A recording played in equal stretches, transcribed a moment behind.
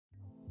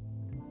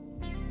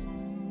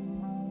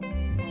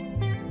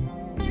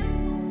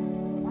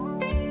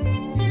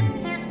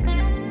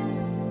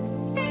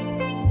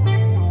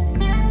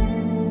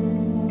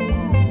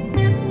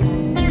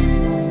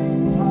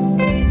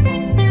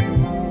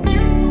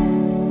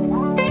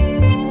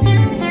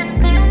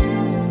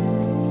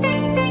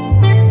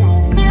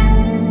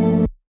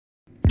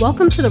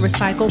Welcome to the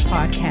Recycle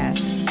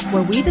Podcast,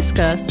 where we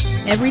discuss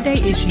everyday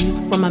issues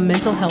from a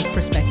mental health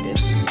perspective.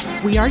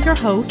 We are your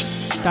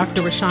hosts,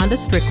 Dr. Rashonda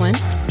Strickland,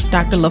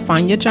 Dr.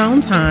 LaFanya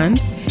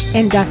Jones-Hines,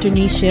 and Dr.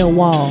 Nichelle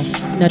Wall.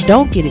 Now,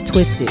 don't get it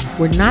twisted.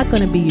 We're not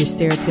going to be your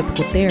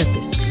stereotypical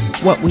therapist.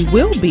 What we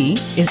will be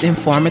is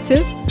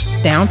informative,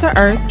 down to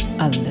earth,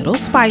 a little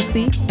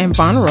spicy, and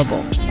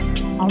vulnerable.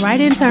 All right,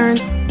 interns,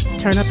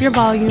 turn up your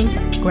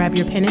volume, grab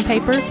your pen and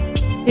paper.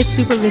 It's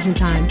supervision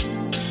time.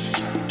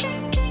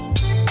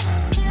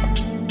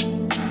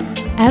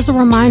 As a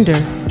reminder,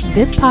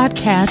 this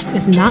podcast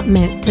is not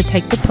meant to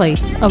take the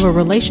place of a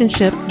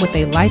relationship with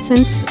a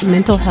licensed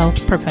mental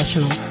health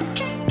professional.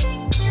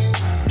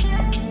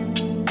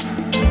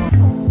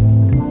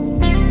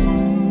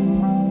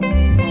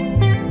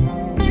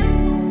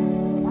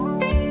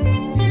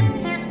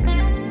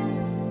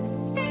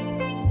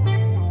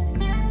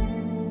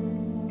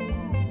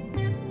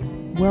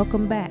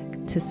 Welcome back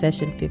to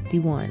session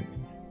 51,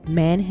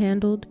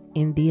 Manhandled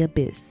in the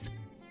Abyss.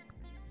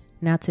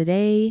 Now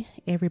today,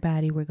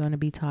 everybody, we're going to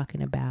be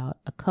talking about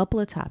a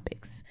couple of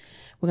topics.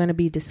 We're going to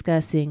be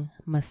discussing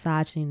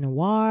misogyny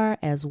noir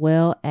as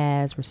well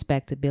as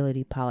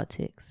respectability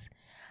politics.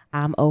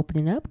 I'm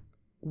opening up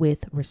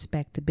with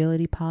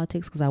respectability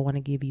politics because I want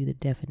to give you the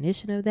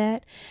definition of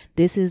that.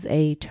 This is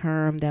a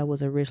term that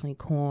was originally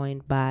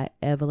coined by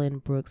Evelyn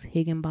Brooks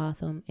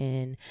Higginbotham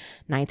in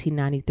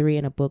 1993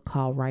 in a book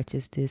called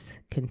Righteous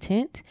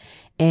Discontent.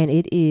 And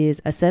it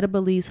is a set of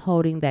beliefs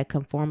holding that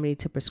conformity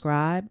to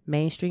prescribed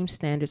mainstream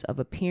standards of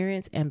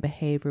appearance and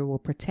behavior will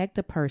protect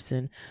a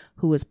person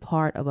who is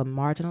part of a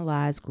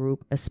marginalized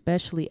group,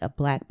 especially a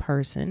Black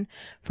person,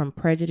 from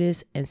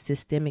prejudice and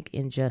systemic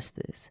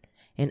injustice.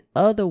 In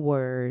other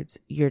words,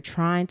 you're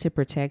trying to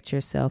protect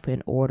yourself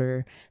in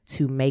order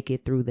to make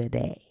it through the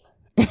day.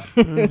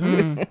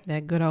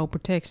 That good old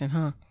protection,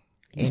 huh?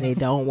 And it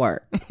don't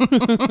work.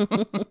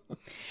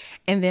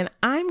 And then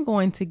I'm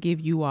going to give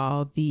you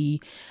all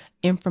the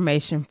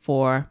information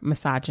for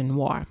misogyny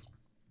noir.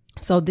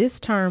 So this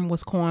term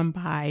was coined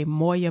by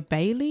Moya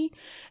Bailey,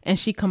 and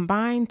she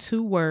combined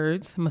two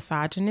words,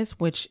 misogynist,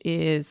 which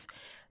is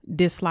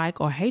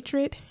dislike or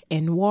hatred,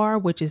 and noir,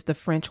 which is the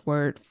French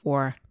word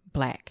for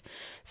Black.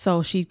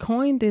 So she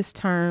coined this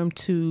term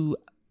to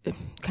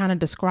kind of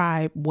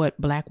describe what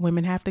Black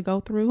women have to go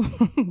through.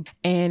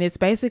 And it's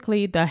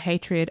basically the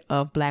hatred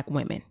of Black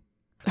women.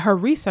 Her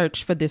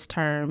research for this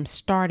term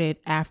started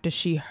after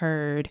she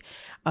heard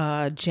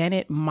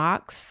Janet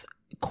Mock's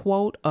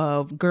quote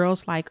of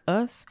 "girls like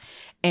us,"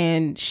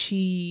 and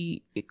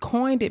she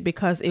coined it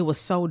because it was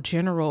so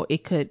general.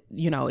 It could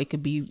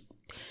be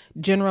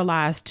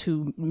generalized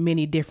to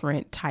many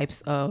different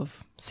types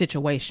of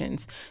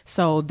situations.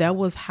 So that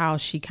was how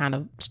she kind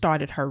of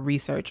started her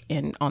research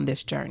on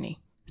this journey.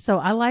 So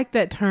I like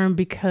that term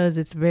because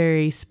it's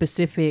very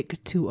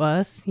specific to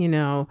us. You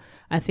know,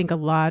 I think a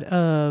lot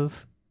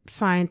of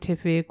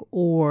scientific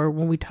or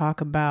when we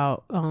talk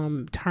about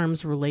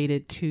terms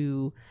related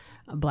to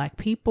Black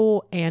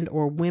people and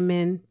or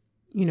women,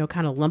 you know,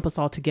 kind of lump us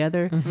all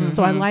together. Mm-hmm.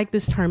 So I like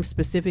this term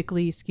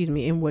specifically,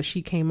 in what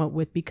she came up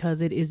with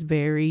because it is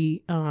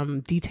very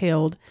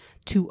detailed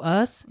to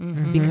us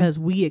because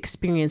we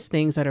experience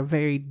things that are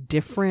very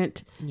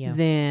different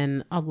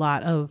than a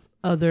lot of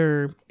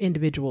other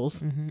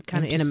individuals.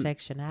 Kind of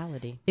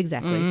intersectionality.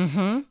 Exactly.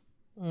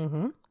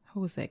 Who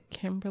was that?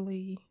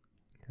 Kimberly?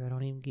 Girl,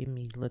 don't even get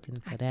me looking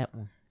for that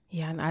one.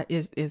 Yeah, and I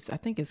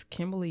think it's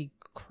Kimberly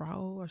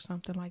Crow or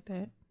something like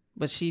that.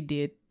 But she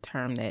did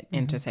term that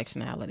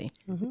intersectionality.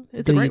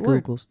 It's a great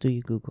word. Do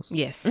your Googles.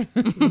 Yes.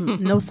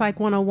 No Psych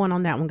 101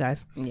 on that one,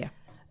 guys. Yeah.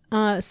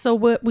 So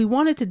what we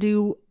wanted to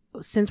do,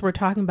 since we're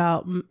talking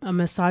about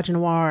misogyny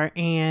noir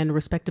and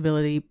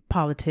respectability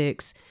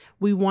politics,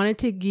 we wanted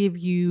to give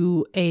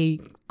you a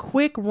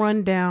quick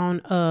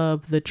rundown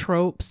of the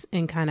tropes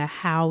and kind of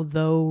how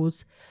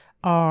those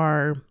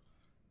are,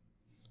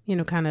 you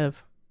know, kind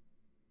of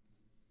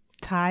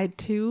tied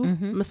to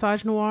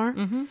misogyny noir.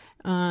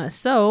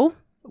 So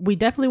we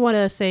definitely want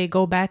to say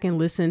go back and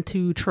listen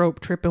to Trope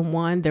Trippin'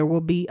 1. There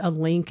will be a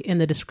link in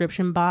the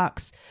description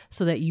box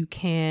so that you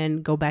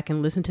can go back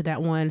and listen to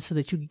that one so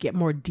that you can get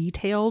more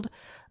detailed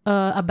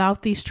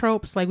about these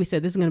tropes. Like we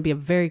said, this is going to be a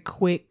very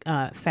quick,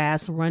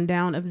 fast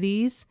rundown of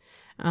these.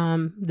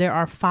 There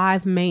are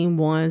 5 main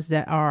ones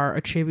that are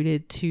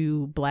attributed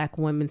to Black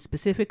women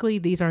specifically.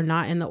 These are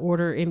not in the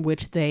order in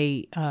which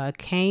they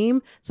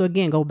came. So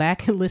again, go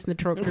back and listen to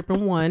Trope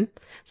Trippin' 1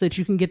 so that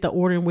you can get the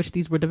order in which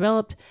these were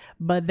developed.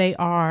 But they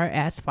are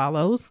as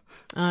follows.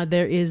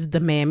 There is the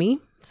mammy.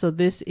 So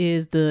this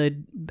is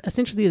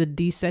essentially the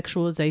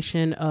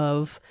desexualization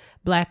of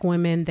Black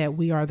women, that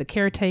we are the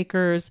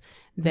caretakers,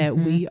 that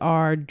we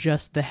are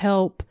just the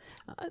help.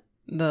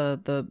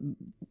 The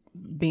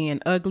being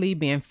ugly,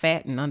 being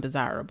fat, and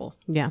undesirable.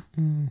 Yeah.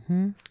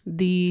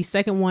 The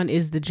second one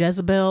is the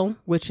Jezebel,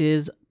 which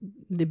is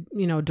the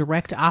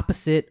direct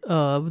opposite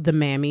of the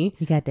mammy.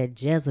 You got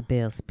that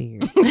Jezebel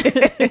spirit.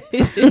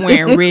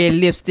 Wearing red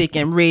lipstick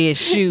and red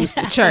shoes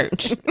to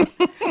church.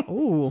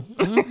 Ooh.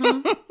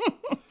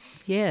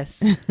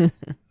 Yes.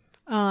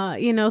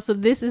 So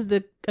this is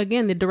the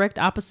direct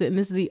opposite, and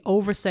this is the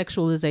over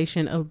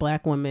sexualization of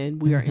Black women.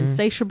 We are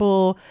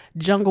insatiable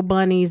jungle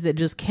bunnies that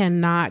just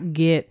cannot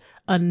get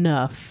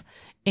enough.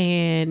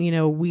 And,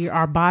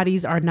 our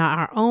bodies are not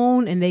our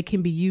own, and they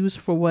can be used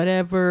for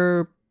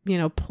whatever,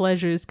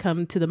 pleasures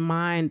come to the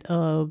mind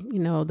of,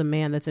 the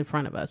man that's in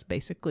front of us,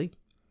 basically.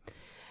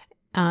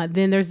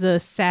 Then there's the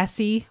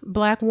sassy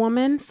Black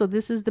woman. So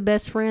this is the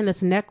best friend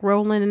that's neck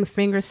rolling and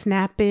finger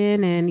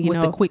snapping, and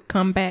with the quick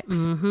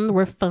comebacks.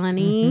 We're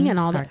funny and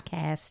all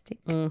sarcastic.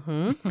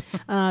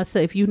 So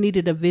if you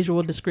needed a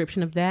visual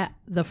description of that,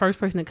 the first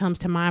person that comes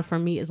to mind for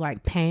me is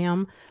like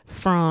Pam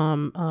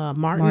from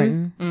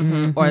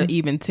Martin. Or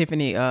even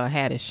Tiffany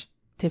Haddish.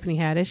 Tiffany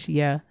Haddish,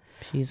 yeah.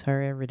 She's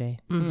her every day.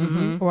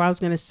 Or I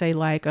was gonna say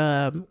like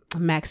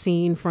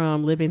Maxine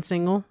from Living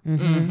Single.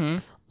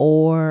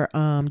 Or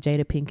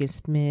Jada Pinkett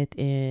Smith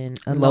in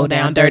A Low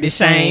Down Dirty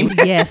Shame.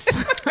 Yes.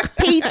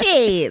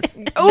 Peaches.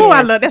 Oh,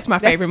 I love that's my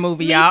favorite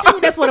movie, y'all. Me too.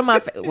 That's one of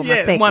my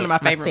one of my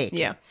favorite.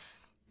 Yeah.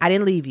 I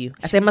didn't leave you.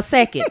 I said my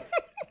second.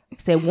 I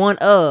said one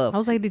of. I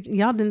was like,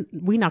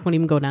 we're not gonna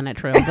even go down that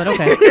trail, but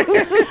okay.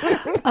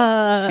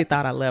 She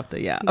thought I left her,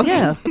 yeah.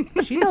 Yeah.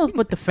 She knows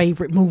what the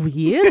favorite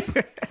movie is.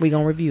 We're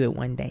gonna review it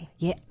one day.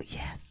 Yeah.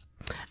 Yes.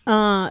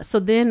 So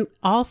then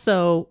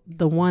also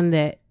the one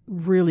that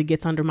really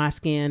gets under my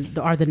skin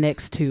are the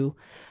next two.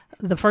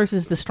 The first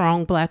is the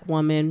strong Black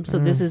woman. So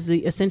this is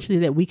essentially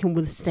that we can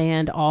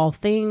withstand all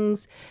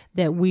things,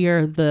 that we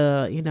are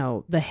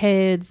the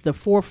heads, the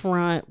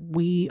forefront.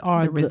 We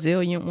are the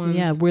resilient ones.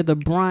 Yeah, we're the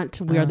brunt.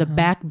 We are the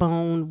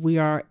backbone. We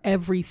are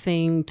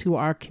everything to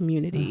our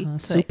community.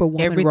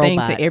 Superwoman everything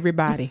robot. to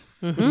everybody.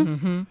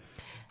 And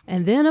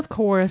then, of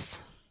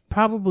course,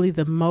 probably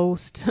the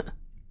most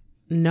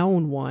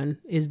known one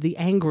is the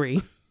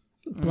angry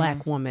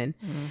Black woman.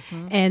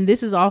 And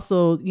this is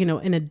also,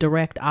 in a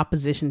direct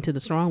opposition to the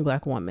strong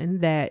Black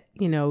woman, that,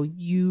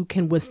 you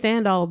can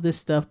withstand all of this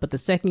stuff, but the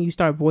second you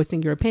start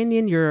voicing your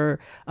opinion, you're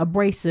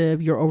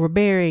abrasive, you're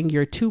overbearing,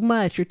 you're too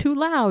much, you're too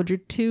loud, you're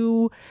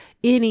too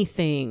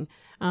anything.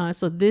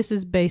 So this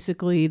is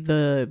basically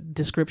the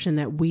description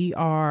that we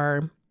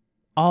are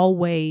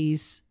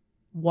always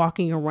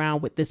walking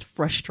around with this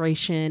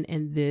frustration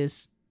and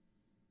this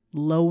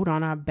load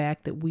on our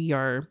back that we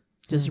are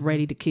just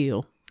ready to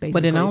kill. Basically.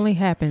 But it only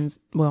happens,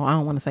 well, I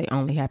don't want to say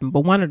only happen,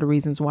 but one of the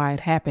reasons why it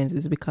happens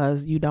is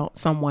because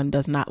someone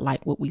does not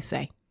like what we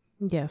say.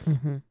 Yes.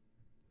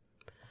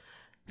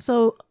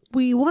 So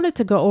we wanted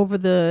to go over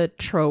the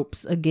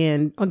tropes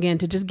again,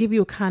 to just give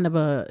you a kind of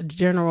a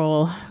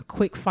general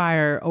quick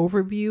fire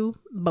overview,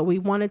 but we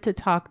wanted to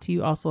talk to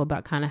you also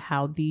about kind of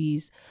how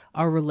these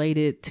are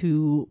related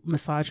to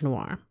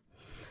misogynoir.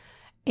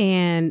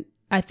 And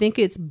I think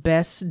it's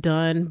best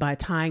done by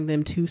tying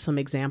them to some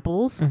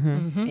examples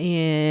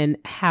and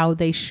how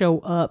they show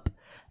up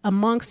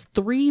amongst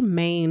three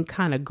main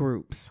kind of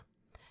groups.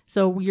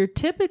 So you're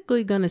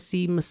typically going to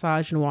see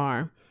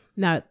misogynoir.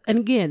 Now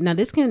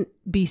this can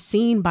be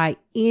seen by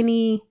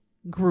any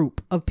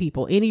group of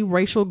people, any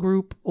racial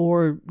group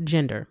or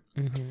gender.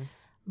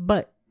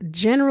 But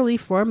generally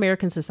for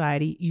American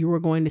society, you are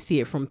going to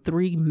see it from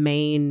three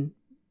main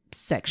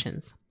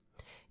sections.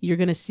 You're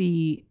going to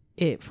see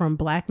it from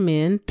Black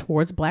men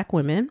towards Black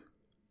women,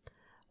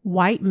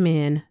 white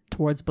men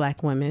towards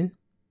Black women,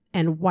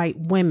 and white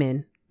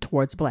women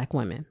towards Black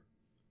women.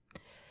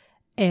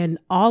 And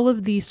all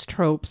of these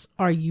tropes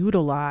are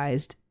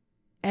utilized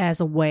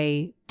as a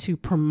way to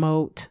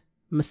promote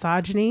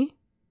misogyny,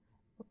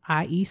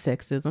 i.e.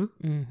 sexism,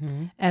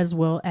 as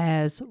well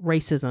as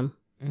racism.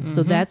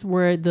 So that's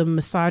where the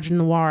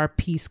misogynoir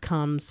piece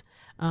comes.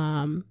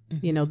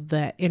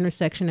 That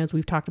intersection, as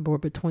we've talked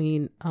about,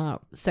 between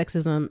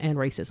sexism and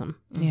racism.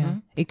 Yeah.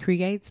 It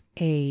creates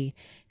a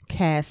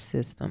caste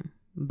system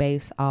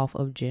based off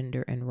of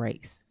gender and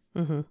race.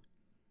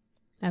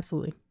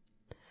 Absolutely.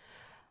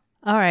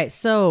 All right.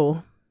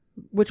 So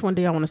which one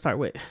do y'all want to start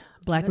with?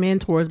 Black men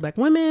towards Black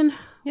women?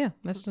 Yeah,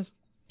 let's just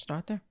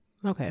start there.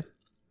 Okay.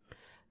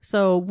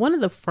 So one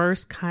of the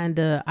first kind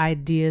of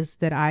ideas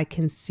that I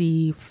can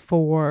see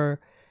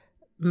for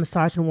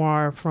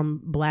misogynoir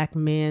from Black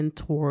men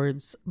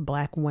towards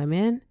Black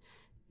women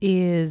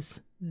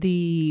is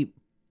the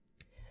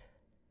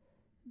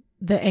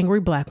angry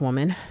Black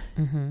woman.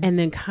 And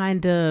then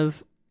kind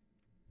of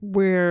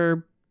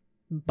we're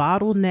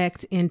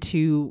bottlenecked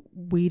into,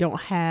 we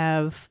don't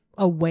have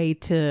a way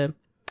to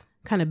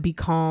kind of be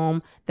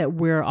calm, that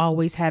we're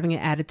always having an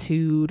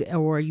attitude,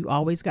 or you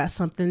always got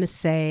something to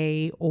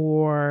say,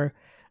 or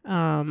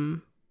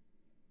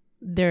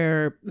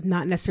they're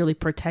not necessarily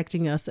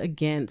protecting us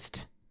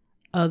against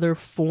other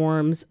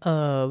forms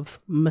of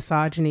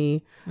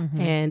misogyny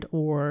and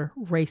or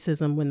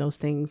racism when those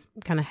things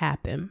kind of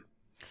happen.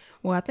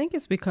 Well, I think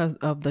it's because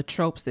of the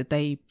tropes that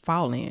they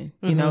fall in.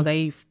 You know,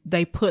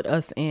 they put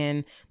us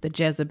in the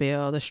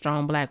Jezebel, the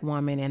strong Black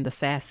woman, and the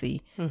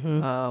sassy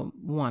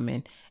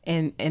woman,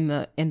 and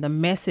the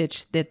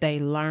message that they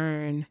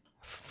learn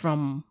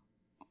from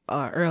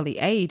early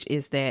age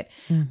is that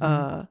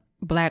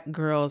Black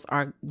girls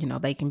are,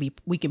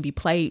 we can be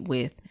played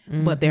with,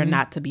 but they're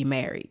not to be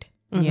married.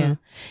 Yeah.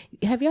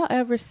 Have y'all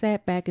ever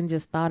sat back and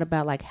just thought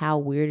about like how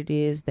weird it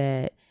is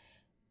that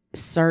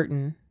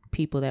certain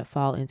people that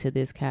fall into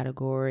this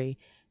category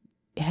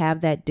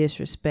have that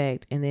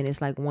disrespect, and then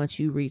it's like once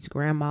you reach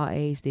grandma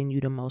age, then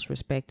you the most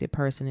respected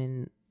person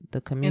in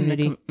the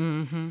community.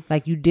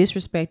 Like you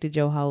disrespected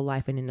your whole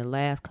life, and in the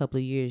last couple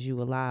of years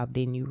you alive,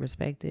 then you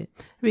respect it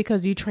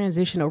because you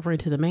transition over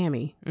into the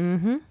mammy.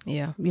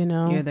 Yeah, you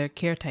know, you're their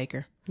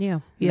caretaker,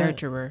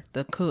 nurturer,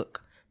 the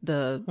cook,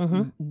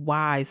 the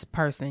wise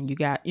person. You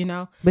got, you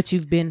know, but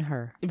you've been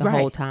her the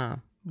whole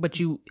time. But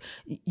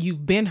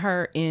you've been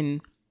her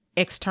in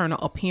external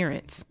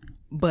appearance,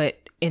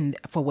 but in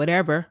for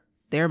whatever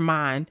their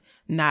mind,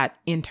 not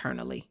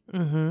internally.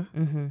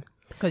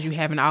 Because you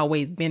haven't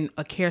always been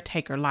a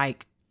caretaker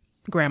like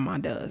grandma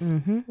does.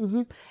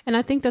 And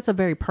I think that's a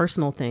very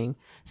personal thing.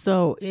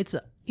 So it's,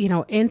 you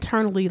know,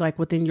 internally, like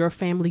within your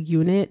family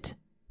unit,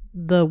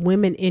 the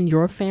women in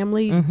your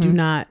family do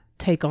not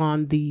take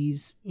on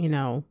these, you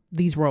know,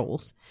 these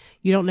roles.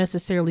 You don't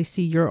necessarily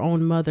see your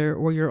own mother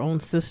or your own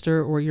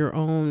sister or your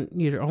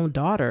own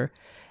daughter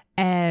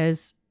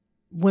as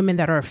women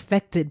that are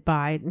affected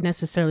by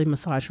necessarily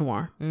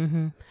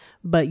misogynoir.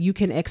 But you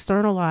can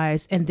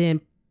externalize and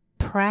then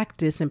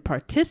practice and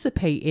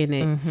participate in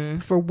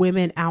it for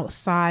women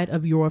outside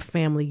of your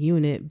family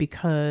unit,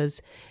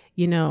 because,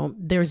 you know,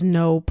 there's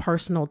no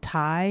personal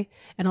tie.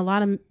 And a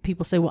lot of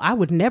people say, well, I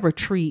would never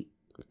treat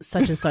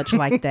such and such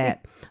like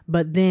that,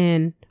 but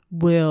then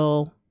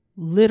will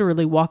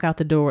literally walk out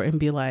the door and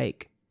be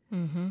like,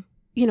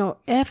 you know,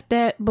 F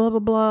that, blah, blah,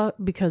 blah,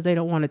 because they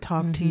don't want to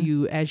talk to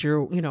you as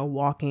you're, you know,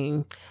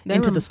 walking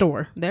into the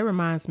store. That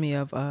reminds me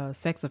of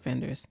sex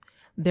offenders.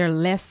 They're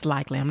less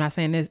likely, I'm not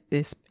saying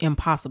it's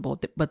impossible,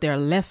 but they're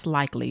less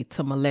likely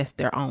to molest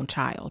their own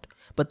child,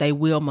 but they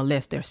will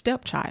molest their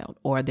stepchild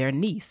or their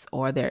niece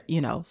or their,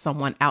 you know,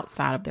 someone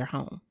outside of their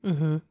home.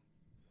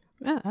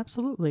 Yeah,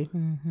 absolutely.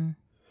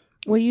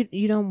 Well,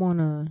 you don't want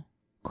to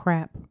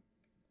crap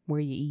where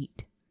you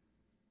eat.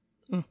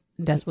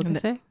 That's what they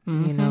say.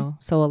 You know,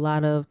 so a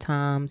lot of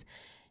times,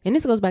 and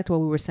this goes back to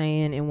what we were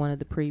saying in one of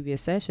the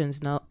previous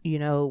sessions. No, you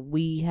know,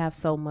 we have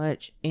so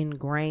much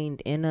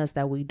ingrained in us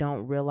that we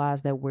don't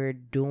realize that we're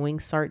doing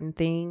certain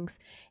things.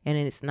 And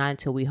it's not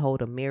until we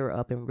hold a mirror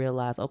up and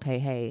realize, okay,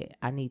 hey,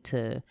 I need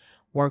to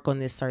work on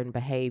this certain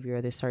behavior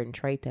or this certain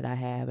trait that I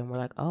have. And we're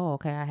like, oh,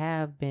 okay, I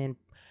have been,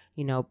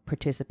 you know,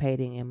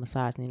 participating in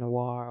misogyny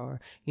noir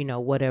or, you know,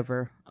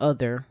 whatever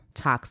other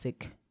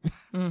toxic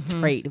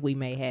trait we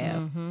may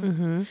have.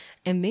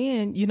 And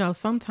then, you know,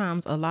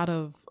 sometimes a lot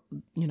of,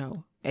 you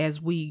know,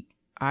 as we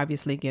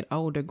obviously get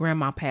older,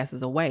 grandma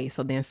passes away.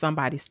 So then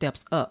somebody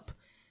steps up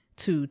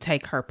to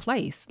take her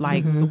place.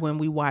 Like when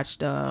we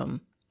watched,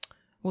 what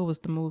was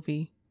the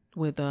movie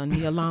with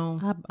Nia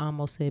Long? I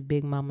almost said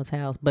Big Mama's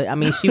House, but I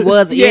mean, she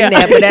was in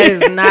that, but that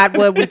is not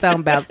what we're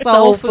talking about.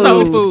 Soul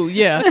food.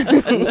 Yeah.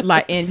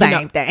 Like, and same you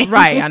know, thing.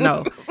 Right, I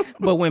know.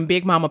 But when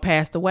Big Mama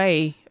passed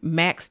away,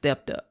 Mac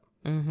stepped up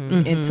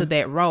into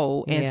that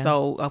role. And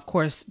so, of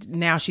course,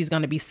 now she's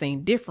going to be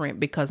seen different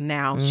because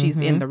now she's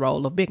in the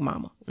role of Big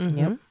Mama.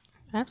 Yep.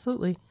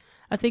 Absolutely.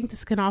 I think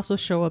this can also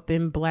show up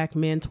in Black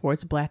men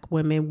towards Black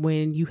women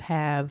when you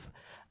have,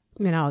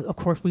 you know, of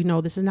course, we know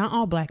this is not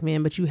all Black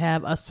men, but you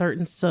have a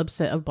certain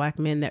subset of Black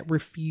men that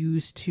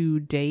refuse to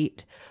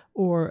date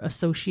or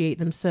associate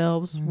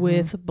themselves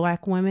with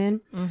Black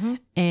women.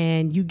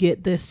 And you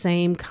get the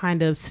same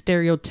kind of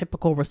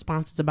stereotypical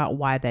responses about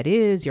why that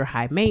is. You're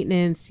high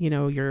maintenance, you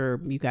know,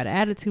 you got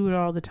attitude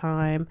all the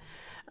time.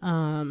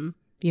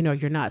 You know,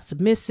 you're not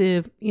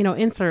submissive, you know,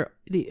 insert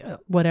the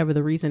whatever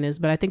the reason is.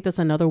 But I think that's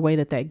another way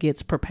that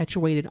gets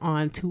perpetuated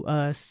onto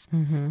us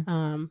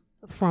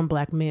from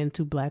Black men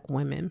to Black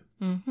women.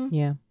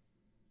 Yeah,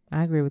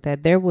 I agree with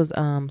that. There was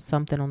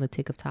something on the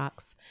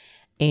TikToks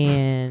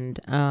and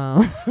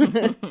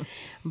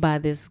by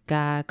this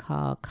guy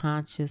called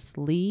Conscious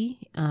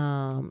Lee,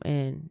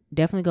 and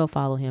definitely go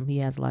follow him. He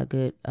has a lot of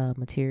good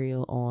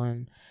material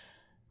on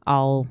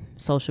all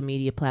social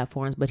media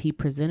platforms, but he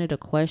presented a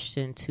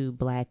question to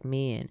Black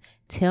men.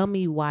 Tell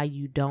me why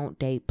you don't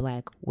date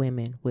Black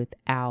women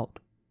without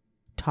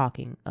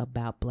talking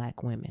about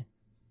Black women.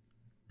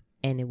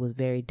 And it was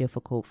very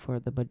difficult for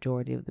the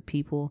majority of the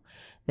people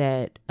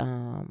that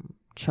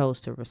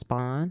chose to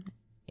respond.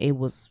 It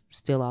was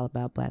still all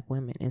about Black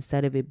women.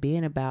 Instead of it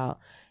being about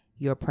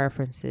your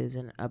preferences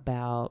and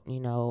about, you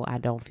know, I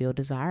don't feel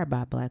desired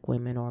by Black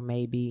women, or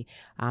maybe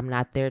I'm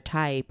not their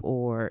type,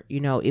 or,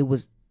 you know, it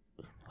was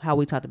how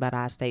we talked about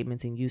I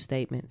statements and you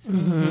statements.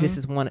 This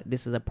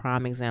is a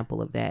prime example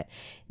of that.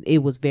 It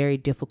was very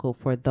difficult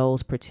for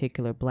those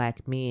particular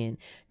Black men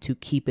to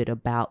keep it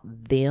about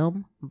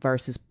them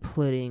versus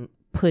putting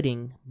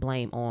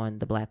blame on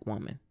the Black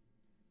woman.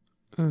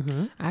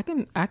 I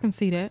can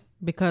see that,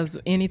 because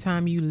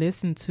anytime you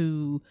listen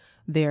to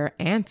their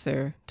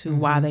answer to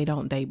why they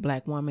don't date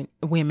Black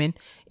women,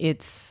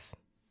 it's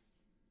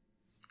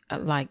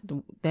like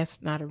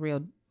that's not a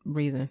real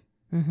reason.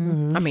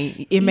 I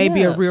mean, it may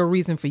be a real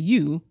reason for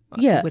you.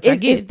 Yeah, which I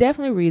get. It's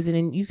definitely a reason,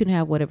 and you can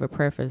have whatever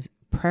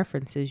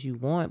preferences you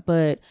want,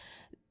 but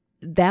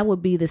that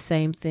would be the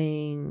same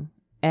thing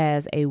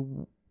as a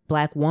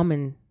black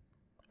woman.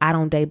 I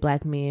don't date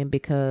black men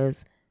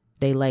because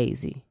they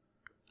lazy.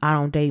 I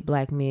don't date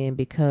black men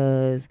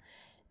because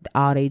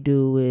all they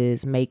do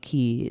is make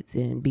kids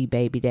and be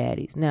baby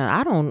daddies. Now,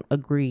 I don't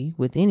agree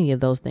with any of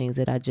those things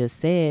that I just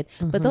said,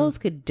 but those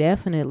could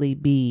definitely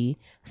be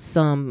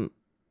some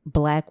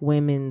black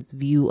women's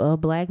view of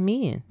black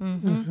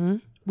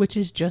men. Which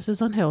is just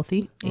as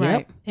unhealthy.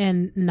 Right.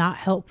 And not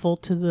helpful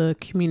to the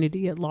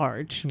community at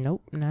large.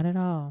 Nope, not at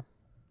all.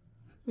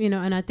 You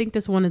know, and I think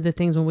that's one of the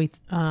things when we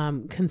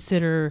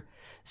consider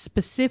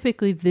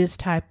specifically this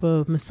type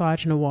of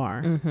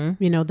misogynoir,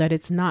 you know, that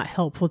it's not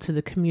helpful to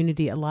the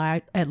community at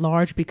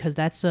large, because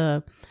that's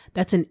an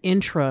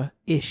intra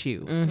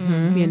issue,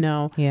 you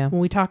know. Yeah. When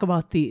we talk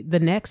about the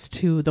next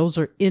two, those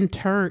are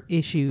inter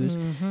issues,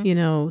 you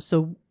know,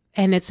 so,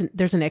 and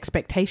there's an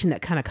expectation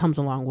that kind of comes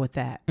along with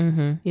that,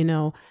 you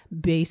know,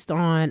 based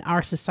on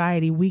our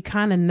society. We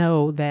kind of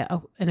know that,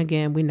 and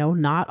again, we know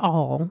not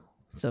all,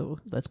 so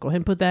let's go ahead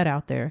and put that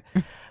out there.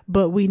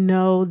 But we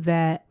know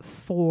that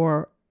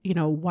for, you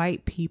know,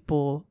 white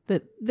people,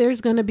 that there's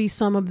going to be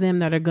some of them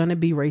that are going to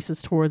be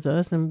racist towards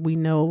us. And we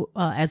know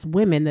as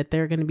women that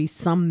there are going to be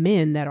some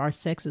men that are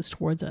sexist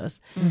towards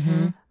us.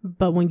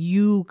 But when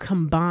you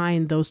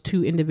combine those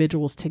two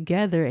individuals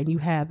together and you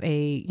have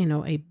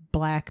a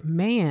black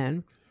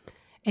man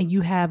and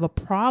you have a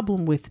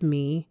problem with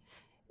me,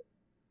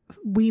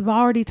 we've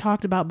already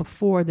talked about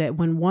before that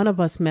when one of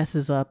us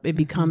messes up, it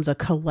becomes a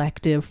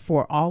collective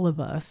for all of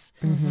us.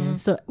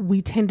 So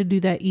we tend to do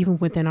that even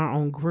within our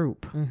own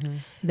group,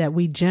 that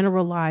we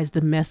generalize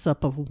the mess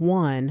up of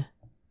one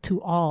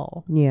to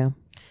all. Yeah.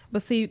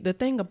 But see, the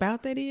thing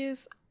about that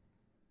is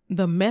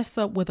the mess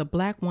up with a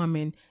black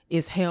woman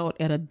is held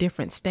at a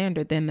different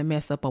standard than the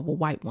mess up of a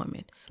white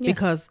woman. Yes.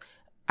 Because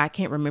I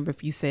can't remember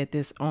if you said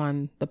this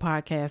on the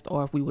podcast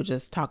or if we were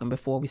just talking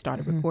before we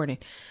started recording,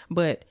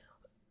 but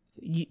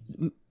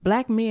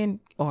black men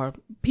or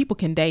people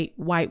can date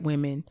white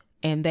women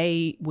and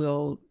they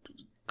will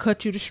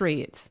cut you to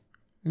shreds,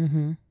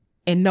 and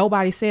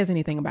nobody says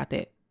anything about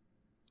that.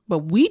 But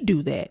we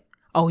do that.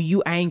 Oh,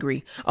 you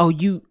angry? Oh,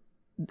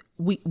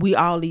 we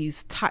all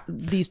these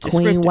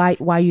Queen,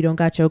 why you don't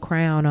got your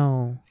crown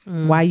on?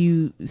 Why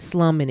you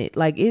slumming it?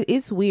 Like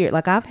it's weird.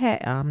 Like I've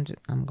had, I'm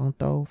gonna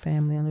throw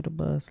family under the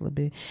bus a little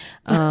bit.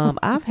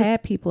 I've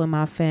had people in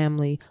my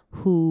family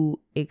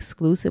who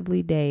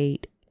exclusively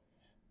date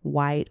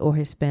white or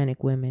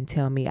Hispanic women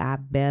tell me I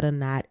better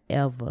not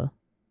ever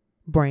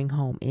bring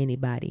home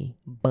anybody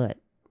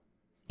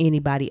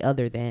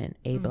other than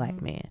a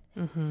black man.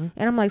 And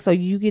I'm like, so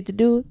you get to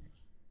do it?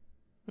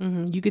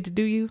 You get to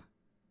do you?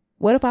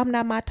 What if I'm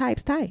not my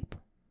type's type?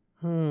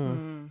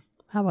 How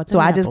about so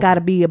I just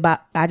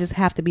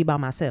have to be by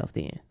myself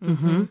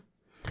then.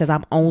 Because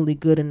I'm only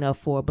good enough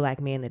for a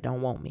black man that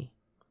don't want me.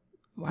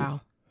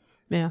 Wow.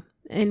 Yeah.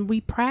 And we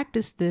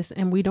practice this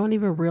and we don't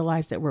even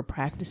realize that we're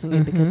practicing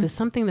it, because it's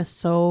something that's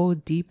so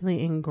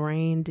deeply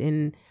ingrained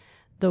in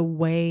the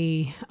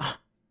way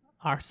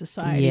our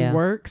society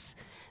works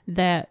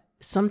that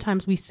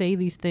sometimes we say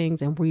these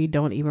things and we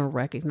don't even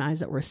recognize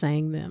that we're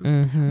saying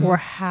them or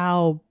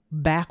how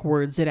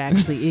backwards it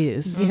actually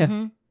is.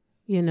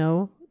 You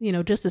know,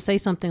 just to say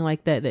something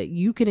like that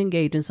you can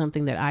engage in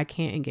something that I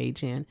can't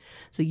engage in.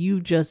 So you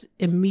just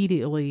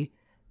immediately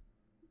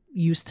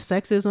used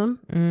sexism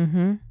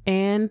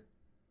and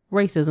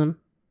racism,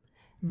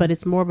 but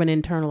it's more of an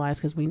internalized,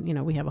 because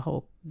we have a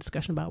whole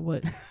discussion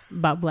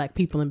about black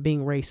people and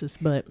being racist,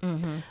 but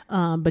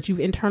you've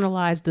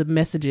internalized the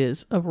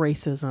messages of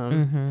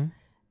racism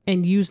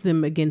and used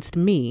them against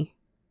me.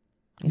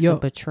 It's a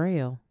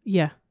betrayal.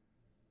 Yeah.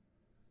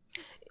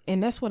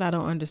 And that's what I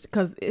don't understand,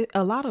 because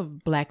a lot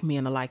of black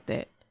men are like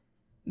that.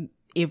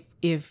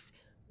 If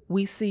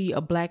we see a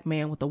black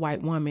man with a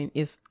white woman,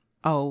 it's,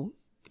 oh,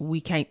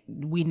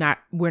 we're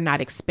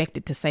not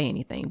expected to say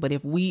anything. But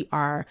if we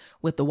are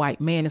with the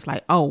white man, it's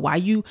like, oh, why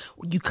you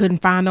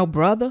couldn't find no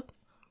brother?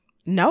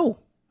 No,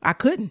 I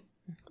couldn't.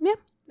 Yeah,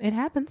 it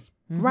happens.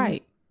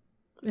 Right.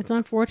 It's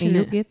unfortunate. And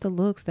you'll get the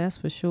looks, that's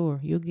for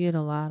sure. You'll get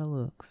a lot of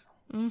looks.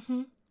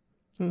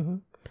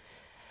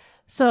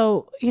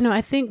 So,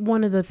 I think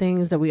one of the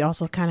things that we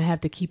also kind of have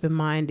to keep in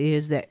mind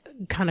is that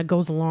kind of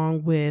goes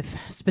along with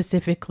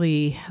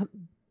specifically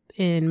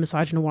in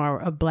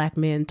misogynoir of black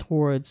men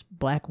towards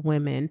black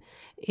women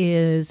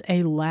is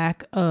a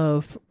lack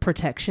of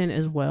protection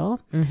as well.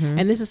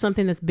 And this is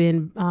something that's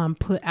been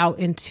put out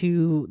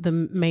into the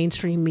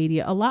mainstream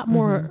media a lot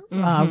more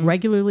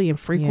regularly and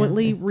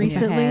frequently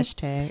recently. It's a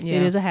hashtag.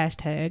 It is a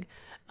hashtag.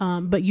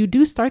 But you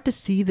do start to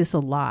see this a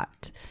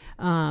lot.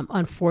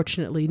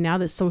 Unfortunately, now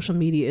that social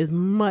media is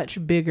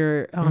much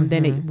bigger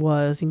than it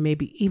was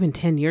maybe even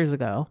 10 years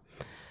ago,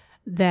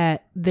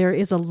 that there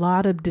is a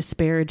lot of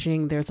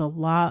disparaging. There's a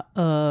lot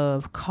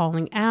of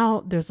calling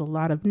out. There's a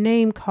lot of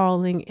name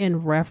calling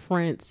in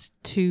reference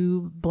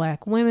to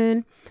black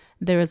women.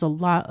 There is a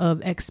lot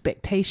of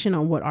expectation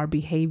on what our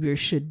behavior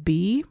should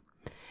be.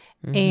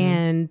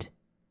 And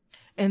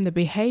And the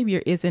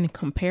behavior is in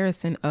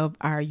comparison of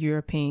our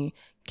European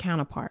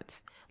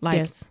counterparts. Like,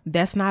 Yes.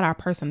 that's not our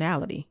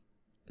personality.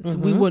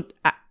 So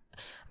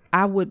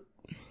I would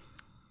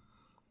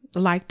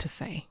like to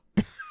say,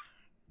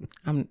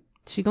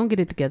 She gonna get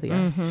it together,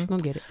 guys. She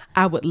gonna get it.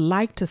 I would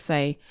like to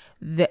say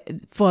that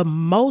for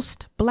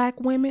most Black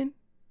women,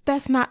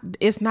 it's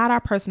not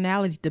our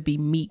personality to be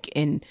meek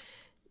and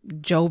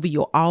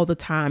jovial all the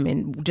time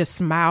and just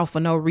smile for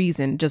no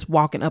reason, just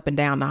walking up and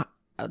down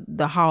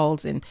the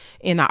halls and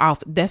in our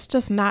office. That's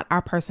just not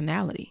our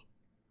personality.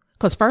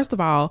 Because first of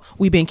all,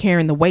 we've been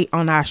carrying the weight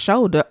on our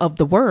shoulder of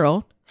the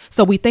world.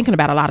 So we're thinking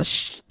about a lot of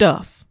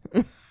stuff.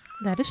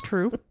 That is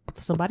true.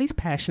 Somebody's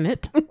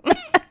passionate.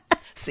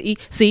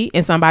 See,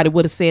 and somebody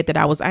would have said that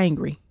I was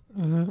angry.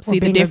 See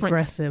the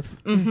difference?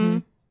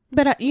 Aggressive.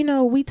 But,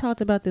 we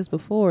talked about this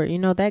before,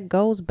 that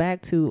goes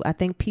back to, I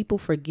think people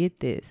forget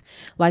this,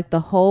 like the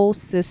whole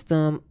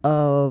system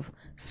of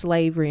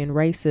slavery and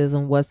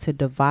racism was to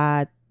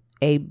divide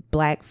a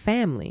Black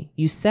family.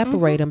 You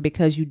separate them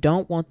because you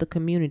don't want the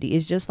community.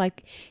 It's just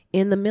like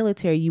in the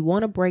military, you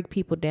want to break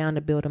people down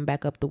to build them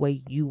back up the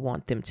way you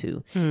want them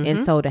to. And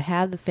so to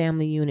have the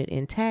family unit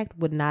intact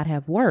would not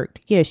have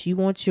worked. Yes, you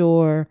want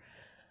your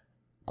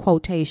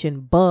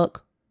quotation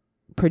buck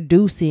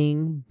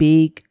producing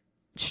big,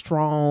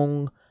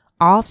 strong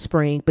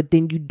offspring, but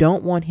then you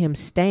don't want him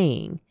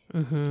staying.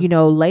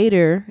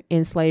 Later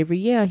in slavery,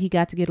 he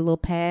got to get a little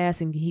pass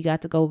and he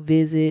got to go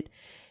visit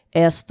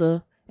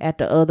Esther at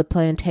the other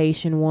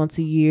plantation once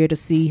a year to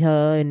see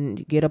her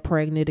and get her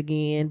pregnant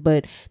again.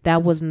 But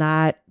that was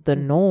not the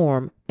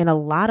norm. And a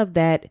lot of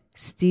that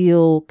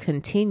still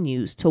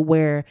continues to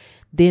where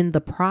then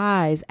the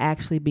prize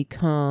actually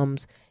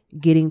becomes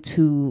getting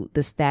to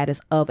the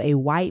status of a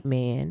white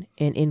man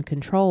and in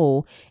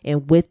control.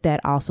 And with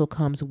that also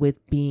comes with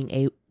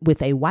being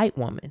with a white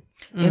woman.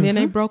 And then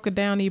they broke it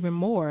down even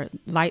more.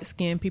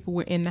 Light-skinned people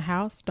were in the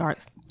house.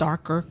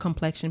 Darker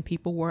complexion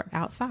people were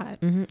outside.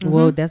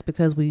 Well, that's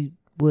because we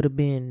would have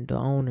been the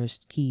owner's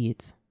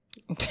kids.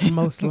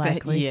 Most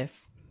likely.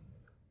 Yes.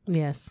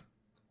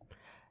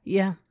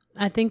 Yeah.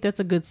 I think that's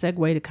a good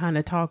segue to kind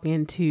of talk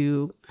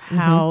into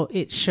how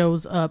it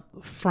shows up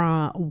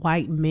from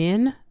white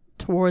men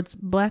towards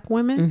Black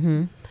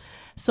women.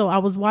 So I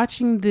was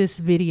watching this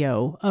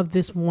video of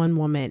this one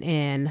woman,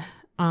 and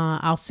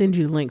I'll send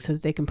you the link so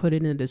that they can put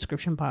it in the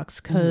description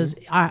box because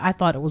I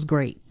thought it was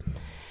great.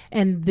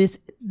 And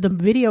the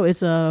video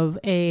is of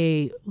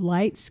a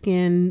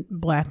light-skinned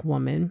Black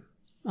woman.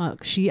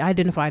 She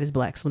identified as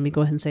Black, so let me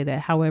go ahead and say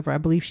that. However, I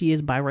believe she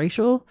is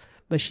biracial,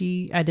 but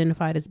she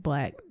identified as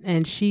Black,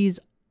 and she's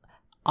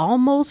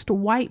almost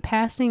white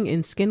passing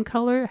in skin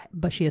color,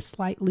 but she has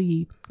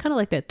slightly kind of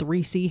like that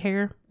 3C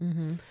hair.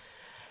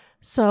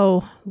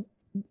 So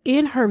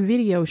in her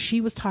video,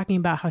 she was talking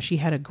about how she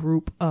had a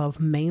group of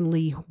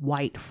mainly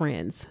white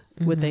friends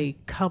with a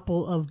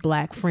couple of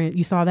Black friends.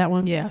 You saw that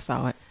one? Yeah, I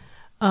saw it.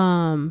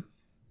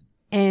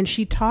 And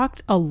she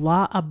talked a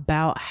lot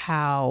about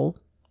how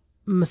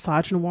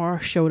misogynoir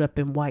showed up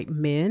in white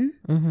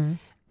men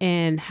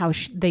and how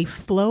they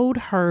flowed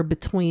her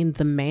between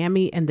the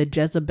mammy and the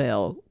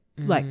Jezebel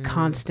like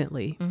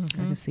constantly. I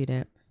can see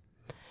that.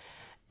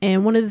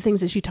 And one of the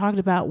things that she talked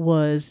about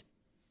was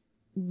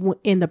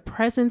in the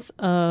presence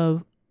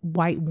of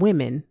white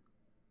women,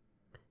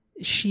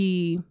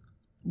 she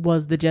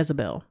was the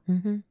Jezebel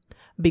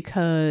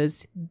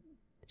because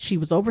she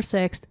was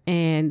oversexed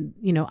and,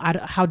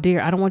 how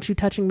dare, I don't want you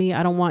touching me.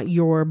 I don't want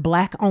your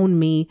Black on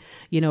me,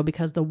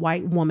 because the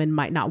white woman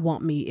might not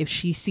want me if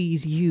she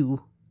sees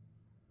you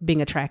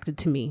being attracted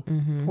to me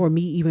or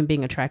me even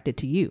being attracted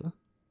to you.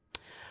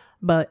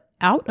 But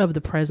out of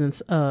the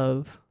presence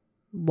of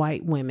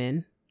white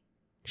women,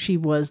 she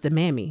was the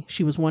mammy.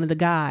 She was one of the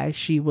guys.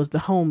 She was the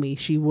homie.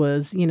 She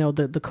was,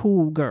 the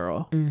cool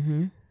girl.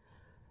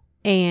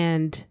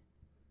 And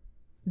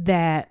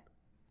that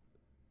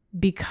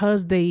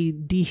because they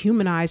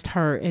dehumanized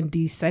her and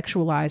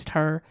desexualized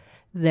her,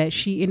 that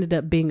she ended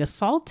up being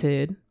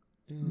assaulted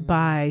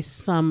by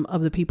some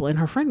of the people in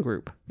her friend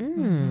group.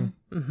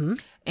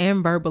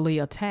 And verbally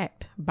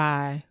attacked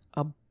by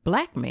a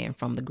Black man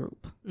from the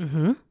group.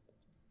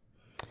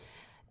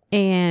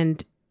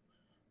 And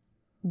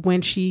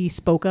when she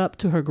spoke up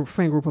to her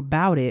friend group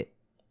about it,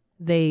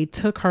 they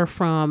took her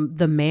from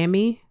the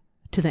mammy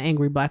to the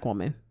angry Black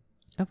woman.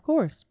 Of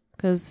course.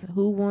 Because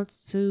who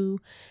wants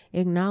to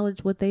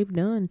acknowledge what they've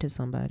done to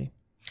somebody?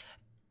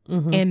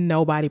 And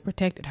nobody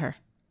protected her.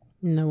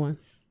 No one.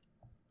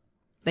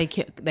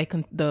 Because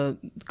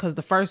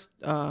the first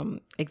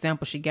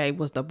example she gave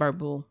was the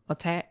verbal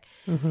attack.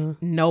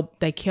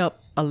 They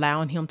kept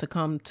allowing him to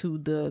come to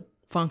the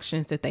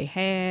functions that they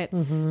had.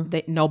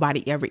 That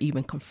nobody ever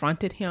even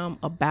confronted him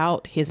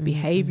about his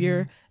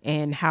behavior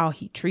and how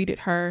he treated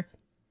her.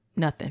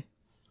 Nothing.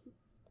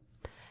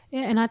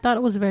 Yeah, and I thought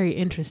it was very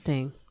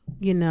interesting.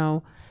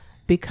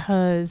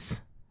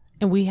 Because,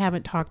 and we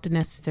haven't talked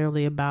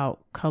necessarily about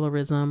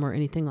colorism or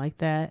anything like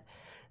that,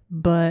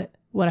 but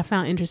what I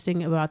found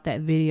interesting about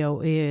that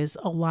video is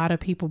a lot of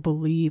people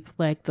believe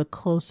like the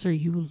closer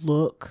you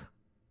look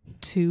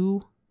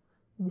to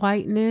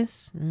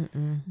whiteness,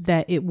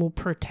 that it will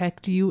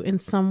protect you in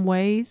some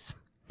ways.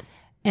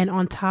 And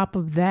on top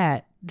of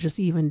that, just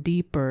even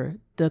deeper,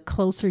 the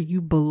closer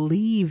you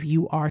believe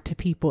you are to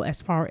people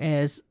as far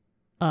as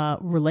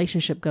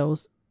relationship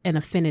goes and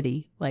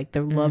affinity, like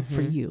their love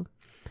for you.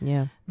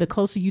 Yeah. The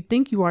closer you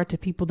think you are to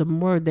people, the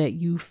more that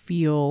you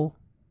feel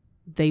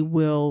they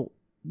will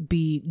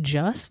be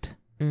just,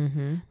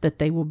 that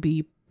they will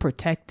be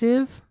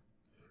protective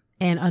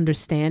and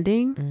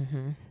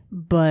understanding,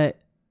 but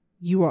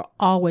you are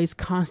always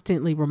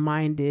constantly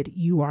reminded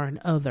you are an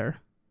other.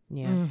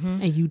 Yeah.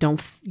 And you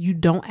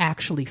don't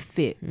actually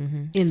fit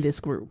in this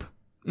group.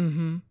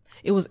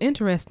 It was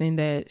interesting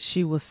that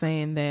she was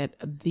saying that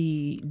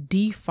the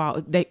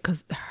default,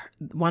 because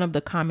one of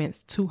the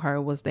comments to her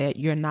was that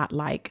you're not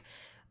like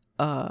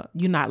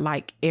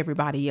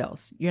everybody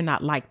else. You're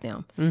not like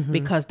them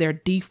because their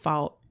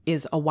default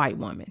is a white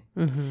woman.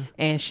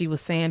 And she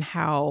was saying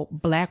how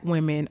Black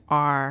women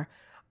are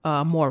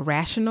more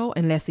rational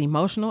and less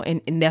emotional.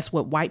 And that's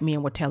what white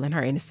men were telling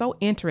her. And it's so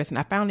interesting.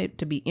 I found it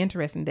to be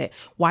interesting that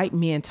white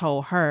men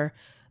told her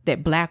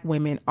that Black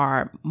women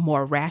are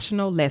more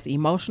rational, less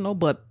emotional,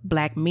 but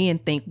Black men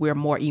think we're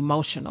more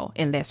emotional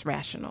and less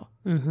rational.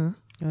 Oh,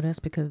 that's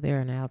because they're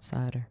an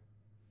outsider.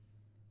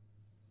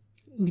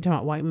 You talking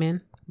about white men?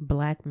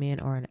 Black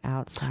men are an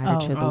outsider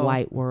to the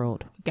white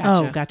world.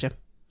 Gotcha. Oh, gotcha.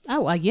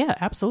 Oh, yeah,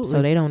 absolutely.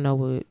 So they don't know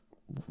what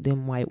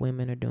them white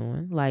women are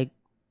doing. Like,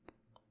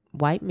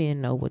 white men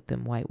know what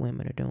them white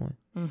women are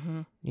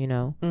doing. You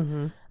know?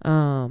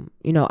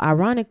 You know,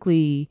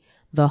 ironically,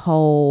 the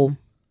whole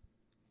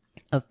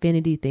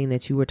affinity thing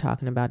that you were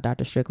talking about,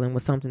 Dr. Strickland,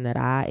 was something that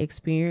I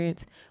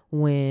experienced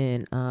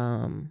when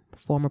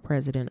former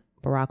President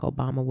Barack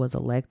Obama was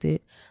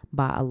elected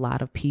by a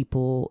lot of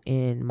people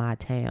in my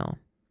town.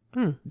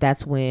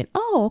 That's when,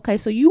 oh, okay,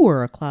 so you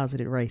were a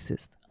closeted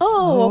racist.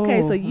 Oh,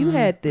 okay, so you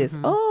had this.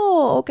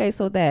 Oh, okay,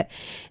 so that.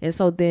 And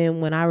so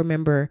then when I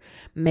remember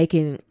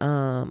making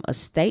a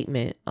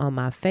statement on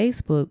my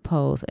Facebook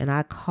post, and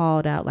I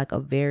called out like a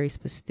very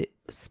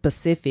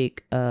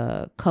specific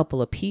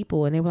couple of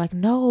people, and they were like,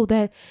 no,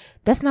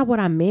 that's not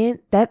what I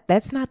meant.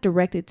 That's not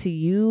directed to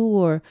you.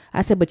 Or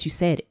I said, but you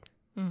said it.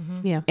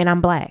 Yeah. And I'm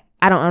Black.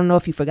 I don't know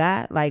if you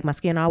forgot, like my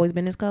skin always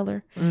been this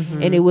color.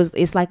 And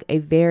it's like a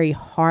very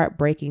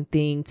heartbreaking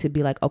thing to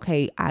be like,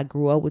 okay, I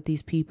grew up with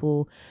these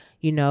people,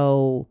 you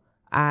know,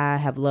 I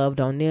have loved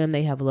on them.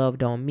 They have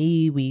loved on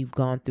me. We've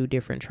gone through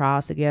different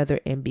trials together.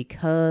 And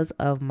because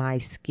of my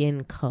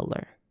skin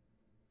color,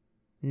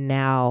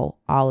 now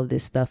all of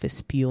this stuff is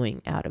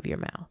spewing out of your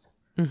mouth.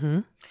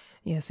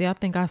 Yeah. See, I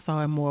think I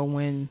saw it more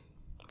when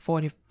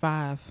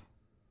 45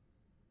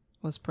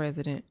 was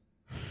president.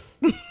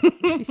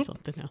 She's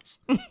something else.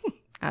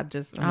 I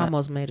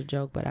almost made a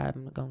joke, but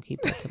I'm gonna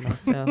keep that to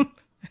myself.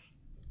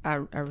 I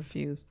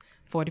refused.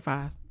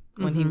 45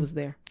 when he was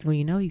there. Well,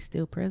 you know he's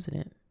still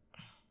president.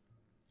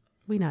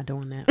 We're not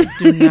doing that.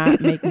 Do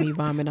not make me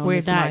vomit on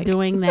this mic. We're not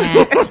doing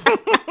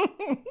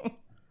that.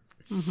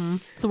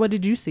 So what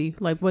did you see?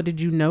 Like, what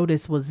did you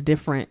notice was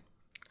different?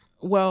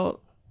 Well,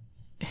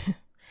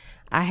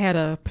 I had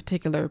a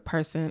particular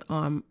person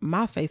on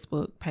my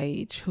Facebook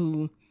page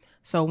who,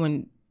 so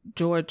when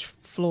George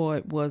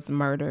Floyd was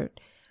murdered,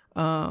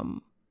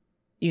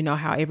 you know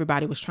how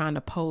everybody was trying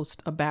to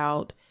post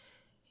about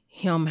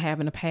him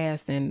having a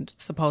past and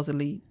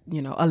supposedly,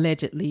 you know,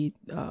 allegedly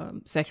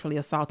sexually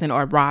assaulting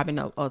or robbing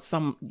or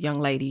some young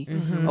lady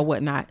or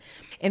whatnot.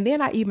 And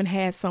then I even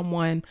had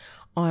someone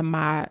on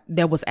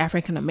that was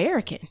African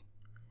American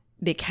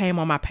that came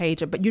on my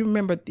page. But you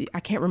remember,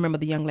 I can't remember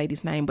the young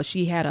lady's name, but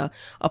she had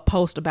a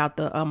post about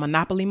the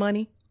Monopoly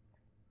money.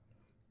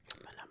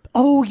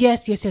 Oh,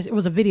 yes. It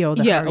was a video.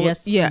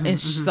 Yes. Yeah. And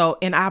so,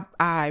 and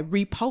I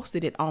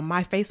reposted it on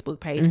my Facebook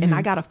page and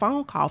I got a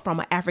phone call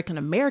from an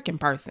African-American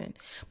person,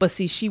 but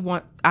see, she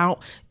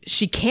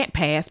can't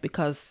pass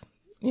because,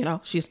 you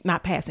know, she's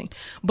not passing,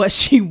 but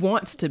she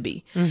wants to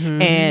be.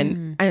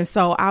 And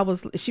so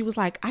she was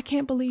like, I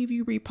can't believe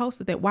you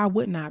reposted that. Why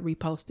wouldn't I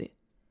repost it?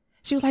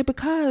 She was like,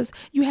 because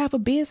you have a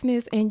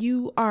business and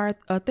you are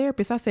a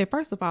therapist. I said,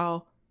 first of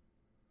all,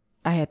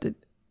 I had to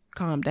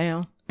calm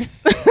down.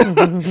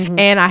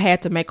 And I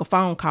had to make a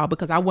phone call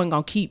because I wasn't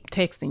going to keep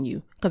texting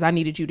you because I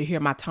needed you to hear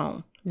my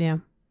tone. Yeah.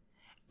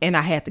 And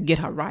I had to get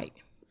her right.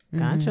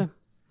 Gotcha.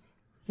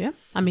 Yeah.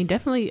 I mean,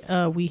 definitely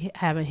we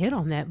haven't hit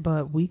on that,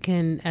 but we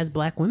can, as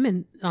Black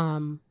women,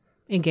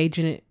 engage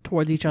in it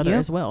towards each other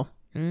as well.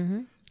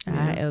 Yeah.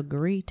 I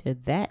agree to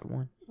that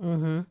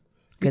one.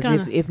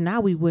 Because if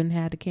not, we wouldn't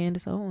have the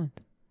Candace Owens.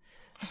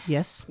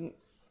 Yes.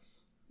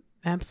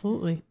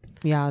 Absolutely.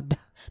 Y'all,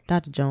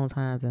 Dr. Jones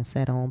Hines and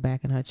sat on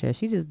back in her chair.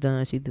 She just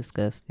done. She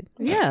disgusted.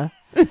 Yeah.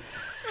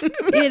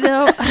 You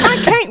know,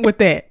 I can't with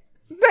that.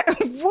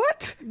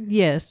 What?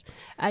 Yes.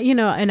 You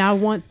know, and I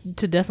want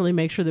to definitely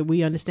make sure that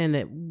we understand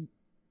that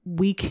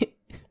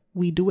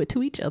we do it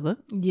to each other.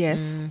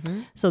 Yes.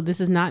 So this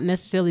is not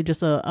necessarily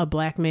just a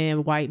Black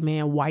man,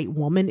 white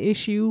woman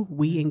issue.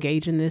 We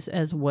engage in this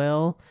as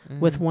well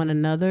with one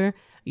another.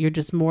 You're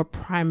just more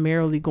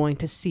primarily going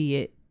to see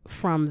it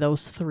from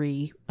those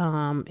three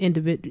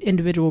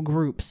individual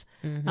groups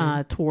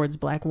towards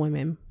Black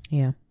women.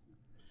 Yeah.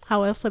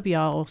 How else have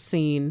y'all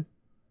seen,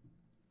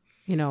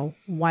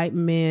 white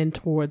men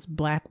towards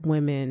Black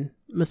women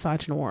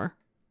misogynoir?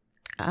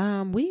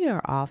 We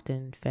are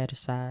often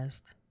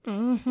fetishized.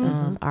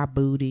 Our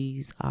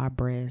booties, our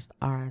breasts,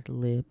 our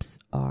lips,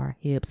 our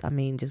hips. I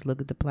mean, just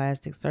look at the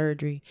plastic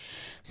surgery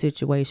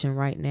situation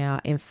right now.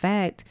 In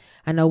fact,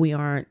 I know we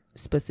aren't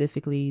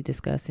specifically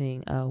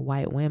discussing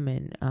white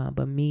women,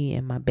 but me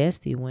and my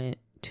bestie went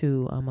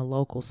to a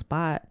local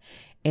spot,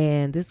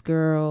 and this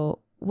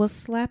girl was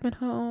slapping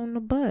her on the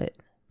butt,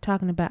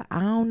 talking about, I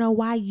don't know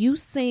why you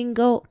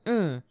single.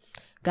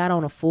 Got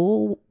on a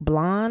full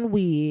blonde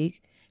wig,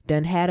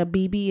 done had a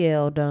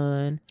BBL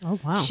done. Oh,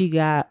 wow. She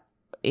got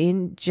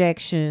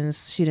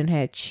injections. She done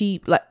had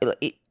cheap,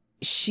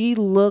 she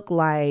looked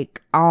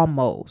like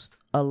almost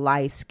a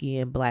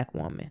light-skinned Black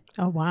woman.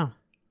 Oh, wow.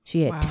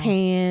 She had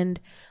tanned.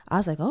 I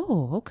was like,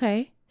 oh,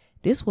 okay.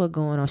 This what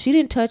going on. She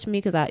didn't touch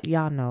me because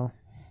y'all know.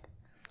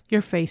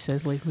 Your face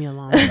says leave me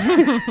alone.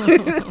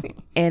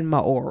 And my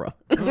aura.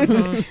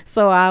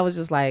 So I was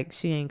just like,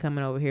 she ain't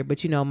coming over here.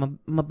 But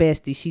my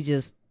bestie, she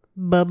just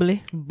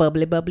bubbly. But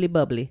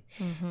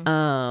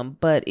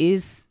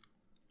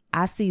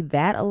I see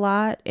that a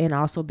lot, and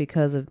also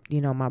because of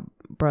my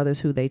brothers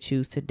who they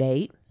choose to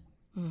date.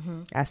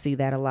 I see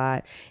that a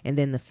lot, and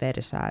then the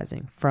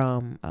fetishizing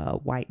from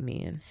white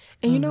men.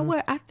 And you know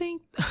what? I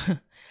think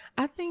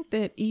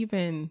that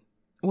even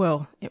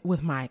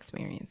with my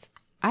experience,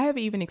 I have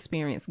even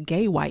experienced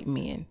gay white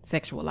men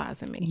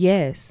sexualizing me.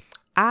 Yes.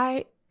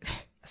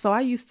 So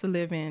I used to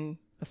live in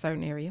a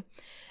certain area,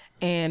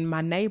 and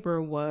my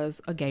neighbor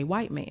was a gay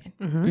white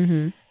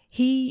man.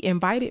 He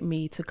invited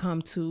me to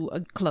come to a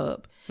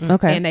club.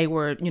 Okay. And they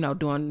were,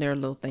 doing their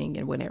little thing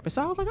and whatever.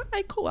 So I was like, all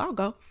right, cool, I'll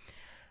go.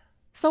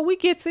 So we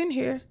gets in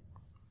here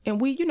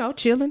and we,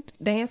 chilling,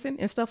 dancing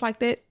and stuff like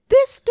that.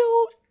 This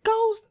dude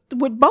goes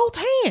with both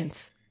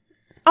hands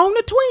on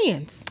the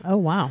twins. Oh,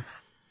 wow.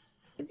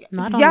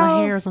 Not on the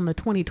hairs on the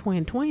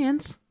 2020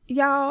 twins.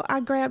 Y'all,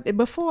 I grabbed it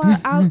before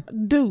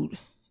dude,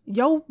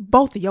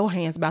 both of your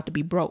hands about to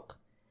be broke.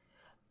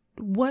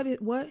 What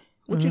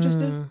you just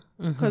do?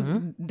 Because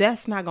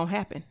that's not going to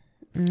happen.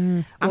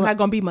 I'm not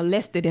going to be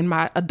molested in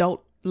my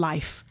adult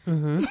life.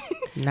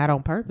 Not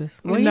on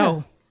purpose. Well,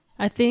 no.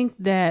 I think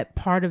that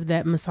part of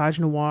that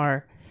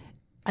misogynoir,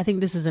 I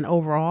think this is an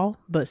overall,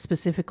 but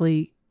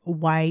specifically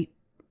white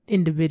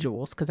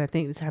individuals, because I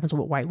think this happens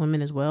with white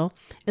women as well,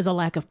 is a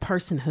lack of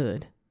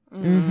personhood.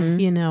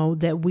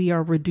 That we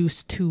are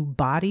reduced to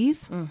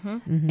bodies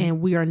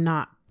and we are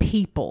not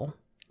people.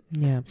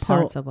 Yeah,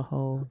 parts of a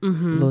whole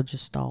little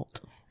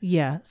gestalt.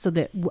 Yeah, so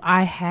that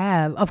I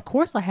have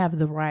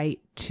the right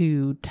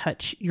to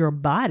touch your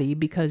body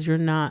because you're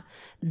not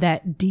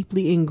that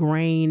deeply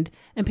ingrained,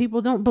 and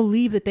people don't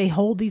believe that they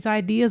hold these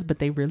ideas, but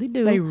they really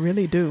do. They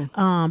really do.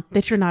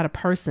 That you're not a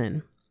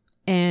person.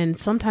 And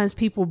sometimes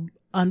people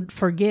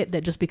forget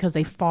that just because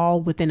they fall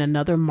within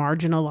another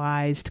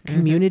marginalized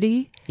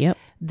community,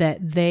 that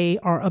they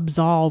are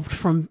absolved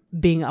from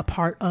being a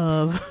part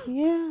of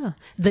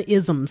the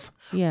isms.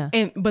 Yeah.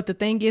 But the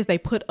thing is, they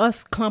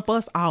clump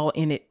us all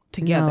in it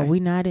together. No,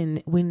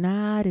 we're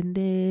not in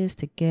this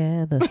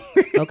together.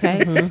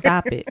 Okay, so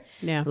stop it.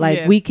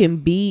 Yeah, we can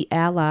be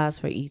allies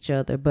for each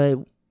other, but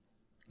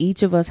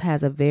each of us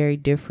has a very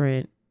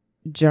different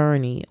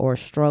journey or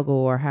struggle,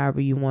 or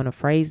however you want to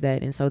phrase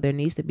that, and so there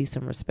needs to be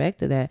some respect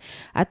to that.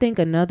 I think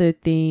another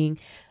thing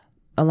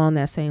along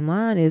that same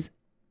line is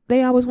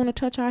they always want to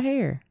touch our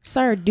hair.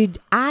 Sir, did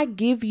I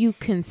give you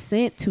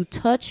consent to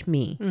touch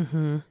me?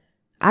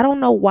 I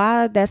don't know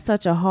why that's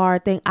such a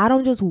hard thing. I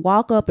don't just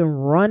walk up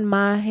and run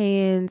my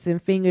hands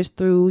and fingers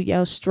through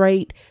your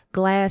straight,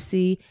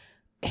 glassy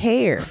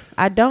hair.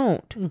 I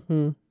don't.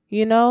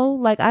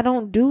 I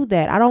don't do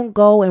that. I don't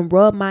go and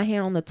rub my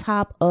hand on the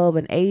top of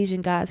an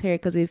Asian guy's hair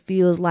because it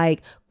feels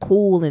like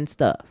cool and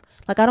stuff.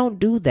 I don't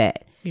do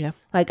that. Yeah.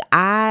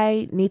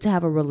 I need to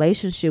have a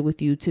relationship with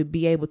you to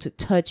be able to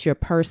touch your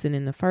person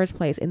in the first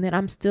place. And then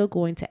I'm still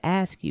going to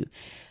ask you.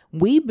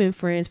 We've been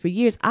friends for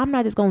years. I'm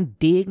not just going to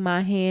dig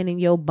my hand in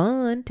your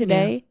bun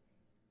today. Yeah.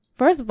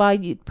 First of all,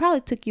 it probably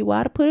took you a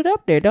while to put it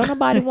up there. Don't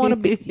nobody want to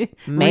be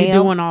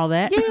doing all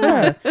that.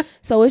 Yeah.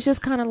 So it's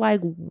just kind of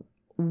like,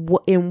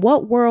 in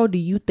what world do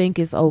you think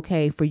it's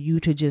okay for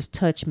you to just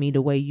touch me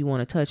the way you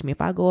want to touch me?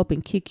 If I go up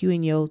and kick you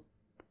in your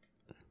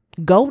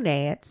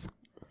gonads,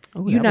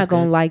 you're not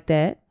going to like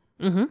that.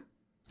 I'm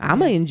going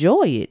to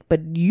enjoy it,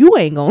 but you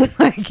ain't going to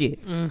like it.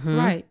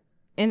 Right.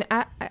 And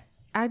I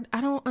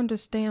don't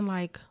understand,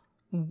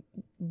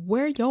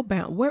 where your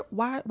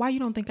why you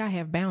don't think I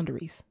have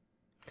boundaries?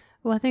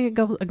 Well, I think it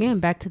goes again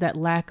back to that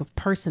lack of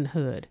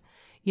personhood.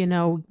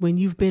 When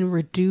you've been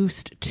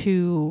reduced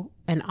to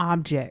an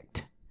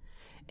object,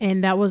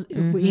 and that was,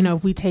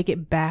 if we take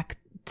it back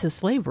to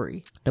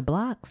slavery. The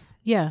blocks.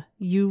 Yeah,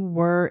 you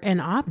were an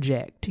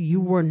object.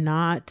 You were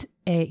not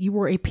you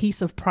were a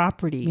piece of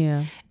property.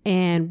 Yeah.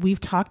 And we've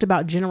talked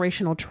about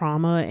generational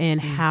trauma and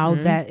how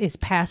that is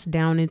passed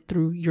down in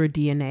through your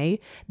DNA.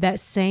 That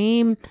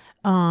same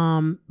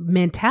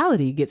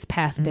mentality gets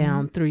passed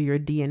down through your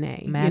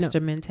DNA. Master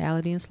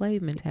mentality and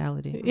slave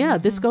mentality. Yeah,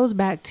 this goes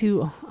back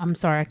to, I'm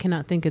sorry, I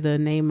cannot think of the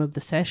name of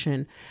the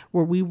session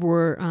where we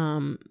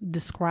were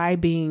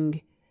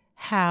describing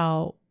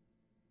how,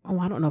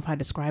 I don't know if I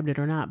described it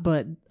or not,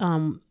 but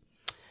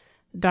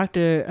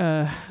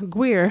Dr.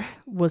 Guir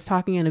was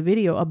talking in a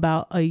video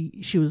about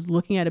she was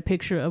looking at a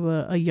picture of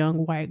a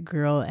young white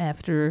girl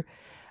after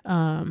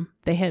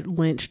they had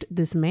lynched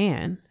this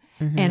man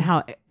and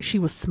how she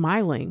was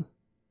smiling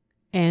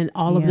and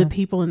all of the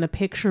people in the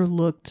picture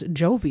looked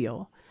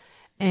jovial.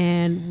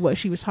 And what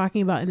she was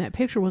talking about in that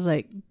picture was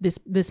like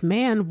this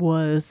man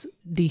was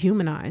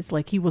dehumanized.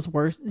 Like he was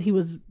worse. He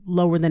was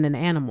lower than an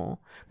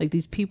animal. Like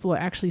these people are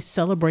actually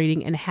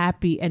celebrating and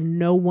happy and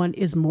no one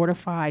is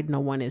mortified.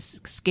 No one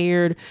is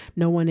scared.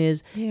 No one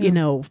is,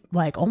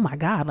 like, oh my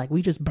God, like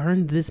we just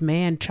burned this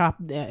man,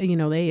 chopped,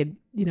 they had,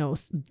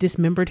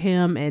 dismembered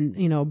him and,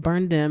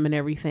 burned him and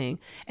everything.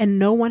 And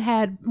no one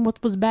had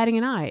what was batting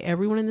an eye.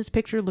 Everyone in this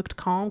picture looked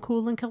calm,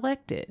 cool, and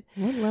collected.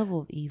 What level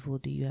of evil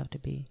do you have to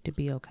be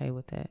okay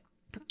with that?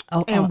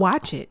 And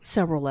watch it.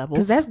 Several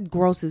levels. Because that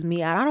grosses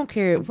me out. I don't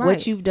care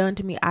what you've done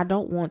to me. I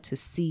don't want to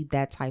see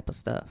that type of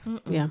stuff.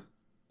 Yeah.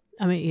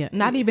 I mean, yeah.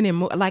 Not even in,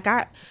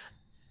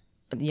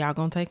 y'all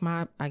gonna take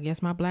my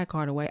black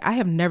card away. I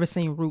have never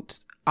seen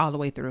Roots all the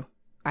way through.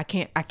 I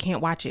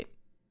can't watch it.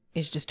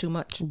 It's just too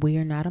much. We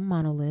are not a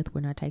monolith. We're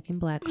not taking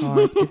black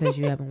cards because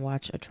you haven't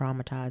watched a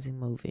traumatizing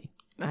movie.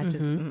 I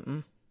just,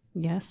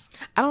 yes.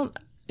 I don't,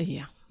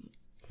 yeah.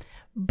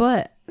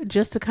 But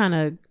just to kind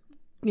of,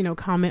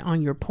 comment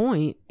on your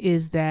point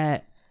is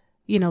that,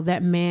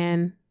 that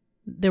man,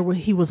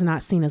 he was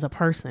not seen as a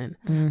person.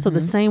 So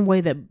the same way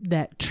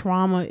that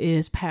trauma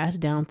is passed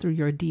down through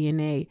your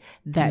DNA,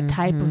 that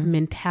type of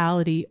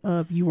mentality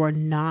of you are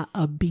not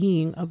a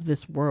being of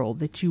this world,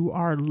 that you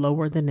are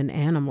lower than an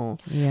animal.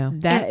 Yeah.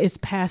 That is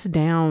passed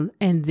down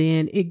and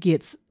then it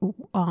gets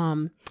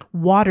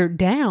watered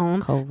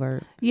down.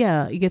 Covert.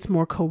 Yeah, it gets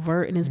more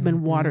covert and it's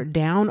been watered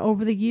down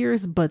over the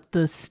years, but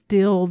the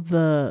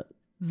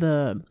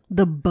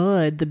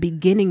bud, the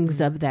beginnings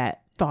of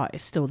that thought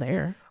is still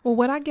there. Well,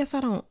 what I guess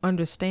I don't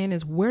understand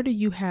is where do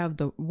you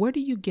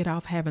get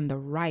off having the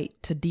right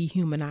to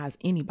dehumanize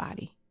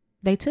anybody?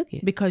 They took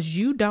it. Because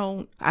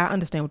I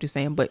understand what you're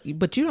saying, but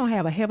you don't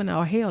have a heaven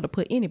or hell to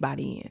put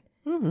anybody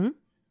in.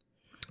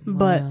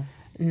 But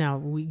now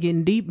we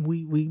getting deep.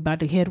 We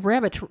about to head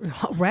rabbit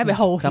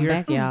hole Come here.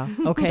 back, y'all.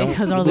 Okay,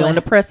 because I was we're like, on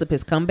the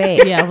precipice. Come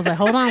back. yeah, I was like,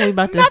 hold on, we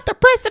about to Not the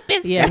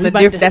precipice. Yeah,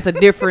 that's a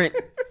different.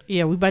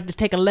 Yeah, we about to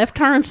take a left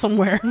turn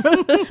somewhere.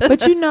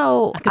 But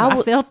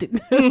I felt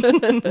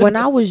it. When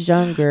I was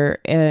younger,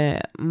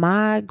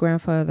 my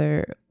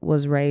grandfather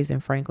was raised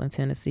in Franklin,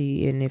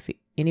 Tennessee, and if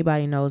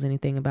anybody knows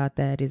anything about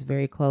that, it's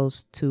very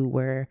close to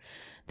where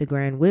the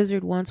Grand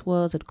Wizard once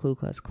was at the Ku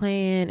Klux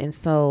Klan. And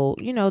so,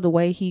 the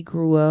way he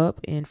grew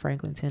up in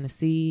Franklin,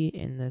 Tennessee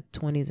in the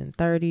 20s and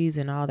 30s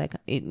and all that,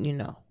 a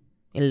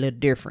little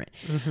different.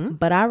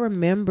 But I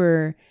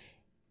remember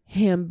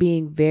him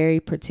being very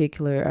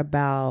particular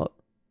about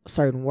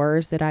certain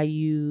words that I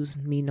use,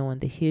 me knowing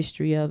the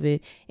history of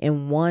it.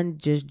 And one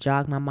just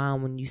jogged my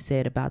mind when you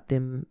said about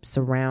them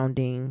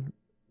surrounding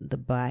the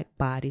black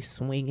body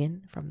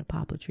swinging from the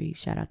poplar trees.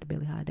 Shout out to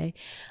Billie Holiday.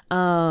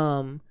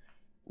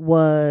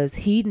 Was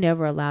he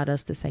never allowed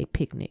us to say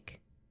picnic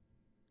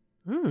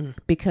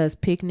because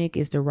picnic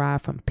is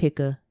derived from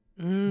picker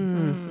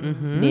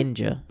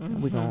ninja.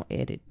 We're going to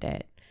edit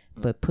that,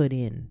 but put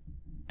in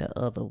the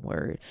other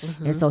word.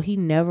 And so he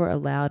never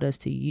allowed us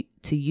to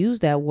use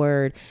that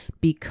word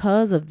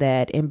because of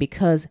that. And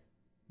because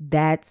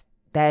that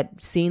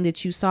scene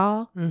that you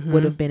saw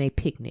would have been a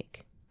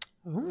picnic.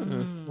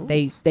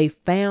 They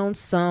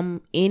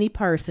found any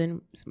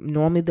person,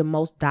 normally the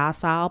most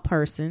docile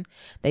person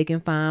they can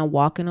find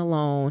walking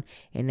alone,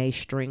 and they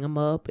string them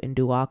up and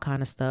do all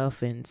kind of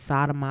stuff and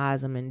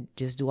sodomize them and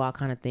just do all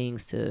kind of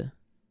things to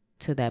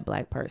that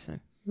black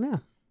person. Yeah.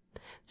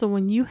 So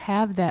when you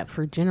have that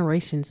for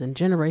generations and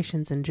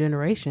generations and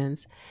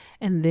generations,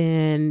 and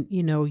then,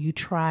 you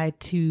try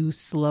to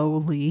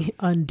slowly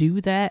undo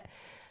that,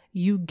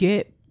 you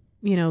get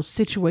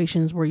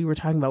situations where you were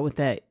talking about with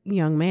that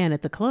young man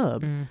at the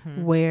club,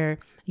 where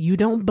you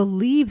don't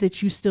believe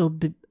that you still,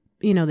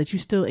 that you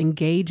still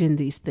engage in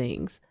these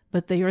things,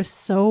 but they are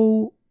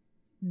so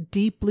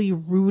deeply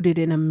rooted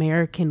in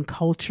American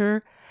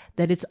culture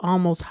that it's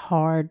almost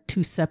hard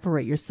to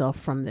separate yourself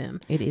from them.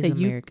 It is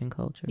American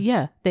culture.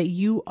 Yeah. That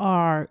you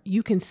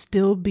can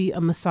still be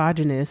a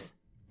misogynist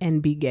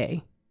and be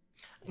gay.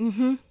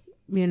 You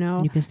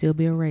can still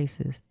be a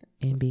racist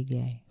and be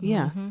gay.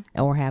 Yeah.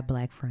 Or have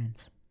black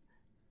friends.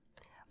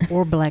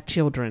 Or black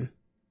children.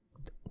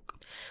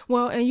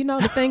 Well, and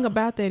the thing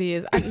about that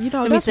is, Let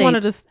that's me one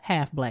of the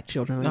half black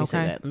children. Let me say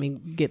Okay. that. Let me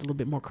get a little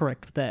bit more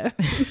correct with that.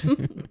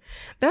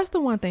 that's the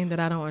one thing that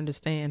I don't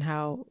understand,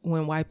 how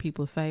when white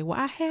people say, well,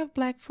 I have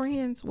black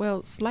friends.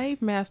 Well,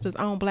 slave masters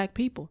own black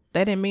people.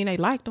 That didn't mean they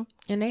liked them.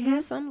 And they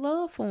had some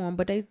love for them,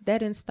 but that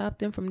didn't stop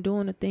them from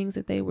doing the things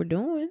that they were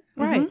doing.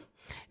 Right.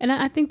 And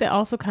I think that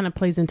also kind of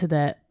plays into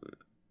that.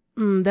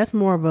 That's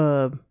more of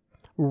a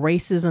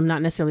racism,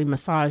 not necessarily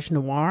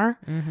misogynoir,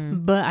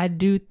 but I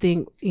do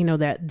think,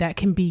 that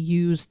can be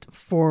used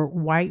for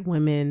white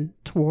women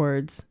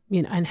towards,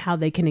 and how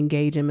they can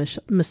engage in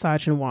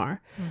misogynoir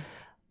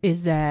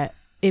is that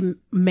it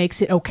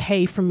makes it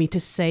okay for me to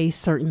say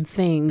certain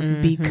things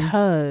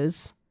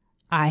because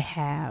I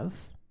have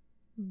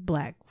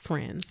black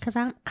friends. Because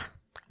I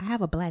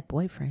have a black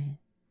boyfriend.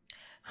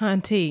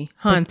 Hunty.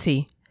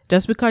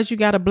 Just because you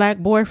got a black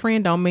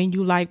boyfriend don't mean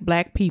you like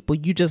black people.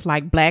 You just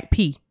like black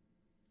pea.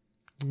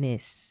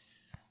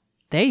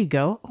 There you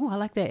go. Oh, I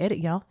like that edit,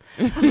 y'all.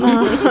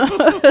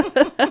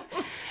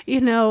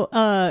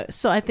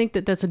 So I think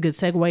that that's a good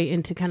segue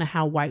into kind of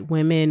how white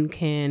women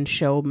can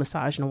show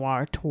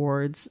misogynoir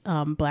towards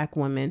black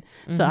women.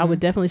 So I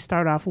would definitely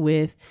start off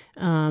with,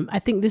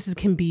 I think this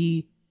can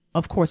be,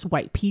 of course,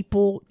 white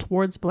people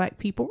towards black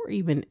people, or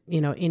even,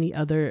 any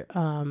other,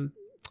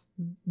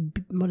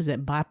 what is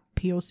that,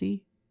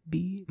 BIPOC?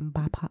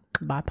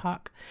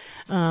 BIPOC.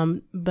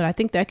 But I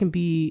think that can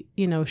be,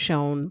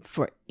 shown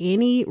for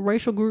any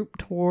racial group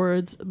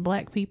towards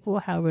black people.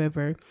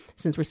 However,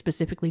 since we're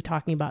specifically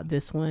talking about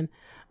this one,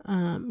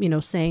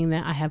 saying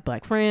that I have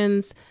black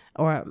friends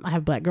or I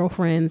have black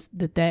girlfriends,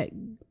 that,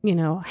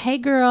 hey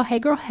girl,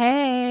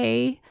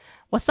 hey,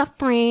 what's up,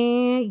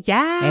 friend?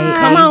 Yeah. Hey,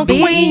 come on,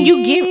 baby. queen,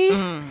 you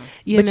give.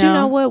 But you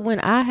know what? When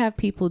I have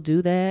people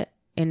do that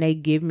and they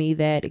give me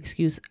that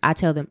excuse, I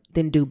tell them,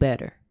 then do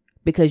better.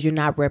 Because you're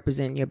not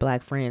representing your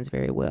black friends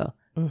very well.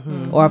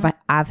 Or if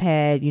I've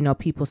had,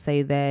 people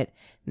say that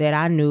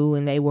I knew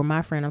and they were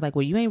my friend. I'm like,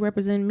 well, you ain't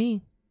representing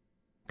me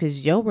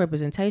because your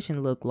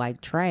representation looked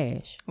like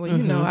trash.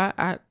 Well,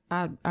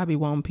 I be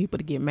wanting people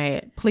to get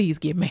mad. Please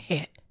get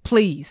mad.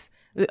 Please.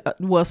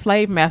 Well,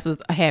 slave masters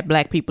had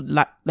black people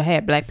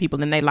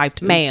in their life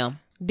too. Ma'am.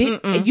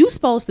 You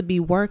supposed to be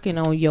working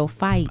on your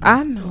fight.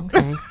 I know.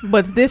 Okay.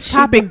 But this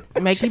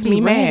topic makes me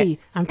mad.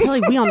 I'm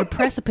telling you, we on the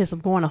precipice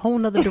of going a whole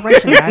nother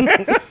direction, guys.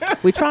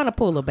 We're trying to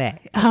pull her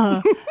back.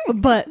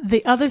 But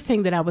the other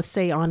thing that I would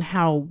say on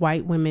how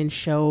white women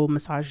show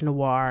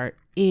misogynoir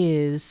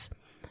is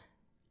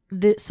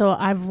that, so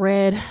I've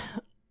read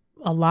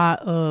a lot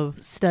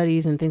of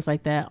studies and things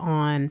like that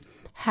on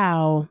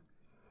how,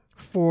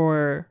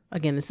 for,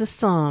 again, this is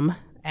some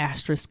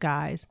asterisk,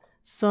 guys,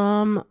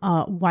 some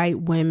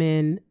white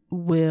women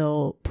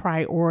will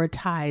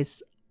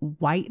prioritize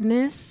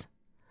whiteness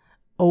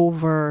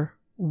over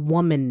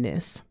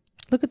womanness.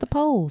 Look at the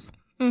polls.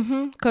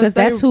 Because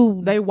that's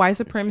who they white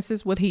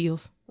supremacists with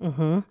heels.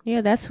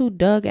 Yeah, that's who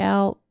dug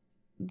out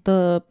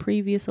the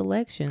previous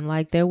election.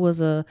 Like, there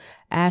was a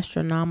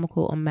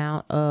astronomical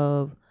amount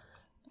of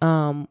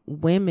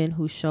women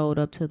who showed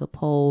up to the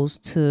polls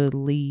to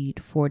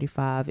lead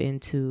 45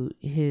 into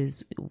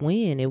his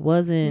win. It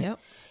wasn't.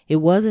 It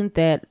wasn't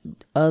that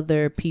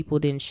other people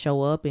didn't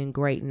show up in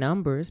great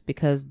numbers,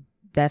 because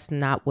that's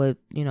not what,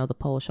 the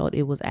poll showed.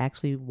 It was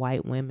actually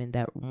white women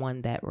that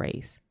won that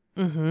race.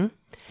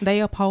 They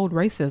uphold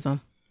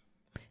racism.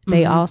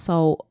 They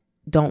also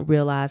don't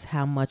realize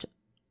how much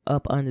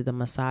up under the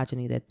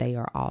misogyny that they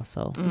are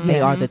also. They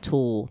are the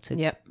tool to,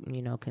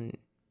 can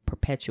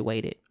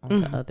perpetuate it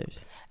onto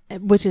others.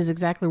 Which is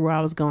exactly where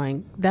I was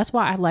going. That's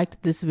why I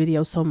liked this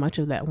video so much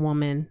of that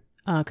woman.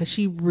 Because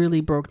she really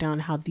broke down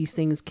how these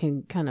things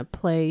can kind of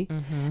play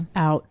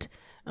out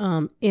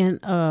in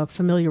a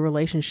familiar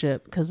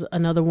relationship. Because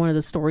another one of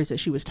the stories that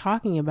she was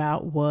talking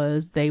about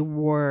was they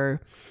were,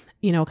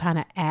 kind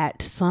of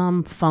at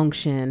some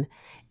function.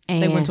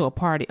 And they went to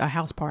a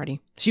house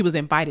party. She was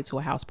invited to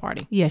a house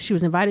party. Yeah, she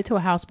was invited to a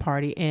house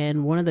party.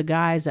 And one of the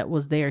guys that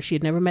was there, she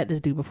had never met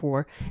this dude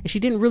before. And she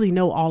didn't really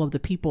know all of the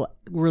people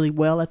really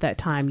well at that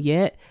time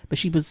yet. But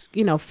she was,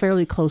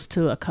 fairly close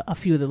to a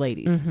few of the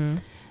ladies.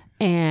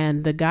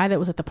 And the guy that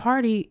was at the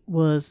party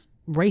was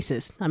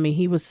racist. I mean,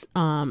 he was,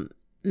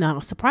 now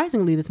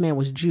surprisingly, this man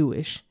was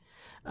Jewish.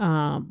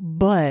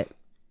 But,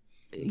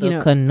 the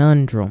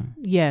conundrum.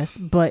 Yes,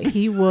 but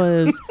he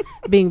was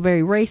being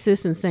very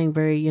racist and saying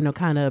very,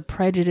 kind of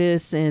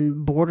prejudice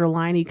and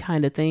borderline-y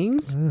kind of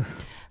things.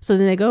 So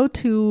then they go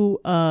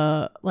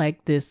to,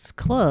 like this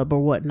club or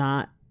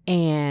whatnot.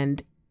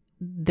 And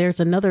there's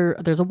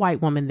a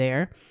white woman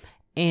there.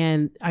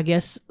 And I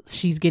guess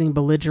she's getting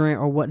belligerent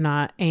or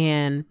whatnot.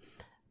 And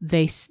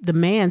the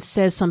man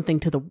says something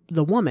to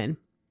the woman,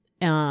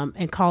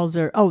 and calls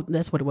her,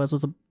 that's what it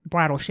was a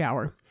bridal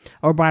shower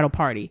or bridal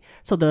party.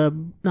 So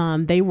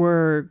they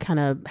were kind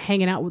of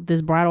hanging out with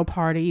this bridal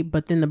party,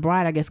 but then the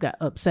bride, I guess, got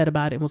upset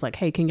about it and was like,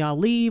 hey, can y'all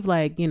leave?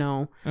 Like, I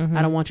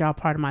don't want y'all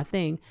part of my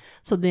thing.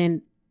 So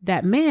then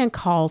that man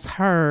calls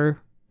her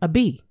a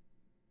B.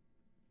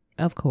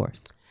 Of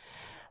course.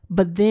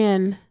 But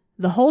then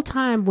The whole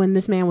time when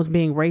this man was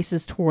being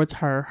racist towards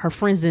her, her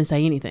friends didn't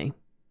say anything.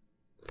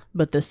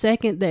 But the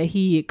second that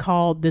he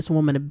called this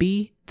woman a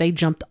B, they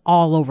jumped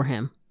all over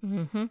him.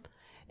 Mm-hmm.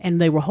 And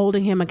they were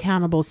holding him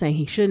accountable, saying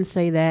he shouldn't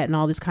say that and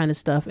all this kind of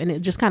stuff. And it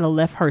just kind of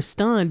left her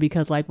stunned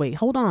because, like, wait,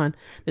 hold on.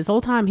 This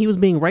whole time he was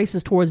being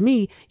racist towards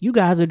me. You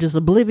guys are just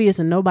oblivious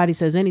and nobody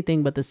says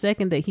anything. But the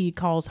second that he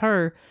calls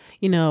her,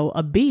 you know,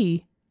 a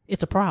B,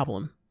 it's a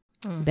problem.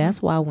 Mm-hmm.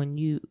 That's why when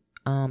you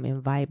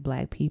invite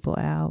black people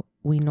out,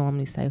 we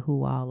normally say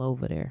who all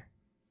over there.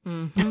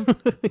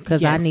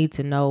 Because I need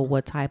to know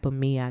what type of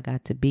me I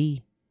got to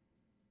be.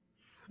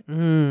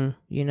 You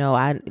know,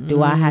 I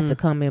have to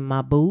come in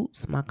my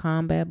boots, my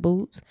combat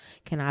boots?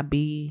 Can I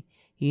be,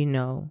 you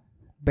know,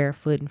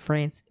 barefoot and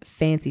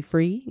fancy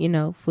free, you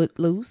know, foot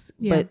loose?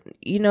 Yeah. But,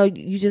 you know,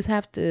 you just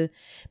have to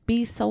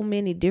be so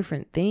many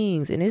different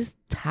things, and it's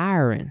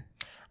tiring.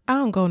 I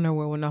don't go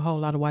nowhere with a whole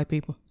lot of white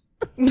people.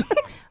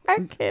 I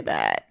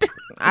cannot.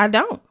 I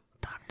don't.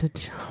 Dr.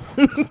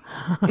 Jones.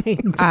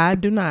 I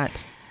do not.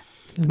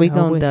 We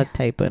gonna duct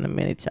tape her in a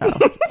minute, y'all.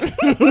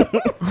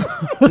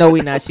 No,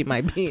 we not. She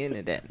might be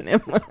into that.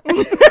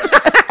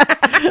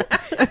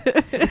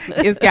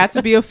 It's got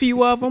to be a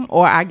few of them,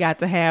 or I got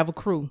to have a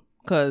crew.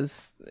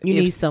 Because you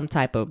need some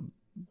type of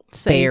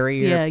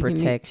barrier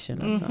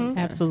protection or something.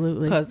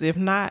 Absolutely. Because if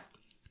not,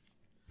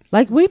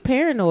 like, we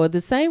paranoid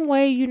the same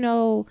way, you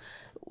know.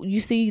 You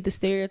see the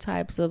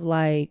stereotypes of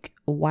like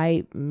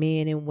white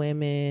men and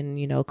women,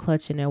 you know,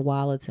 clutching their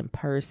wallets and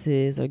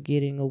purses or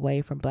getting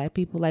away from black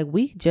people. Like,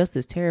 we just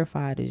as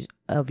terrified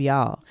of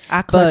y'all.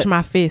 I clutch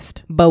my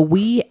fist. But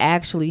we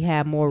actually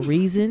have more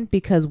reason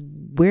because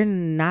we're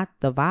not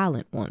the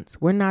violent ones.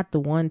 We're not the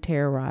one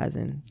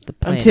terrorizing the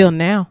planet. Until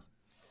now.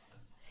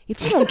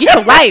 If you don't get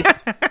your life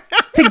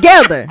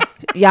together,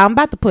 y'all, I'm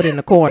about to put her in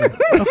the corner.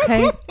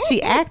 Okay?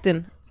 She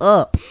acting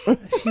up.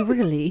 She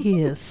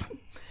really is.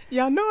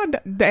 Y'all know,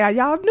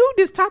 y'all knew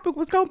this topic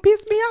was going to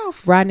piss me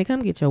off. Rodney,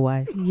 come get your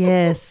wife.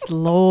 Yes,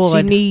 Lord.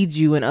 She needs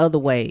you in other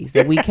ways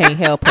that we can't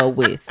help her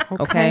with.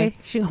 Okay?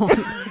 We're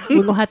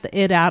going to have to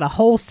edit out a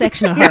whole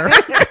section of her.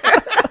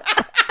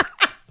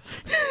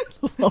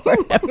 Lord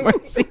have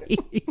mercy.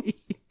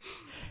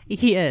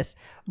 Yes,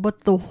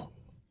 but the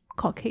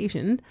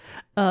Caucasian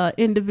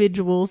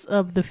individuals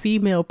of the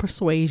female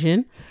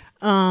persuasion,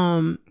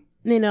 you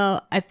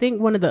know, I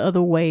think one of the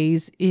other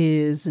ways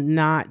is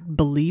not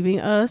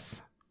believing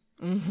us.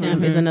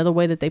 Is another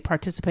way that they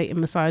participate in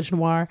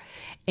misogynoir.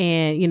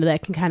 And, you know,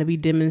 that can kind of be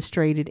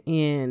demonstrated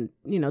in,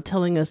 you know,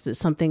 telling us that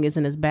something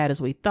isn't as bad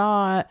as we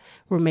thought.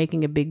 We're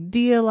making a big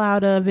deal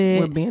out of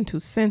it. We're being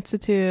too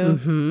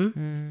sensitive.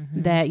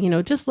 That, you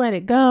know, just let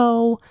it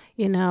go,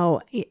 you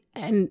know.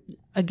 And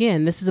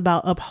again, this is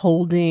about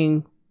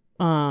upholding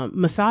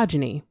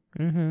misogyny.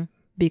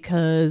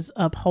 Because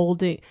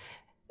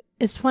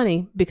it's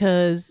funny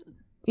because,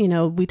 you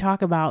know, we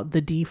talk about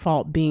the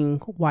default being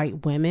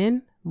white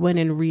women, when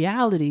in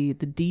reality,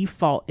 the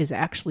default is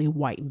actually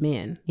white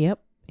men. Yep,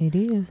 it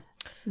is.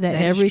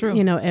 That is true.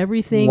 You know,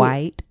 everything.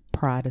 White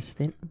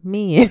Protestant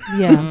men.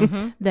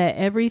 Yeah. That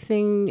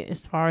everything,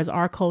 as far as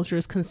our culture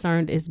is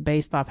concerned, is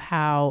based off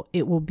how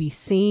it will be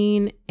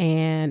seen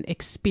and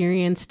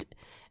experienced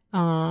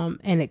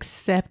and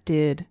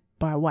accepted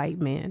by white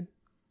men.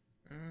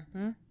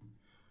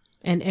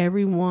 And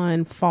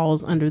everyone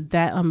falls under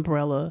that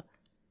umbrella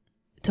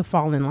to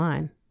fall in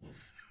line,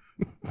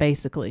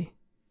 basically.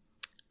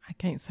 I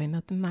can't say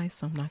nothing nice,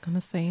 so I'm not going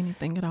to say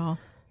anything at all.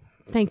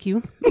 Thank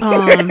you.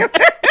 But,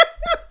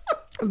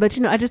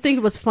 you know, I just think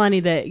it was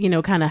funny that, you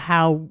know, kind of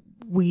how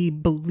we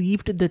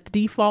believed that the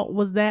default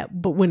was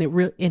that, but when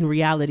it in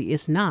reality,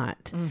 it's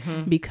not.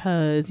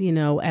 Because, you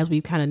know, as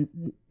we've kind of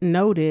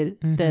noted,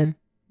 that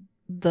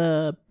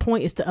the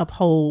point is to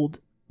uphold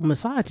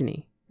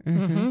misogyny.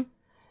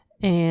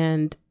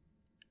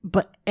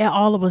 But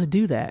all of us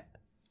do that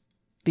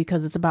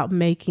because it's about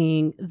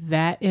making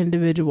that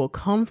individual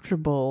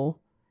comfortable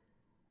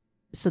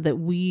so that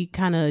we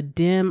kind of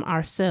dim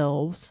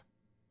ourselves.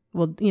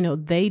 Well, you know,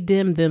 they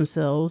dim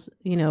themselves,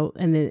 you know,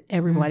 and then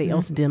everybody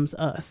else dims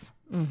us.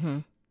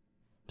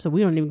 So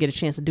we don't even get a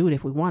chance to do it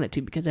if we wanted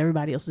to because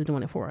everybody else is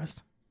doing it for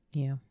us.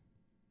 Yeah.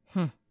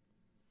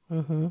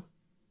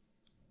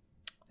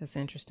 That's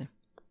interesting.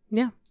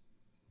 Yeah.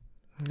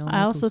 No,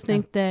 I also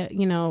think that,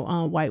 you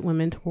know, white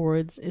women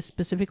towards,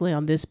 specifically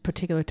on this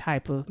particular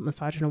type of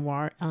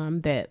misogynoir,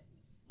 that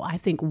I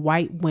think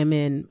white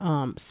women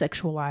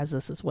sexualize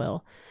us as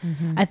well.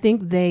 I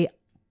think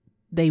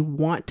they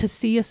want to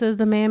see us as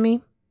the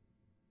mammy,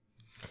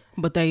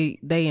 but they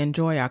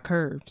enjoy our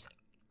curves.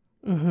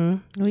 Well,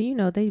 you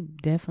know, they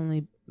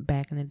definitely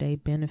back in the day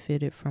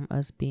benefited from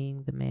us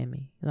being the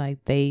mammy. Like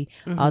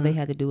all they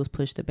had to do was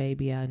push the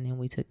baby out, and then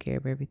we took care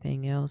of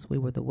everything else. We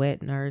were the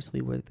wet nurse. We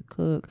were the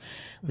cook.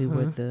 We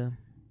were the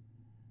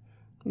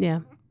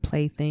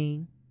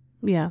plaything.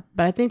 Yeah,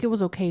 but I think it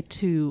was okay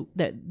too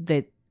that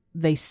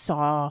they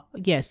saw,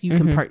 yes,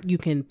 you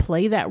can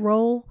play that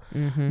role,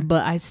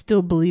 but I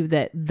still believe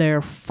that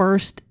their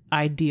first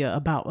idea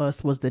about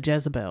us was the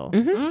Jezebel.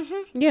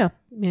 Yeah,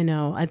 you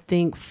know, I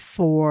think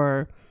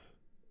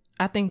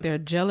I think they're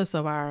jealous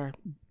of our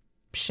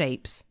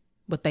shapes,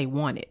 but they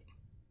want it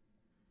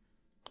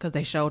because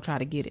they sure try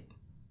to get it.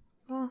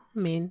 Well, I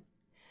mean,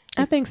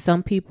 I think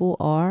some people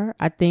are.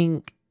 I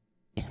think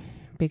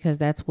because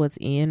that's what's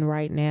in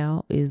right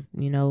now is,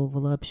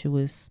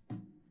 voluptuous,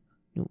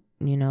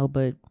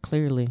 but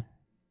clearly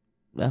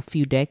a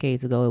few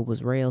decades ago it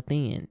was rail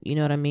thin. You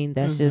know what I mean?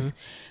 That's just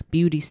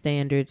beauty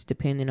standards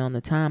depending on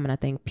the time. And I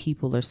think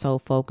people are so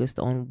focused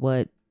on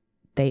what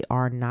they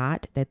are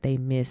not that they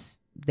miss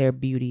their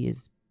beauty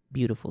is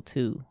beautiful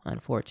too,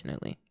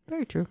 unfortunately.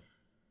 Very true.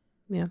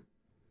 Yeah.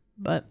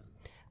 But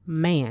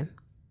man,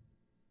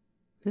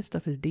 this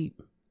stuff is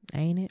deep.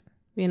 Ain't it?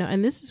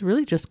 And this is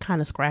really just kind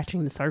of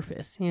scratching the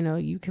surface.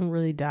 You can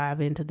really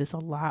dive into this a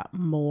lot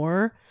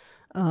more.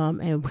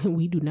 And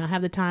we do not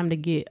have the time to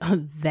get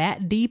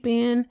that deep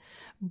in.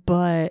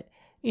 But,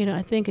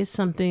 I think it's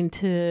something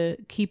to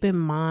keep in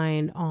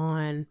mind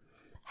on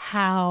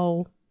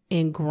how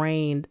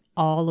ingrained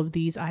all of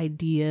these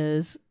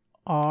ideas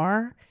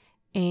are,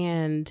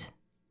 and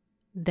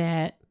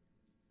that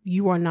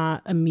you are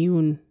not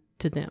immune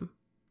to them.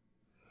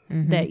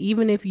 That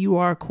even if you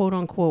are quote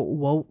unquote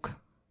woke,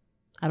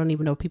 I don't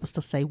even know if people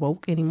still say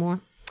woke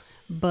anymore,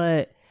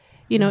 but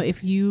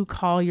if you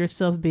call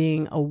yourself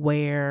being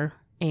aware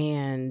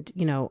and,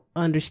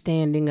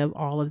 understanding of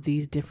all of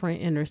these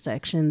different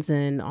intersections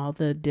and all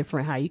the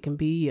different, how you can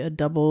be a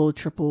double,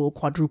 triple,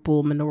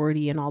 quadruple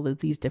minority and all of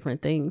these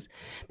different things,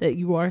 that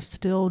you are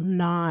still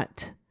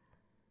not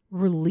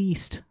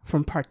released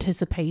from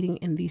participating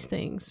in these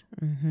things.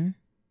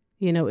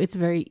 It's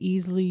very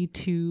easily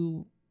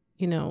to,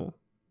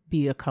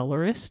 be a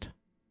colorist.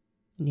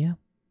 Yeah.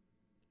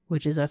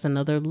 That's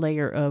another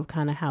layer of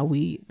kind of how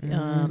we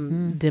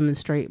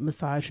demonstrate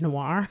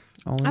misogynoir.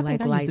 I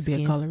think I used to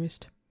be a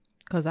colorist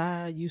because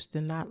I used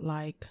to not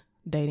like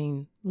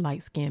dating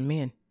light-skinned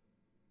men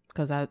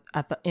because I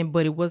thought,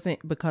 but it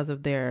wasn't because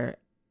of it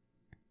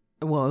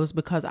was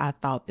because I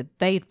thought that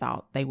they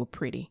thought they were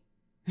pretty,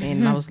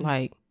 and I was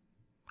like,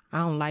 I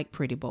don't like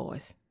pretty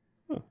boys.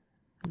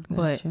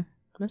 But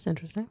that's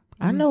interesting.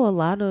 I know a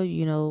lot of,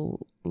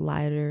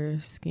 lighter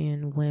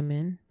skinned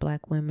women,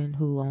 black women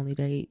who only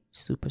date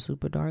super,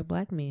 super dark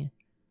black men.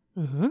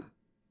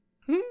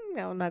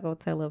 I'm not going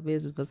to tell her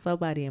business, but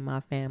somebody in my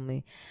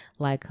family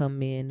like her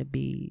men to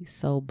be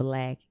so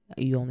black,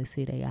 you only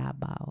see their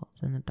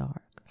eyeballs in the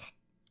dark.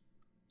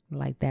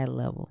 Like that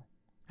level.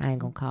 I ain't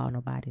going to call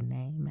nobody's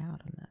name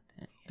out or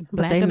nothing.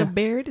 Black of the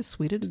berry, the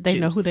sweeter the They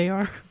juice. know who they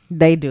are.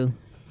 They do.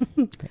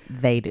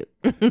 They do.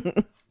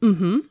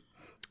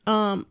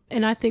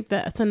 And I think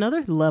that's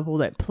another level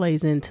that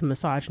plays into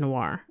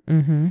misogynoir.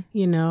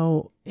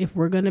 If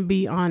we're going to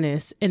be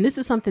honest, and this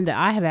is something that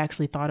I have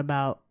actually thought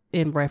about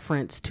in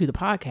reference to the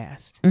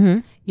podcast,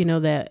 when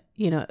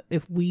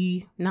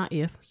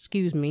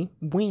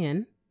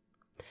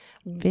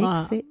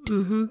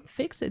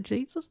fix it,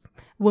 Jesus.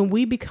 When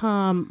we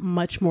become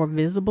much more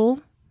visible,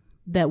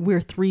 that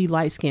we're three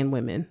light-skinned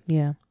women.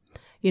 Yeah.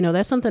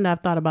 That's something that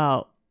I've thought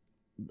about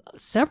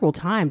several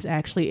times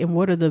actually. And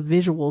what are the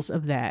visuals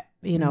of that?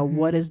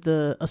 What is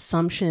the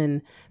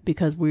assumption,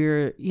 because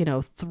we're,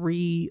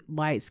 three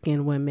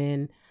light-skinned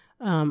women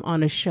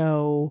on a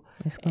show.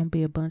 It's going to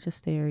be a bunch of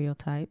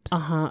stereotypes.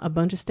 A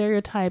bunch of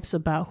stereotypes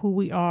about who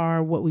we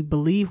are, what we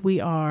believe we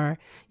are,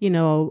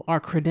 our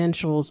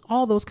credentials,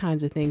 all those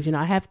kinds of things.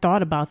 I have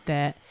thought about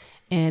that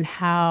and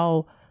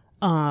how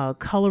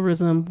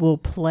colorism will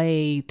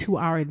play to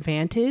our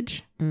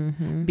advantage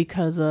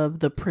because of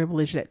the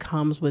privilege that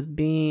comes with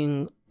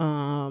being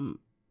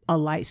a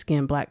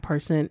light-skinned black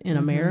person in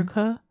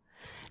America.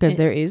 Because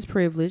there is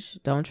privilege.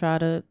 Don't try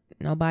to,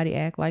 nobody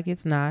act like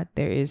it's not.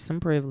 There is some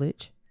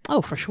privilege.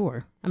 Oh, for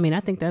sure. I mean, I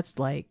think that's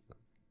like,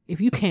 if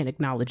you can't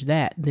acknowledge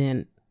that,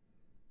 then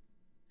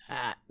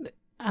I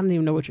don't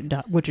even know what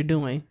you're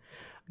doing.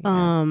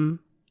 Yeah.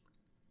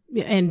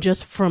 And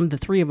just from the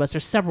three of us,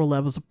 there's several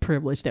levels of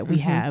privilege that we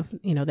have,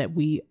 that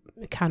we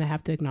kind of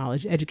have to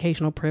acknowledge.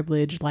 Educational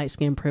privilege, light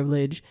skin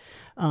privilege.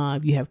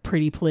 You have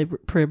pretty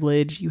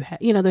privilege. You have,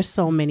 there's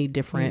so many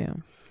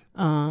different,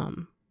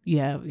 you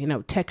have,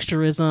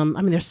 texturism.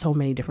 I mean, there's so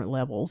many different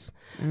levels.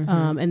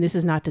 And this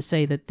is not to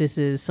say that this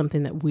is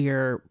something that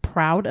we're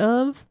proud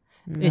of.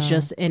 No. It's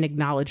just an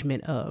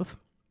acknowledgement of.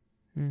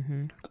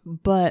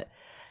 But,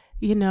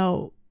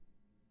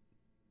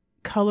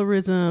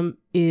 colorism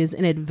is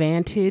an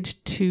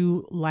advantage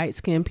to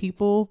light-skinned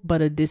people,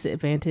 but a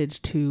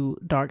disadvantage to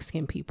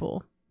dark-skinned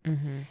people.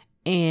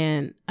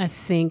 And I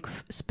think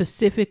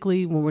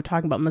specifically when we're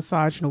talking about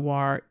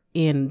misogynoir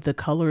in the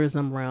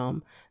colorism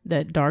realm,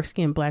 that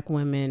dark-skinned black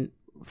women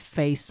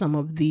face some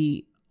of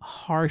the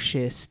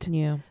harshest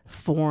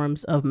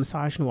forms of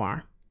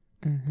misogynoir.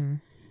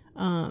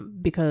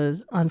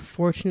 Because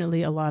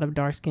unfortunately, a lot of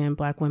dark-skinned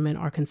black women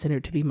are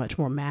considered to be much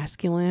more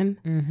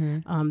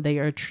masculine. They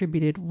are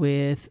attributed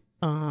with,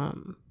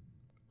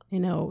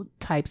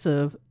 types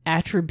of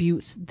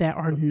attributes that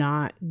are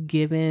not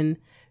given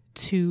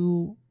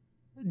to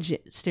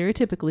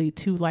stereotypically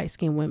to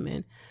light-skinned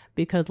women,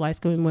 because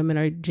light-skinned women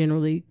are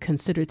generally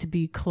considered to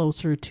be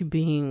closer to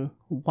being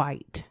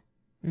white.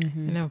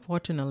 And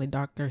unfortunately,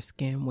 darker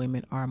skinned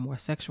women are more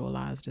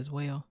sexualized as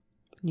well.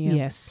 Yeah.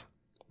 Yes.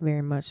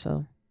 Very much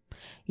so.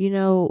 You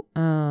know,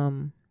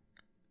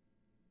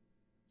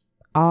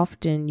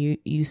 often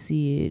you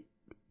see it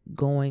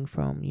going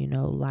from, you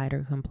know,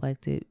 lighter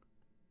complected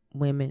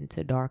women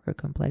to darker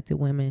complected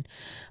women.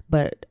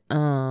 But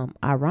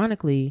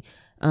ironically,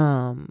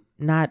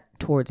 not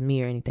towards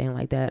me or anything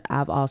like that,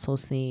 I've also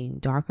seen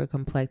darker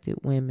complected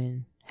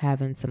women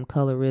having some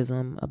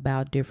colorism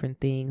about different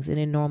things. And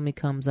it normally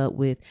comes up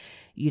with,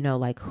 you know,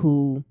 like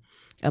who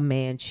a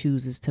man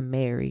chooses to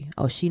marry.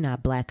 Oh, she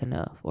not black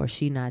enough, or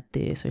she not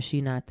this, or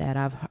she not that.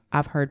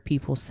 I've heard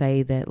people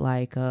say that,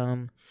 like,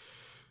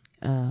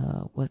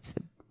 what's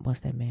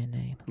that man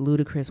name?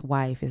 Ludacris'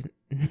 wife is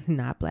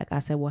not black. I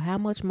said, well, how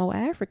much more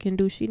African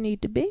do she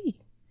need to be?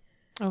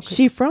 Okay.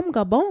 She from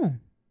Gabon.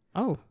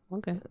 Oh,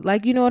 okay.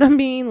 Like, you know what I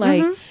mean?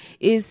 Like,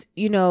 is,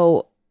 you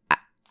know,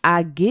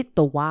 I get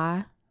the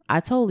why. I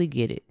totally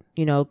get it.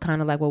 You know,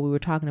 kind of like what we were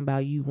talking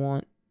about. You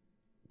want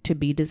to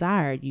be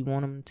desired. You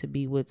want them to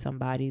be with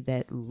somebody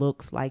that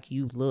looks like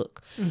you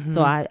look.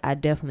 So I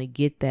definitely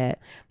get that.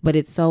 But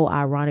it's so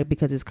ironic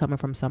because it's coming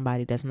from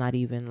somebody that's not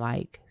even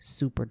like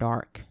super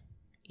dark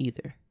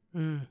either.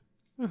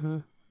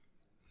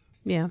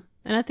 Yeah.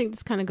 And I think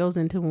this kind of goes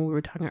into when we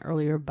were talking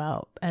earlier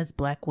about, as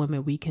Black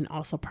women, we can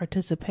also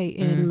participate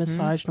in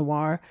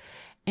misogynoir.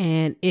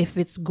 And if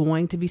it's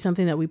going to be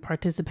something that we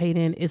participate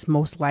in, it's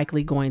most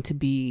likely going to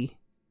be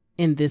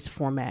in this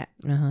format.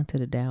 To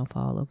the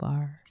downfall of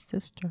our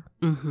sister.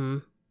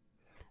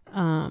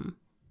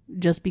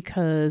 Just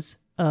because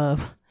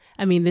of,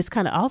 I mean, this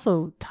kind of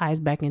also ties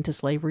back into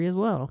slavery as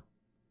well.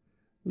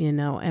 You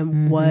know,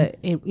 and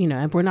you know,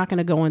 and we're not going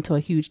to go into a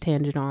huge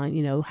tangent on,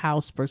 you know,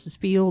 house versus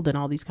field and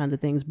all these kinds of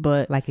things,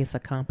 but like it's a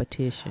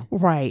competition.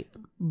 Right.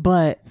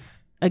 But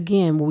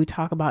again, when we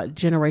talk about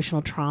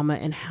generational trauma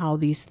and how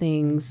these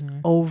things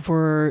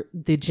over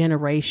the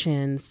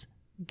generations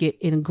get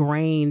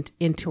ingrained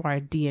into our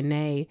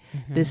DNA,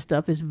 this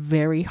stuff is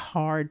very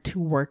hard to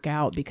work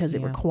out because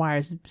it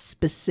requires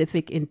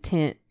specific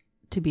intent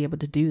to be able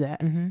to do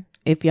that.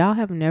 If y'all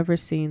have never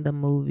seen the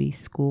movie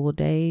School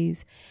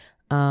Days,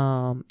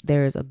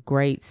 there's a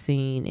great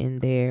scene in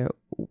there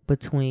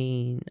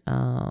between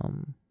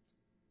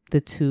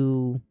the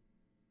two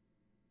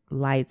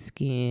light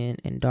skin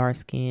and dark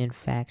skin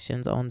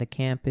factions on the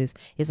campus.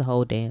 It's a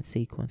whole dance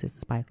sequence. It's a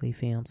Spike Lee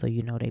film, so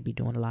you know they be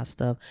doing a lot of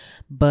stuff.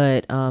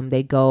 But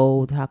they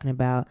go talking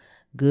about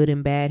good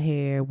and bad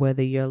hair,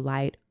 whether you're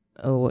light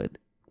or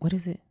what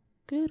is it?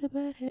 Good or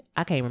bad hair?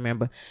 I can't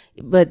remember.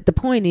 But the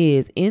point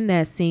is, in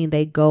that scene,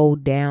 they go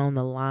down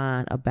the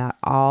line about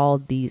all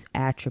these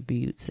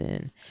attributes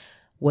and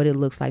what it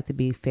looks like to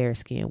be fair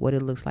skinned, what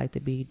it looks like to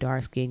be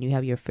dark skinned. You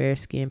have your fair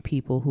skinned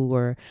people who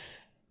are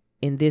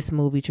in this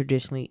movie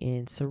traditionally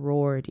in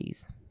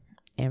sororities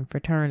and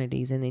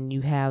fraternities, and then you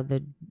have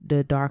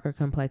the darker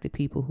complected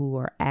people who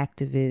are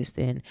activists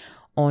and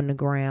on the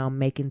ground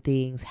making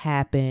things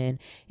happen.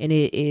 And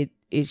it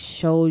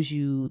shows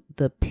you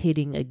the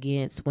pitting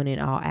against, when in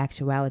all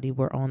actuality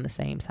we're on the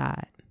same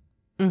side.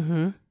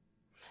 When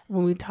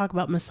we talk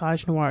about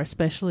misogynoir,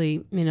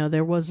 especially, you know,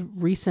 there was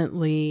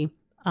recently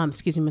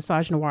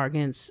misogynoir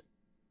against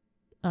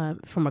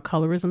from a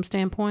colorism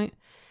standpoint,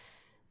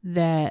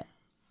 that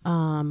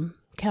Colin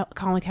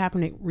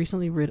Kaepernick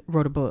recently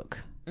wrote a book,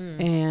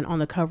 and on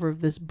the cover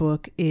of this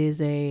book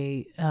is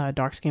a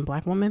dark-skinned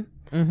Black woman.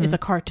 It's a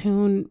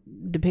cartoon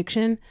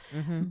depiction,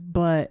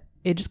 but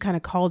it just kind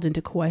of called into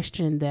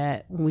question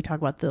that when we talk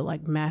about the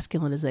like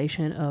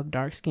masculinization of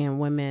dark-skinned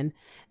women,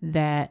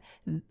 that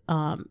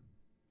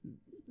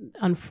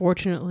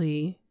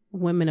unfortunately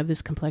women of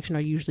this complexion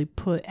are usually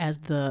put as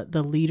the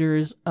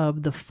leaders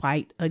of the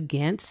fight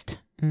against.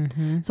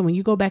 So when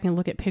you go back and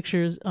look at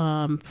pictures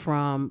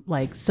from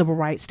like civil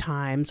rights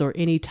times or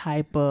any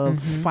type of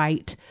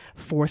fight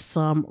for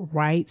some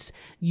rights,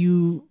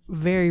 you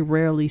very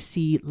rarely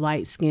see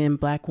light-skinned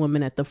Black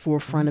women at the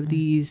forefront of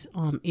these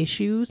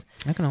issues.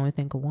 I can only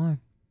think of one.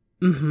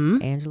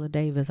 Angela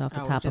Davis off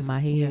the top of my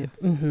head.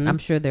 I'm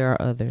sure there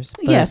are others,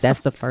 but that's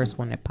the first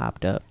one that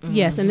popped up.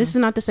 Yes, and this is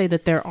not to say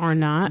that there are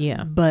not,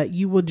 but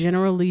you will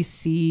generally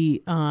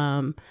see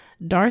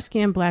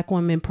dark-skinned Black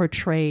women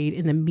portrayed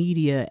in the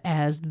media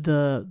as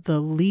the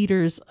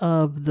leaders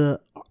of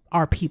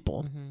our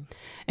people.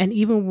 And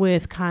even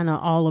with kind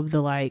of all of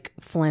the like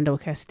Philando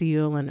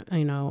Castile and,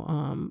 you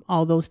know,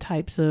 all those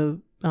types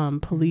of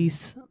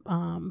police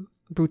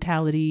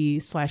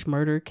brutality /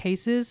 murder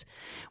cases,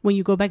 when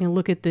you go back and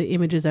look at the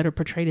images that are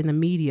portrayed in the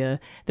media,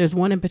 there's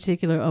one in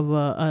particular of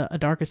a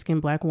darker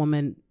skinned Black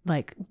woman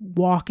like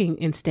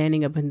walking and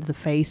standing up into the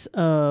face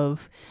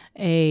of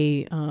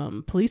a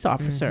police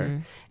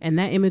officer, and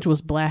that image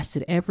was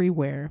blasted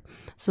everywhere.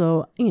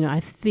 So, you know, I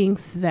think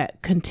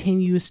that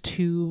continues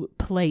to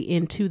play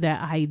into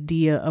that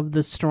idea of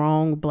the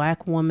strong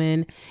Black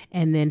woman,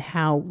 and then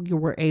how you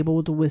were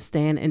able to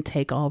withstand and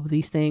take all of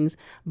these things.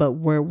 But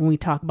when we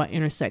talk about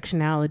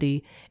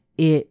intersectionality,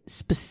 it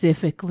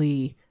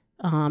specifically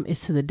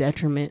is to the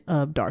detriment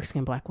of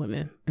dark-skinned Black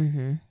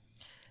women.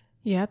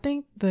 Yeah, I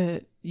think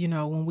that you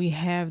know, when we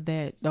have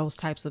those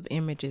types of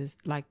images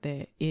like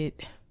that,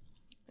 it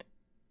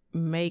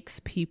makes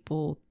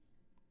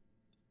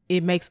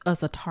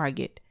us a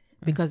target,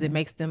 because it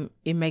makes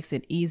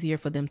it easier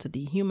for them to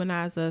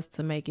dehumanize us,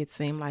 to make it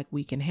seem like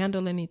we can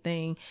handle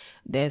anything.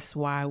 That's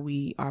why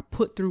we are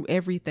put through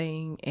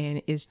everything.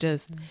 And it's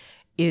just,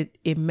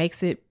 it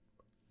makes it,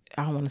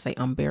 I don't want to say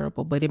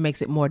unbearable, but it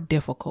makes it more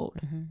difficult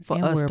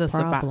for us to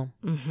survive.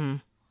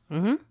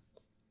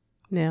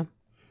 Yeah.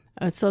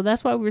 So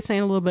that's why we were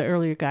saying a little bit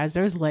earlier, guys,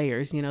 there's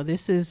layers. You know,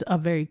 this is a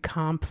very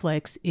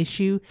complex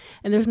issue,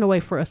 and there's no way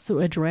for us to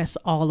address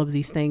all of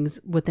these things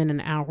within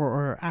an hour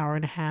or hour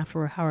and a half,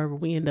 or however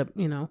we end up,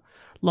 you know,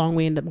 long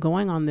we end up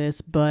going on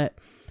this. But,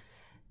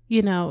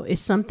 you know,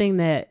 it's something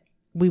that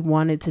we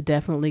wanted to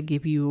definitely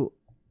give you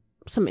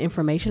some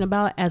information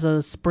about as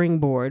a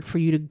springboard for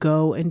you to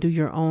go and do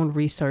your own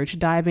research,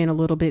 dive in a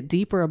little bit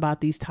deeper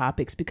about these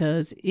topics,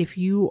 because if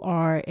you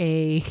are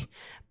a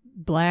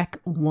Black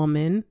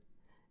woman,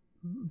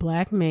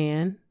 Black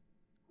man,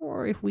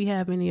 or if we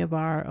have any of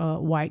our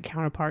white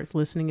counterparts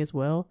listening as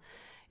well,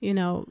 you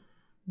know,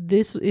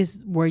 this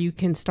is where you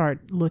can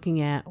start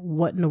looking at,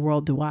 what in the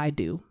world do I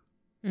do?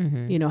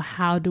 You know,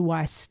 how do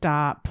I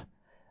stop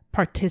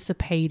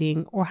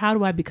participating, or how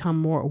do I become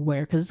more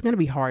aware? Because it's going to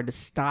be hard to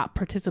stop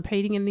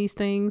participating in these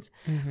things,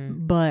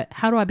 but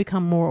how do I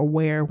become more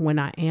aware when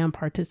I am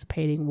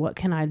participating? What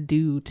can I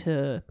do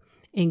to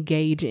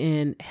engage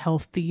in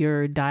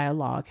healthier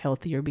dialogue,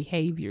 healthier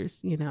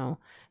behaviors, you know,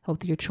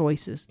 healthier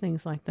choices,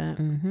 things like that.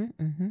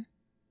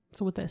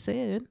 So with that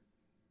said,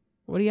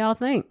 what do y'all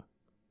think?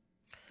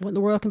 What in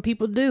the world can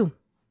people do?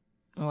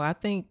 Well, I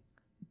think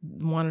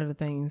one of the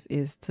things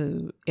is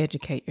to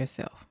educate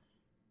yourself.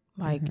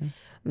 Like,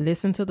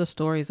 listen to the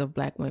stories of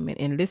Black women,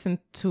 and listen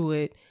to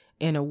it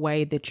in a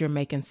way that you're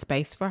making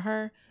space for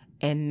her,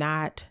 and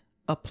not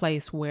a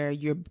place where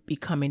you're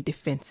becoming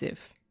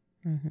defensive.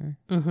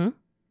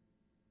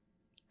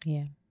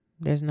 Yeah.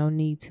 There's no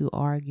need to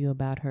argue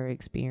about her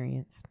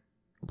experience,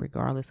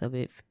 regardless of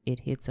if it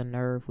hits a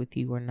nerve with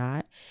you or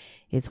not.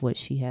 It's what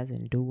she has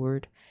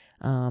endured.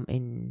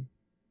 And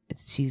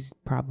she's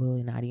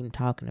probably not even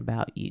talking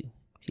about you.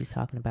 She's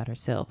talking about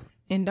herself.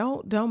 And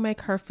don't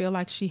make her feel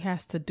like she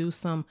has to do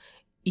some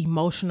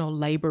emotional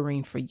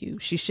laboring for you.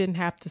 She shouldn't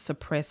have to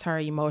suppress her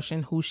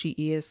emotion, who she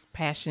is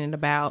passionate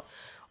about,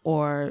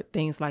 or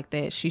things like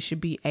that. She should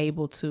be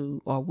able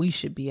to, or we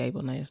should be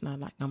able, now it's not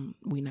like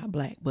we not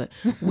Black, but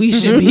we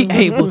should be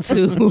able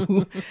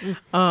to,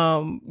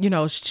 you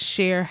know,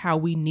 share how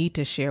we need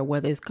to share,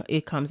 whether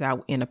it comes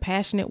out in a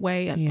passionate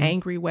way, an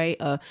angry way,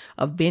 a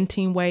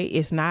venting way.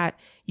 It's not,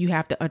 you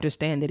have to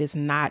understand that it's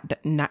not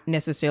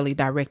necessarily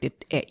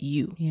directed at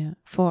you. Yeah.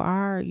 For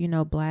our, you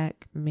know,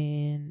 Black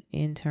men,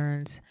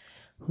 interns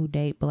who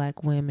date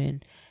Black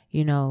women,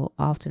 you know,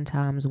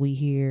 oftentimes we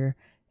hear,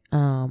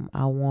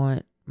 I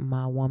want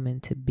my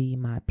woman to be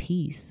my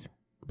peace,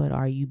 but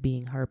are you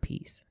being her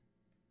peace?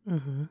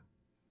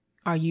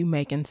 Are you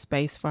making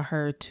space for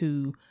her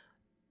to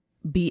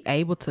be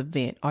able to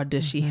vent, or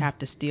does she have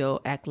to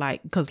still act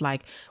like, because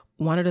like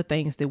one of the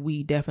things that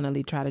we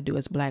definitely try to do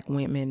as Black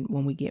women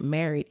when we get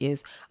married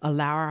is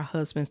allow our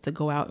husbands to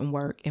go out and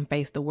work and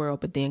face the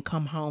world, but then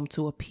come home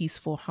to a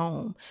peaceful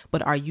home.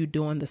 But are you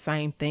doing the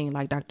same thing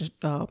like Dr.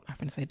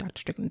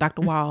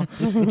 Wall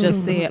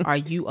just said? Are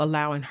you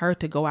allowing her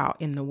to go out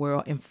in the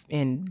world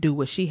and do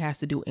what she has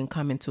to do and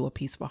come into a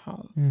peaceful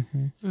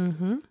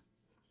home?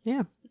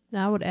 Yeah.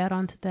 I would add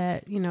on to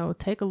that, you know,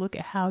 take a look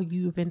at how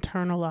you've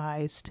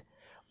internalized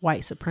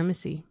white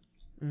supremacy.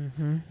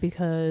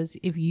 Because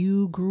if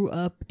you grew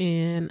up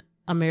in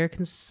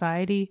American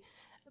society,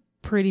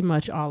 pretty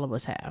much all of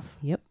us have.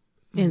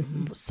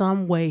 In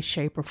some way,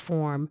 shape, or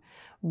form,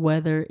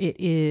 whether it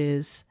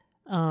is,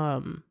 you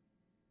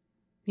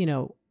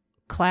know,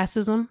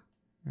 classism,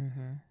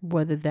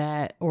 whether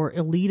that, or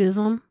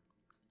elitism,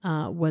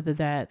 whether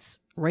that's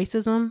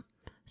racism,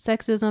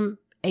 sexism,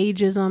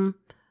 ageism,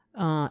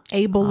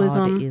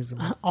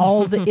 ableism,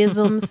 all the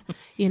isms,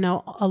 you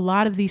know, a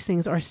lot of these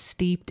things are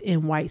steeped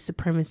in white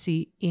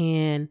supremacy.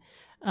 And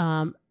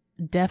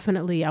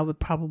definitely I would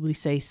probably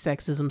say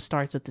sexism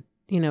starts at the,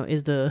 you know,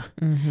 is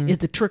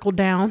the trickle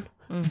down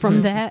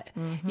from that,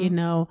 you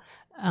know.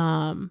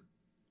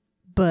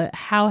 But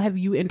how have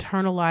you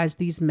internalized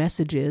these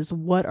messages?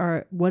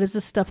 What is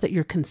the stuff that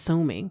you're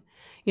consuming?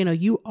 You know,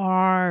 you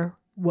are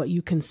what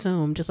you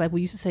consume. Just like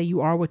we used to say,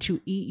 you are what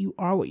you eat, you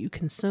are what you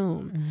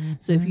consume.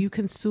 So if you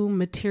consume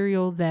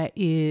material that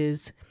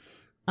is,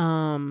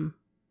 look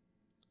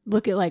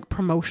at like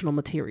promotional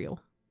material.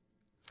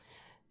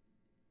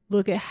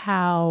 Look at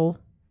how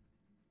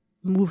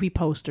movie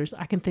posters,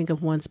 I can think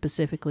of one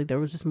specifically. There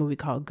was this movie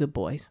called Good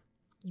Boys.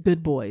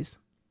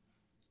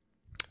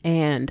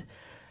 And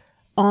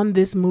on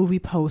this movie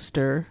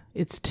poster,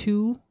 it's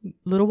 2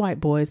 little white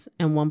boys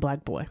and 1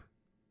 black boy.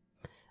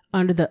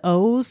 Under the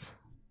O's,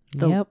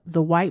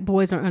 the white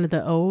boys are under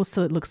the O's,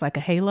 so it looks like a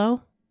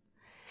halo.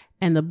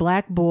 And the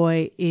black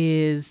boy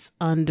is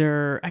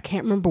under, I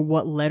can't remember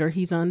what letter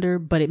he's under,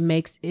 but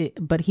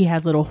but he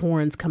has little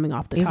horns coming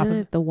off the top of it.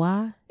 Is it the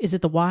Y? Is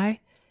it the Y?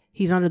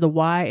 He's under the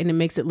Y, and it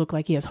makes it look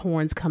like he has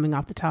horns coming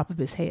off the top of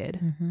his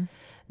head.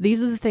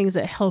 These are the things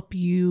that help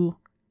you.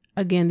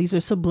 Again, these are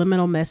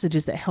subliminal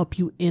messages that help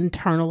you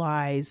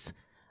internalize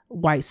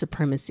white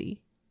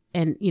supremacy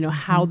and, you know,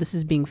 how this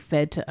is being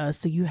fed to us.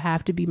 So you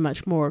have to be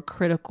much more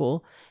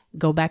critical.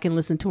 Go back and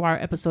listen to our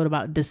episode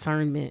about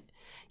discernment.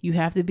 You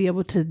have to be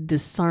able to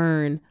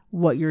discern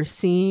what you're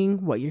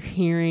seeing, what you're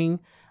hearing,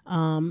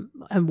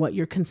 and what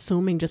you're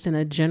consuming just in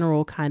a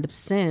general kind of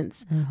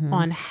sense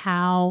on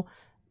how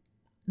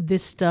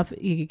this stuff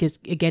is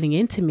getting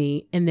into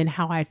me, and then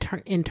how I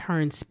in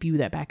turn spew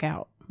that back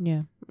out.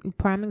 Yeah.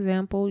 Prime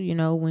example, you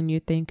know, when you're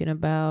thinking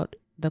about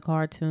the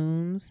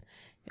cartoons,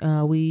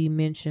 we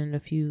mentioned a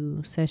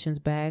few sessions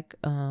back,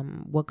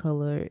 what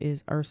color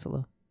is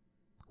Ursula?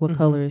 What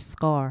color is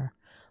Scar?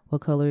 What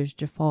color is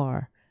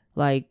Jafar?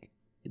 Like,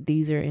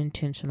 these are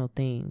intentional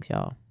things,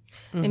 y'all.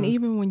 And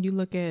even when you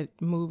look at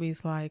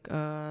movies like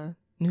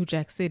New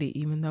Jack City,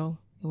 even though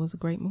it was a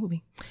great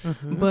movie,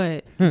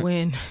 but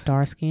when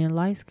dark skin,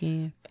 light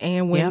skin,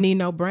 and when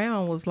Nino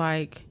Brown was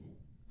like,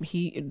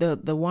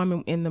 the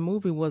woman in the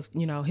movie was,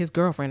 you know, his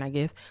girlfriend, I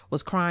guess,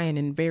 was crying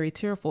and very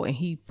tearful, and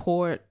he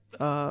poured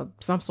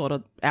some sort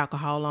of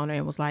alcohol on her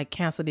and was like,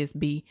 cancel this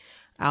B,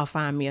 I'll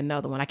find me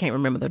another one. I can't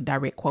remember the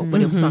direct quote,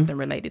 but it was something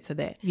related to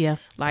that. Yeah.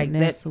 Like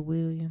Vanessa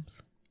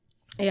Williams.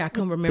 Yeah, I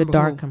couldn't remember. The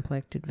dark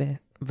complected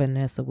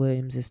Vanessa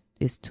Williams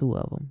is two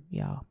of them,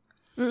 y'all.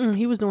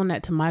 He was doing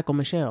that to Michael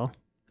Michelle.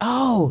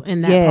 Oh,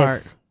 in that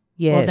part.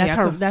 Yes.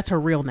 Well, that's her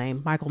real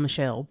name, Michael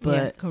Michelle.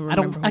 But I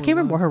can't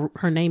remember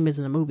her name is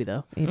in the movie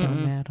though. It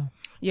don't matter.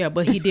 Yeah,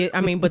 but he did.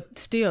 I mean, but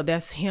still,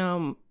 that's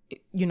him.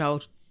 You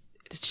know,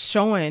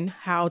 showing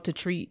how to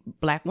treat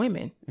Black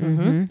women.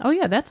 Oh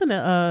yeah, that's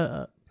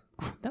that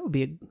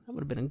would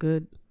have been a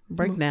good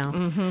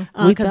breakdown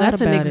We because thought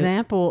that's an about it.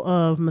 example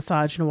of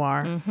massage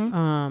noir.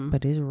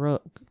 But it's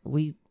rough.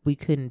 We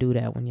couldn't do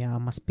that one, y'all.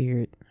 My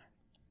spirit.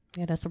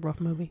 Yeah, that's a rough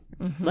movie.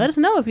 Let us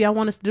know if y'all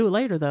want us to do it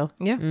later though.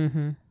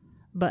 Yeah.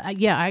 But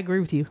I agree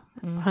with you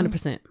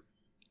 100%.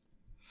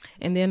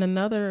 And then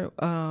another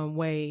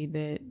way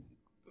that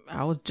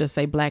I would just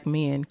say Black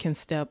men can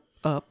step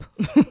up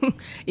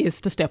is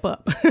to step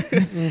up.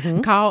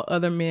 Call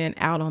other men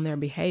out on their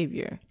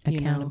behavior.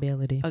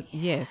 Accountability.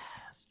 Yes.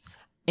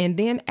 And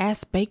then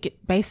ask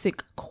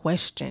basic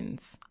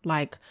questions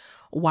like,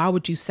 why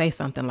would you say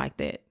something like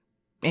that?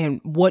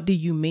 And what do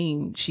you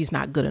mean she's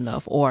not good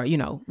enough? Or, you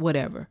know,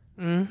 whatever.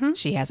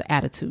 She has an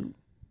attitude.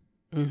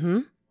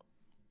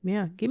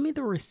 Yeah. Give me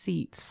the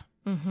receipts.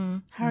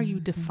 How are you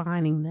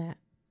defining that?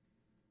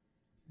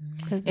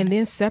 And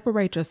then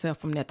separate yourself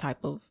from that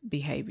type of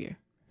behavior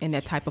and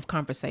that type of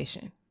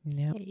conversation.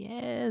 Yep.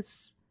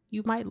 Yes.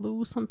 You might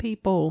lose some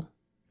people.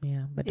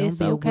 Yeah, but don't It's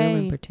be a okay.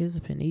 willing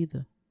participant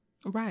either.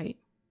 Right.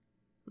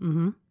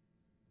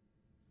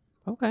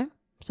 Okay.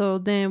 So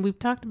then we've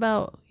talked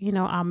about, you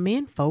know, our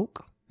men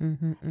folk.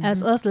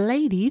 As us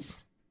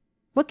ladies,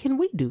 what can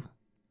we do?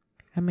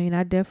 I mean,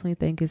 I definitely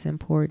think it's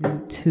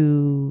important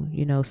to,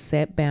 you know,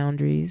 set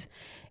boundaries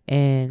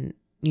and,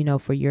 you know,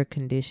 for your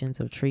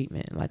conditions of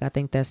treatment. Like, I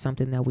think that's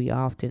something that we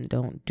often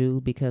don't do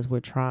because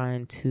we're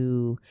trying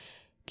to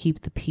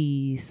keep the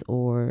peace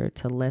or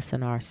to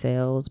lessen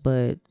ourselves.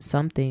 But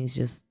some things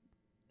just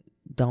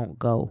don't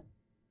go.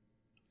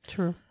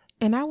 True.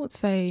 And I would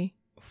say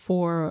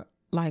for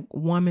like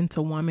woman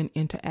to woman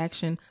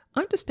interaction,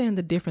 understand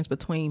the difference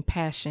between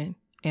passion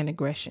and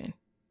aggression.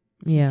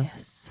 Yeah.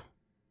 Yes.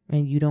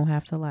 And you don't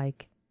have to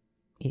like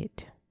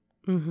it.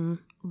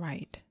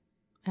 Right.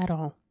 At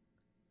all.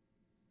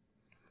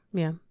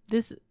 Yeah.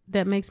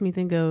 That makes me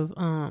think of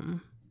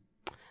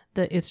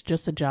the It's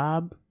Just a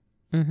Job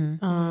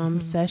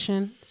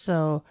session.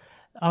 So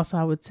also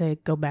I would say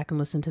go back and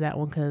listen to that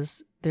one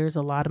because there's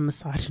a lot of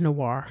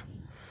misogynoir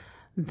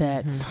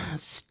that's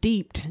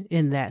steeped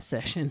in that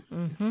session.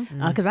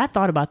 Because I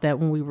thought about that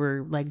when we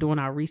were like doing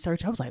our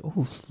research. I was like,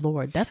 oh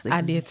Lord, that's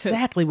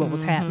exactly what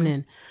was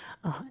happening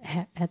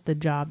at the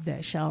job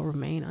that shall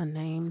remain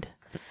unnamed.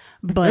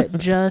 But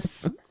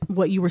just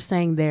what you were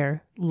saying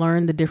there,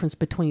 learn the difference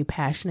between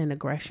passion and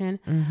aggression.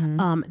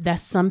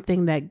 That's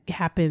something that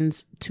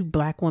happens to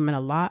Black women a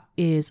lot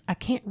is I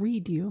can't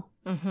read you.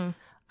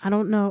 I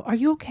don't know. Are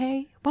you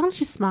okay? Why don't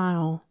you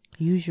smile?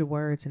 Use your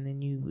words and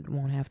then you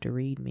won't have to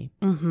read me.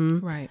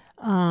 Right.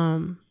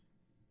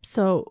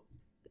 So,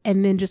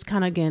 and then just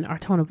kind of, again, our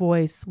tone of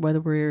voice,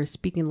 whether we're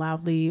speaking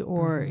loudly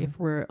or if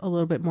we're a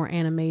little bit more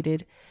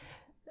animated,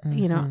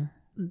 you know,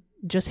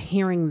 just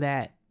hearing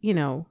that, you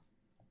know,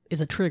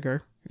 is a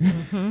trigger.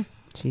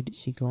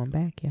 She going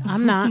back, yeah.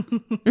 I'm not,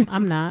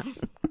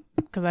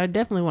 because I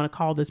definitely want to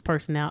call this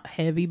person out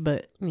heavy,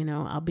 but, you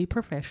know, I'll be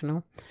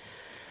professional.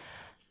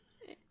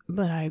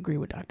 But I agree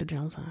with Dr.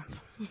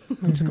 Jones-Hines.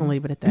 I'm just going to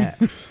leave it at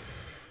that.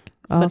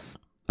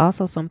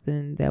 Also,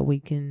 something that we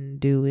can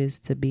do is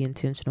to be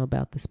intentional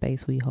about the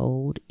space we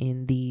hold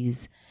in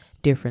these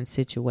different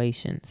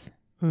situations.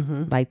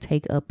 Like,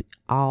 take up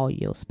all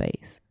your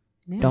space.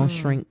 Yeah. Don't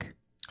shrink.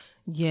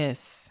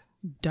 Yes.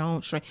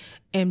 Don't shrink,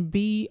 and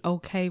be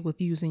okay with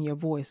using your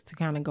voice, to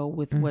kind of go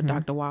with what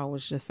Dr. Wall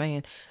was just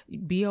saying.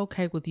 Be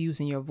okay with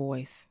using your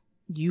voice.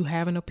 You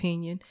have an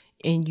opinion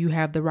and you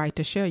have the right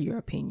to share your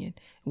opinion.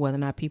 Whether or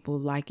not people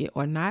like it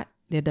or not,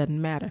 it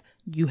doesn't matter.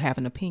 You have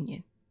an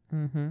opinion.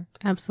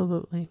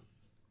 Absolutely.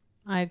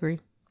 I agree.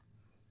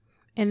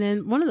 And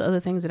then one of the other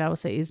things that I would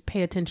say is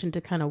pay attention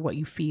to kind of what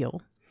you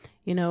feel.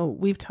 You know,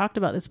 we've talked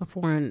about this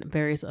before in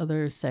various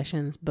other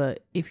sessions,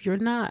 but if you're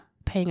not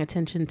paying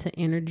attention to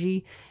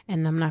energy,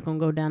 and I'm not going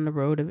to go down the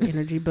road of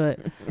energy, but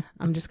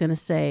I'm just going to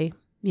say,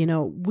 you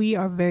know, we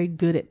are very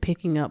good at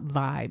picking up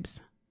vibes.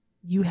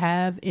 You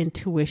have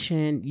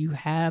intuition, you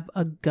have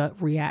a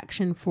gut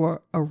reaction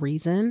for a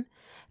reason.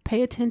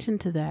 Pay attention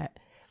to that.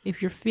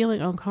 If you're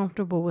feeling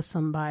uncomfortable with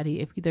somebody,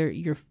 if either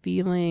you're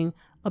feeling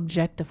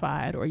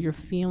objectified or you're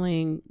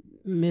feeling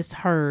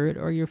misheard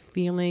or you're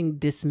feeling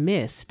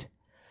dismissed,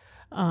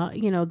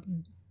 you know,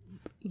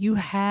 you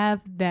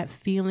have that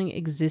feeling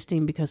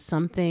existing because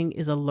something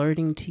is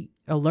alerting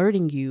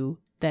you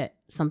that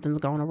something's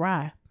going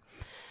awry.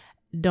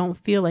 Don't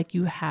feel like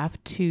you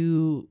have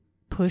to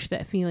push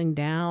that feeling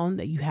down,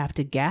 that you have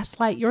to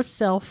gaslight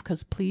yourself,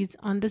 because please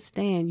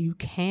understand, you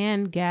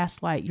can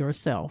gaslight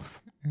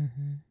yourself.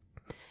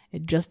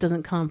 It just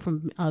doesn't come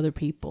from other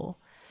people.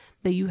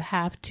 That you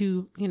have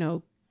to, you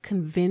know,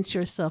 convince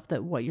yourself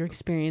that what you're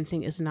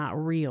experiencing is not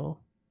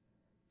real.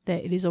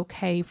 That it is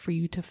okay for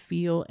you to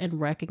feel and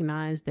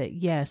recognize that,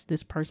 yes,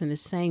 this person is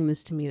saying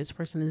this to me, this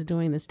person is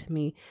doing this to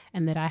me,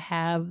 and that I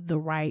have the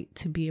right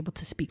to be able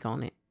to speak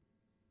on it.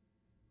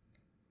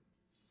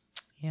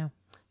 Yeah.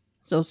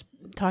 So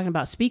talking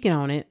about speaking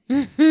on it,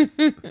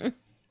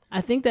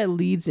 I think that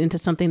leads into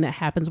something that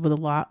happens with a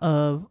lot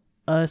of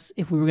us,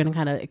 if we were going to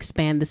kind of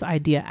expand this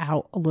idea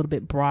out a little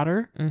bit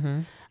broader,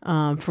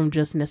 from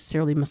just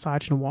necessarily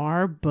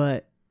misogynoir,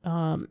 but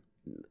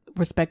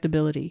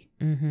respectability,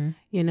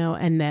 you know,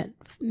 and that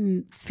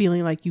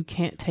feeling like you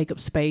can't take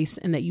up space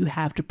and that you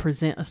have to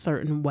present a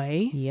certain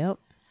way. Yep.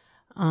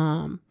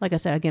 Like I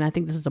said, again, I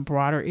think this is a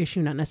broader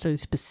issue, not necessarily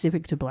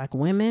specific to Black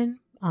women.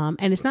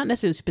 And it's not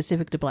necessarily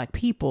specific to Black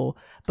people,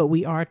 but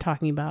we are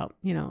talking about,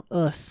 you know,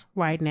 us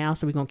right now.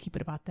 So we're going to keep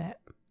it about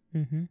that.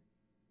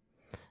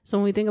 So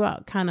when we think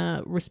about kind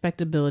of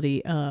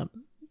respectability,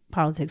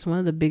 politics, one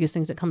of the biggest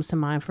things that comes to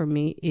mind for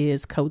me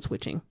is code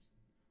switching.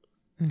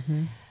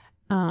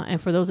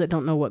 And for those that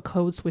don't know what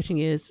code switching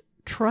is,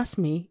 trust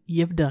me,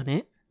 you've done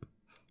it.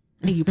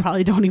 And you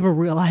probably don't even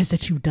realize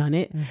that you've done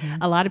it.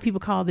 A lot of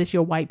people call this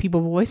your white people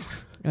voice.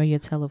 Or your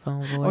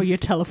telephone voice. Or your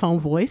telephone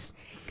voice.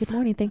 Good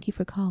morning. Thank you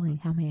for calling.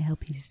 How may I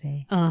help you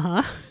today?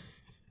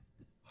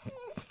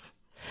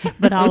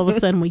 But all of a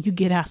sudden, when you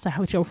get outside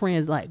with your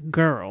friends, like,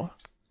 girl,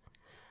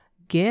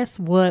 guess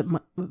what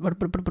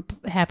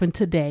happened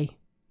today?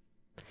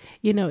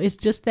 You know, it's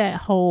just that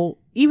whole,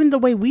 even the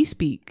way we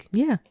speak.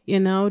 Yeah. You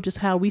know, just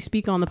how we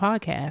speak on the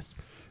podcast.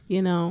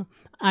 You know,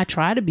 I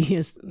try to be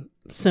as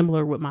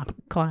similar with my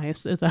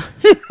clients as I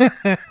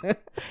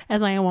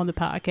am on the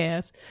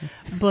podcast.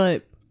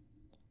 But,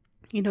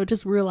 you know,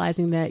 just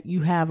realizing that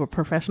you have a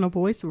professional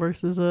voice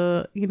versus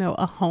a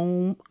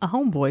home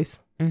voice.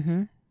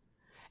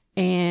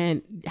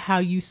 And how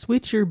you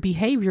switch your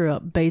behavior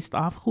up based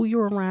off who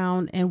you're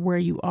around and where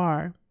you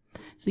are.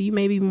 So you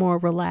may be more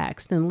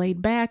relaxed and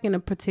laid back in a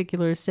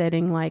particular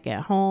setting, like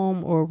at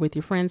home or with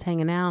your friends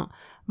hanging out.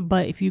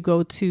 But if you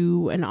go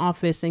to an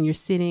office and you're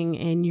sitting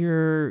and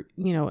you're,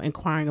 you know,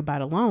 inquiring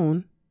about a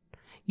loan,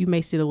 you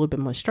may sit a little bit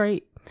more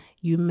straight.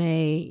 You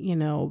may, you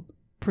know,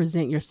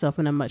 present yourself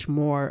in a much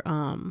more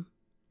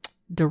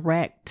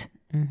direct,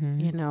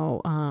 you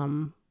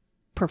know,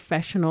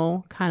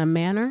 professional kind of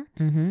manner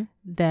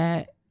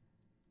that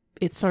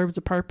it serves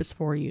a purpose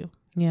for you.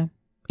 Yeah.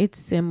 It's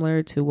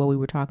similar to what we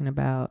were talking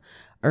about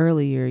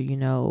earlier, you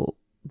know,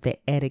 the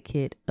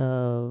etiquette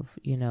of,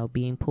 you know,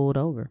 being pulled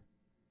over.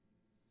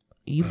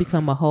 You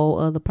become a whole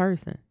other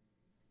person,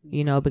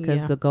 you know,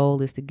 because the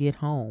goal is to get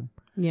home.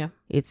 Yeah.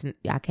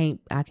 I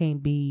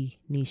can't be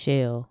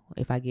Nichelle.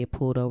 If I get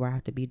pulled over, I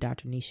have to be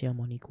Dr. Nichelle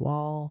Monique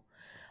Wall.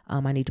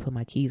 I need to put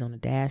my keys on the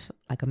dash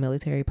like a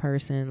military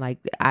person. Like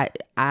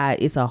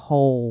it's a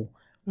whole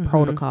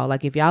protocol.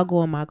 Like if y'all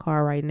go in my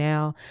car right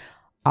now,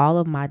 all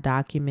of my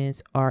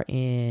documents are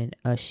in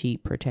a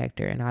sheet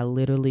protector, and I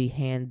literally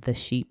hand the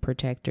sheet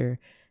protector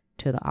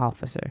to the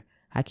officer.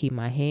 I keep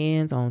my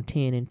hands on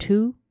 10 and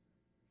 2.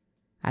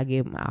 I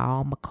give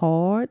all my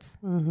cards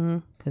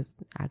because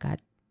I got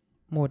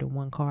more than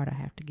one card I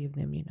have to give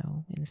them, you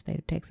know, in the state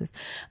of Texas.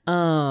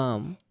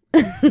 Bang,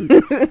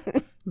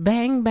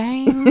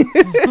 bang.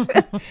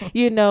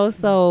 You know,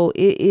 so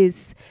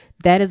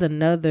that is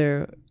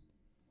another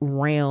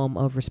realm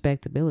of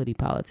respectability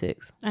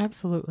politics.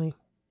 Absolutely.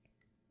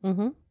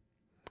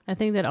 I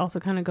think that also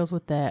kind of goes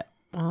with that,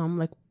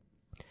 like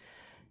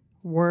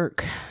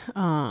work.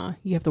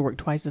 You have to work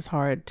twice as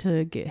hard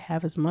to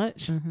have as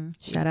much.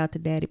 Shout out to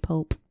Daddy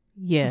Pope.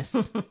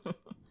 Yes.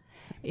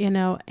 You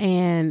know,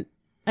 and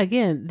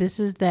again,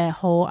 this is that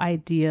whole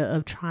idea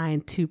of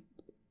trying to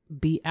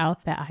beat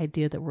out that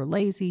idea that we're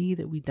lazy,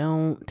 that we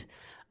don't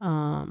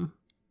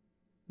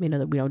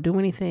that we don't do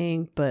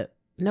anything, but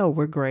no,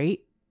 we're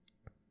great.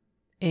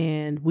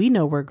 And we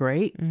know we're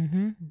great,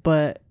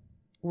 but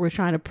we're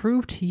trying to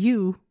prove to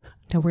you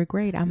that we're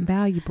great. I'm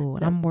valuable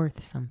and I'm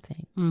worth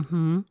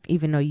something.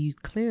 Even though you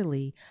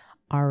clearly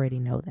already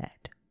know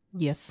that.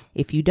 Yes.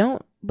 If you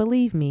don't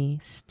believe me,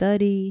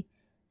 study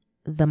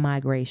the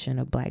migration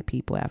of Black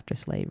people after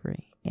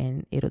slavery,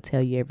 and it'll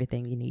tell you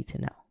everything you need to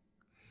know.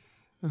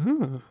 I'm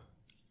going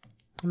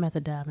to have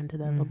to dive into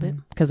that a little bit.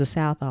 Because the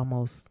South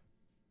almost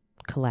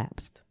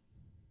collapsed.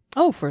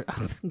 Oh,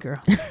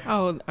 girl.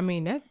 Oh, I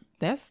mean,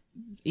 that's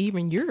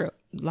even Europe.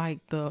 Like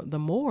the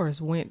Moors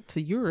went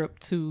to Europe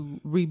to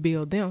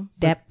rebuild them.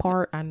 That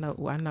part, I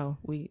know.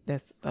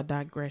 That's a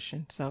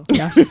digression. So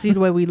y'all should see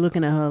the way we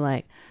looking at her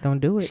like, don't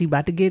do it. She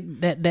about to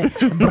get that.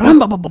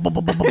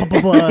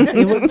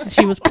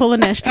 She was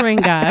pulling that string,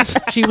 guys.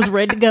 She was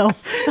ready to go.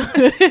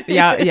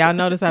 y'all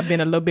notice I've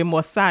been a little bit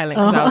more silent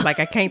because I was like,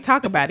 I can't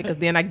talk about it because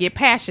then I get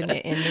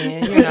passionate and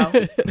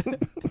then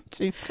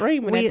she's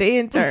screaming at the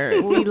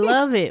intern. We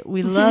love it.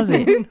 We love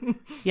it.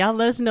 Y'all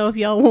let us know if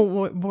y'all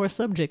want more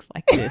subjects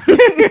like this.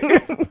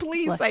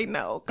 Please say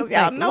no, because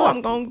y'all know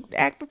I'm going to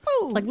act a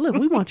fool. Like, look,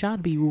 we want y'all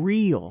to be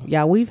real.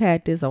 Yeah, we've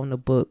had this on the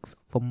books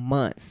for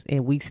months,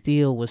 and we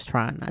still was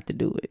trying not to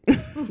do it.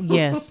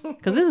 Yes,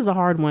 because this is a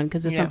hard one,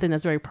 because it's something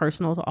that's very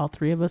personal to all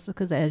three of us,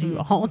 because as you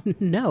all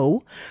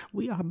know,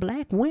 we are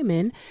Black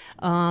women.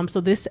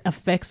 So this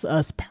affects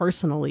us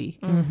personally.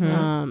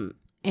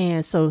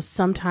 And so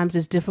sometimes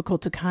it's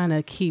difficult to kind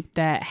of keep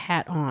that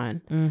hat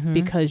on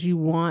because you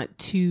want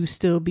to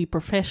still be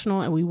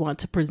professional, and we want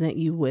to present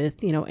you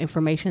with,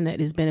 information that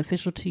is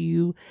beneficial to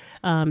you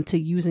to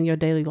use in your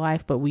daily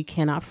life. But we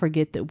cannot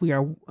forget that we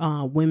are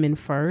women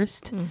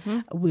first.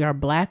 We are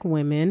Black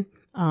women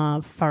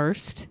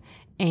first.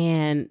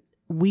 And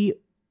we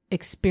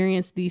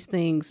experience these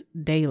things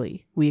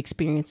daily. We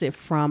experience it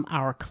from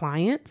our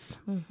clients.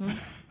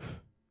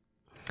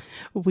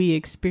 We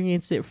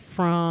experience it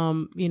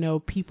from,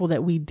 people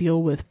that we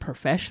deal with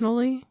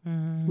professionally.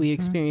 We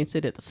experience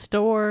it at the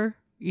store,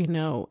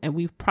 and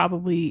we've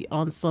probably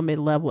on some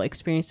level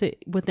experienced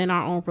it within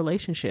our own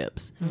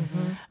relationships.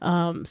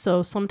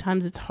 So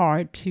sometimes it's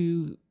hard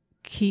to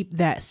keep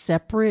that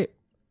separate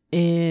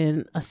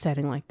in a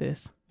setting like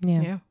this.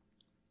 Yeah.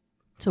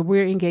 So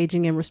we're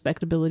engaging in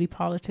respectability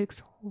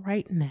politics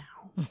right now.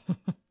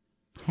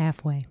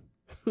 Halfway.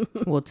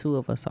 Well, two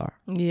of us are.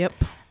 Yep.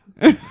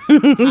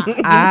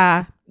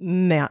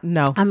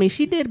 No. I mean,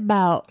 she did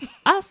about,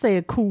 I'll say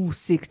a cool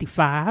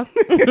 65.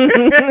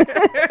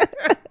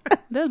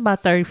 There's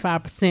about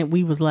 35%.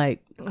 We was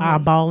like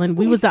eyeballing.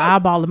 We was the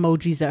eyeball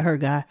emojis at her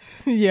guy.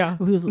 Yeah.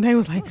 They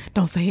was like,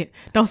 don't say it.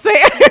 Don't say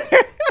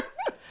it.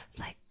 It's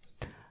like,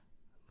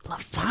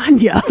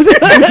 LaFanya.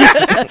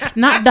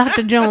 Not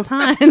Dr. Jones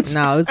Hines.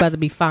 No, it's about to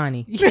be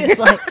funny. It's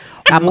like,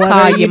 I'm going to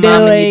call your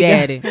mom and your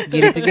daddy.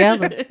 Get it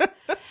together.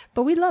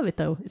 But we love it,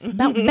 though. It's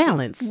about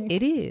balance.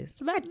 It is.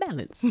 It's about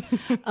balance.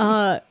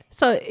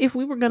 So if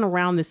we were going to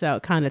round this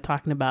out, kind of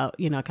talking about,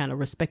 kind of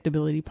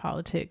respectability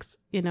politics,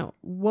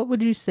 what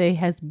would you say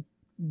has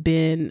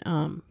been,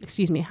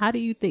 how do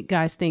you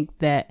guys think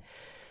that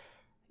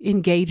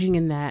engaging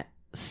in that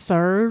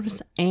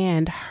serves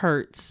and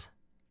hurts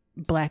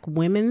Black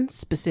women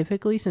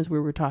specifically, since we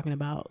were talking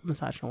about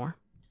misogynoir?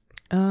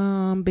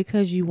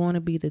 Because you want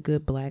to be the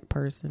good Black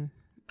person.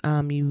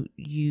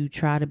 You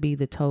try to be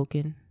the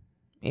token.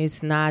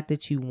 It's not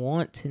that you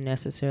want to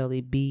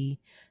necessarily be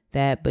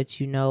that, but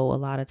a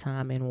lot of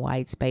time in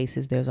white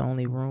spaces, there's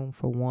only room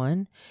for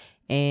one.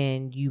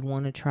 And you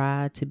want to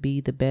try to be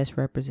the best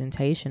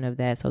representation of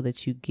that so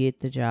that you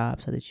get the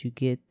job, so that you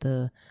get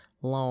the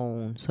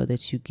loan, so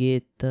that you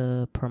get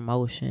the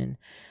promotion.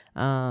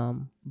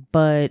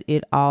 But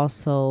it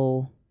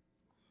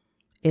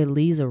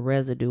leaves a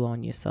residue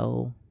on your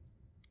soul.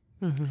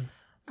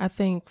 I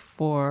think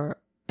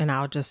and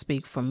I'll just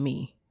speak for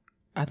me.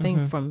 I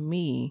think for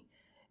me,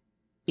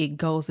 it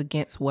goes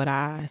against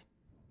my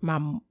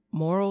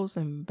morals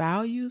and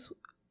values.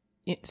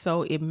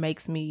 So it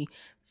makes me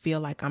feel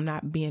like I'm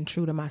not being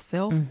true to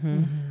myself.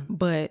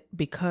 But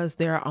because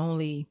there are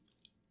only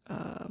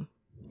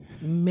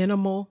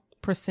minimal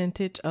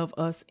percentage of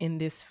us in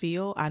this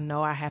field, I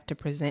know I have to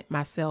present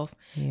myself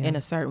in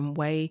a certain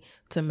way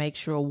to make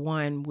sure,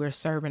 one, we're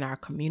serving our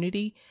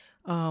community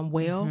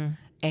well,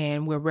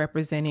 and we're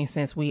representing,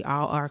 since we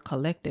all are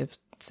collective,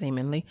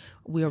 seemingly,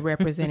 we are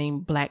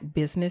representing Black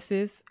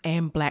businesses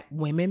and Black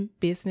women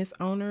business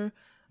owner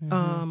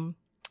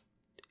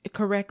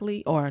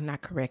correctly, or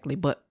not correctly,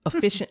 but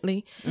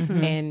efficiently.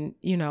 And,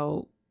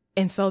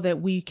 and so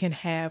that we can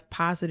have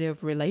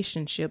positive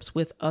relationships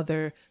with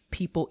other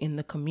people in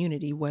the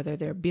community, whether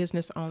they're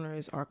business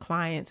owners or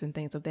clients and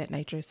things of that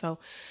nature. So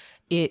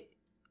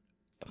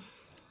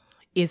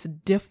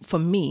for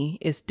me,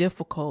 it's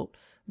difficult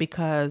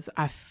because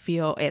I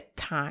feel at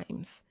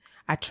times,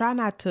 I try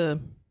not to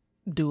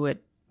do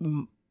it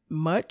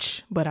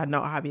much, but I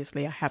know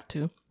obviously I have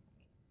to,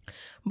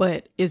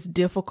 but it's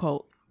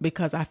difficult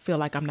because I feel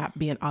like I'm not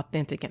being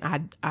authentic,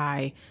 and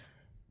I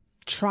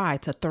try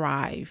to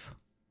thrive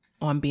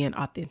on being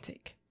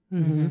authentic.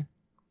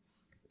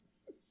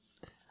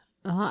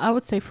 I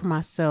would say for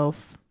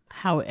myself,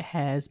 how it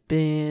has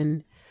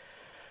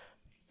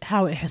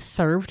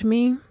served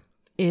me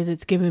is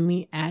it's given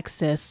me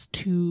access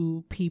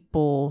to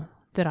people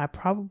that I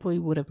probably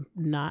would have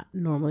not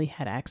normally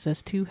had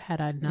access to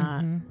had I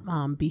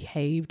not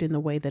behaved in the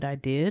way that I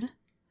did.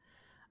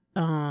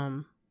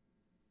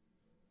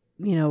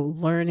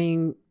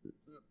 Learning,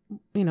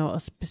 a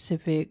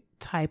specific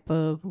type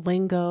of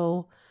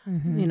lingo,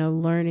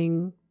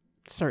 learning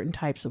certain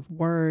types of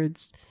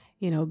words,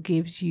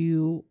 gives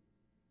you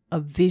a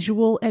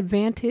visual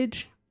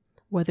advantage.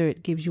 Whether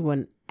it gives you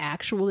an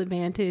actual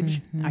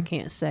advantage, I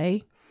can't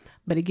say,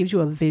 but it gives you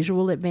a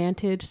visual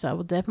advantage. So I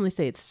will definitely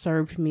say it's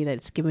served me, that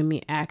it's given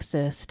me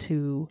access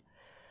to,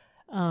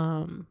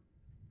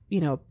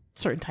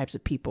 certain types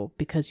of people,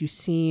 because you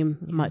seem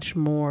much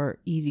more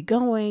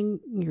easygoing.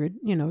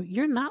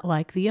 You're not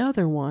like the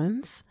other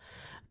ones.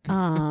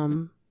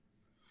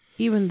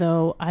 Even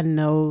though I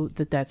know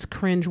that that's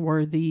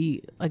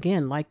cringeworthy,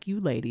 again, like you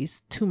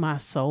ladies, to my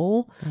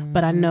soul,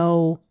 but I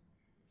know,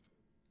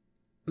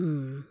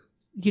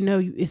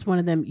 it's one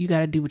of them, you got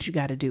to do what you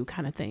got to do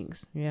kind of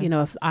things. Yeah.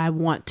 If I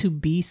want to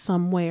be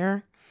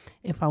somewhere,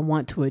 if I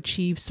want to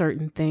achieve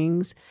certain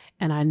things,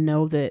 and I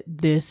know that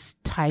this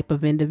type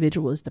of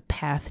individual is the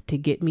path to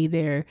get me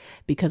there,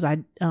 because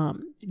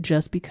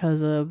just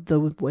because of the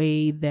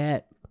way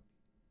that,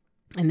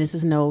 and this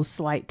is no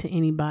slight to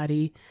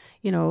anybody,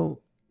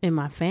 in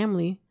my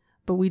family,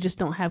 but we just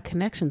don't have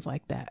connections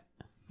like that.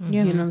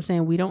 Yeah. You know what I'm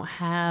saying? We don't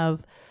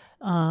have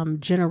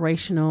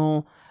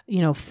generational,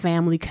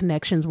 family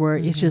connections where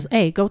it's just,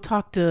 hey, go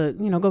talk to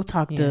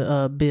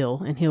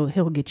Bill and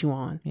he'll get you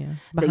on. Yeah.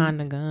 Behind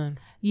the gun.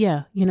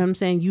 Yeah. You know what I'm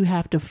saying? You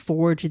have to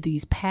forge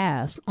these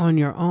paths on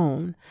your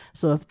own.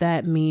 So if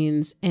that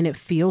means, and it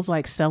feels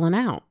like selling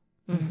out,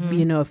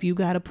 if you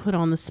got to put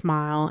on the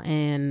smile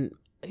and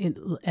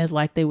as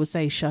like they would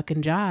say, shuck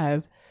and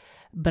jive,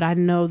 but I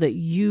know that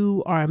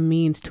you are a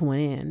means to an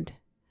end.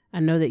 I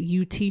know that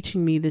you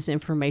teaching me this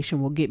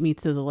information will get me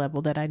to the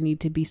level that I need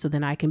to be, so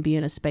then I can be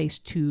in a space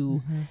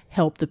to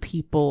help the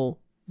people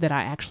that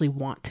I actually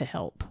want to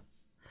help.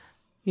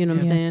 You know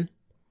what I'm saying?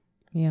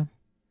 Yeah.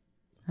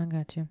 I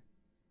got you.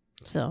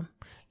 So,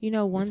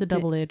 it's a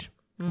double edge.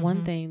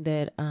 One thing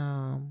that,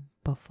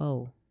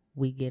 before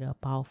we get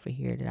up off of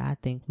here, that I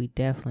think we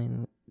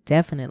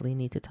definitely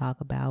need to talk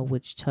about,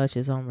 which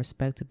touches on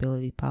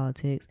respectability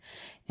politics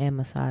and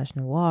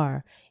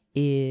misogynoir,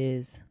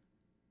 is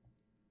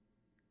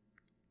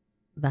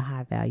the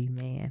high value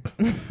man.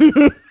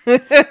 I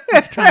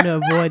was trying to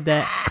avoid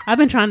that. I've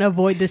been trying to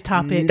avoid this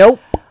topic. Nope.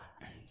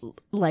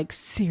 Like,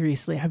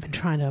 seriously, I've been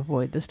trying to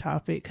avoid this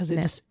topic because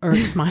it just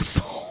irks my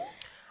soul.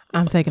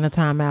 I'm taking a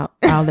time out.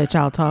 I'll let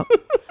y'all talk.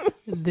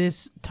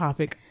 This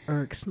topic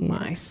irks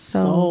my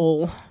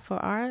soul. For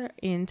our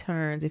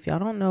interns, if y'all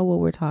don't know what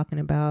we're talking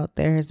about,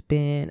 there has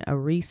been a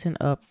recent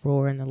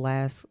uproar in the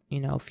last,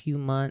 few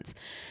months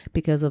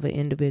because of an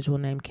individual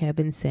named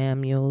Kevin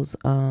Samuels.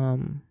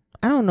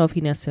 I don't know if he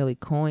necessarily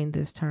coined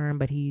this term,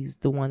 but he's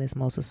the one that's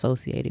most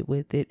associated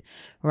with it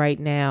right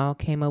now.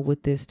 Came up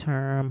with this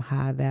term,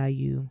 high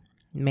value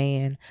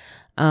man.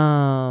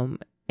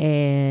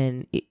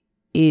 And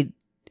it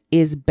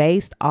is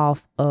based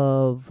off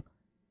of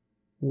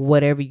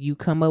whatever you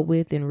come up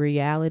with in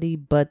reality,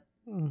 but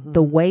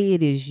the way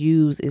it is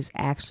used is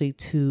actually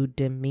to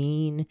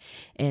demean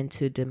and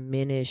to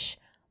diminish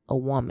a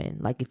woman.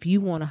 Like, if you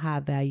want a high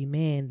value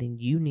man, then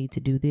you need to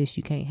do this.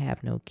 You can't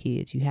have no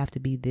kids. You have to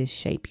be this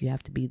shape. You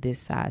have to be this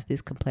size,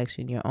 this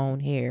complexion, your own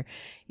hair.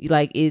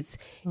 Like, it's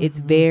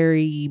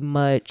very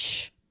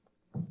much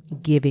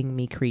giving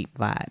me creep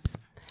vibes.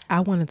 I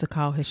wanted to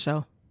call his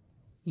show.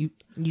 You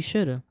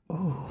should have.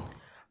 Oh,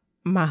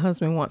 my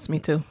husband wants me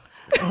to.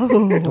 Oh,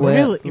 well,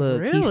 really?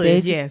 Look, really? he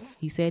said yes.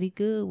 He said he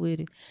good with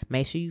it.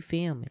 Make sure you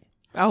film it.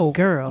 Oh,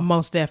 girl,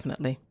 most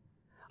definitely.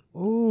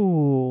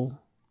 Ooh,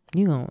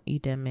 you gonna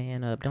eat that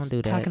man up? Don't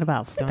do that. Talking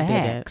about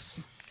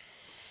facts.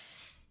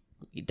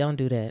 Don't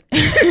do that.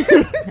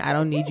 I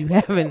don't need you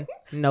having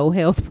no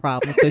health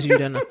problems because you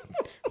done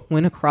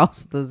went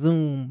across the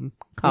Zoom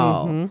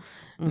call.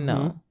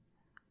 No,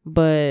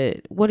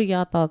 but what are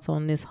y'all thoughts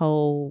on this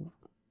whole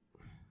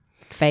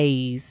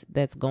phase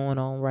that's going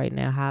on right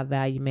now? High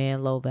value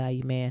man, low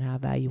value man, high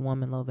value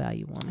woman, low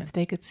value woman. If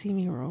they could see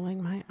me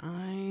rolling my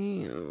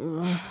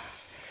eye,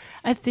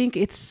 I think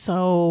it's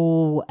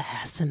so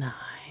asinine.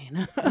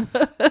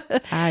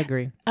 I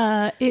agree.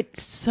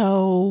 It's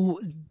so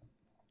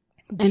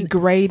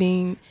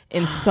degrading,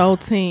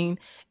 insulting.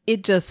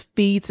 It just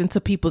feeds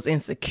into people's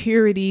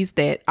insecurities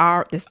that's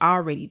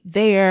already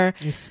there.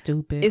 It's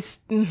stupid.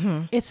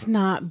 It's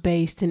not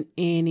based in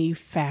any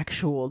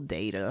factual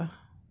data.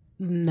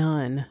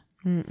 None.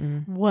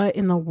 What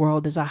in the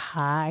world is a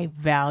high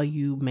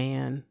value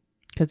man?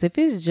 Because if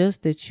it's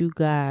just that you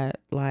got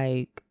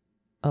like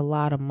a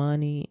lot of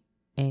money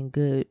and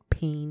good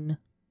peen,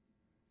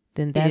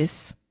 then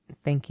that's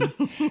thank you.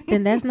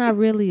 Then that's not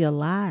really a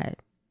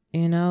lot.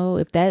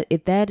 If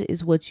that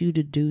is what you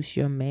deduce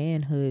your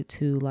manhood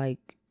to,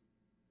 like,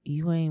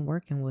 you ain't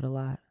working with a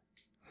lot.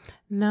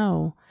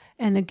 No.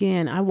 And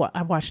again, I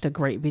watched a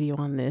great video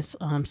on this.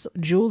 So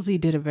Julesy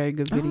did a very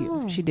good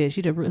video. She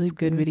did a really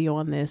good video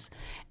on this.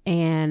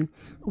 And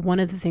one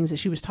of the things that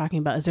she was talking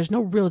about is there's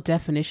no real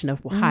definition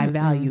of high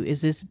value.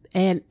 Is this?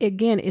 And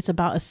again, it's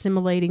about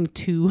assimilating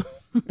to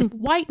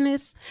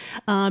whiteness,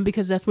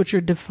 because that's what you're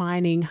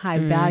defining high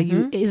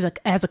value is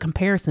as a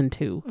comparison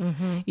to,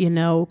 you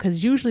know,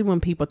 because usually when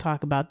people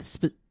talk about this,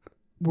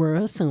 we're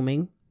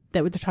assuming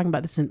that they're talking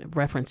about this in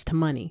reference to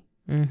money.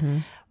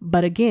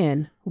 But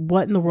again,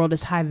 what in the world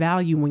is high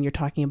value when you're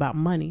talking about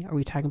money? Are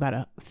we talking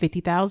about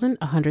 50,000,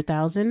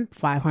 100,000,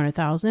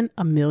 500,000,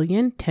 a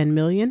million, 10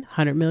 million,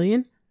 100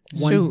 million,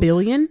 1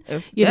 billion?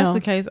 If that's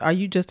the case, are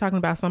you just talking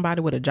about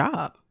somebody with a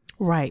job?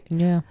 Right.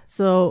 Yeah.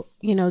 So,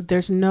 you know,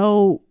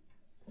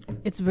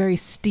 it's very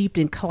steeped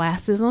in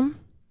classism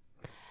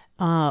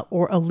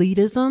or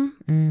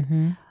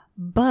elitism.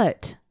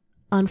 But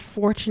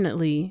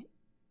unfortunately,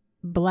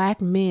 Black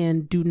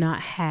men do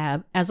not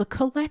have, as a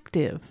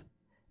collective.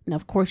 Now,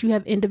 of course, you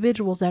have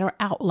individuals that are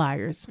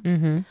outliers,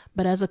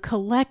 but as a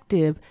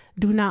collective,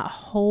 do not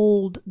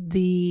hold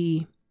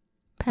the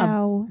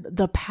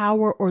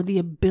power or the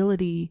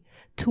ability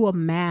to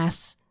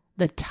amass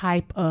the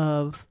type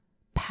of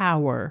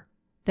power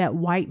that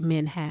white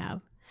men have.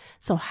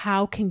 So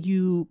how can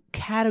you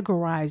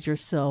categorize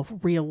yourself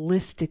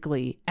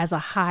realistically as a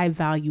high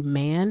value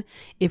man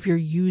if you're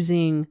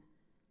using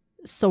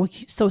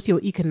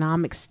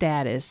socioeconomic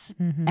status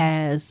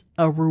as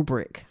a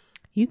rubric?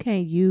 You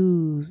can't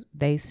use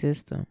they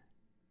system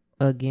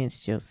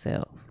against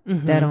yourself.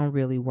 That don't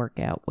really work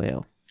out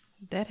well.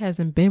 That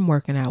hasn't been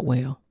working out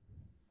well.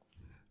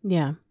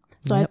 Yeah.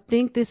 So I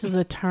think this is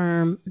a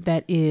term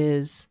that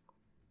is,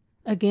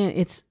 again,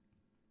 it's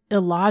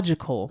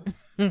illogical.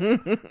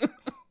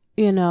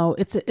 You know,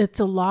 it's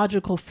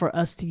illogical for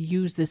us to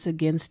use this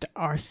against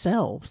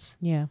ourselves.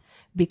 Yeah.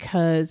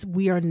 Because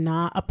we are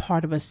not a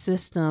part of a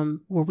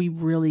system where we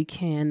really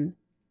can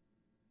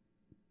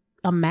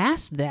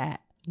amass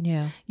that.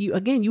 Yeah.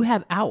 You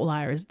have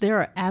outliers. There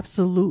are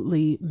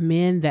absolutely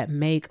men that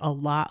make a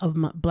lot of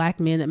Black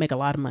men that make a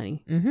lot of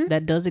money.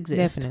 That does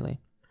exist.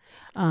 Definitely.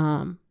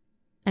 And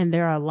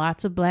there are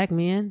lots of Black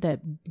men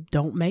that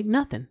don't make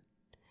nothing.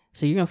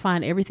 So you're going to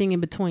find everything in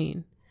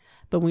between.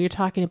 But when you're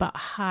talking about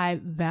high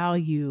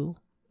value,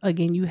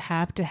 again, you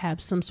have to have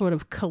some sort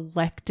of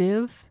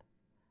collective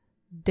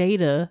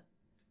data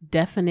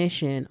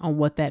definition on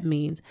what that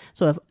means.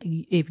 So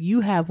if you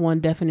have one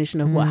definition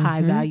of what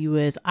high value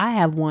is, I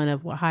have one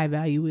of what high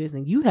value is,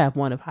 and you have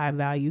one of high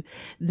value,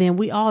 then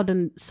we all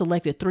done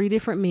selected 3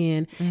 different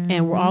men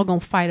and we're all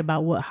going to fight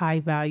about what high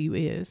value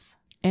is.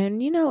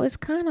 And, you know, it's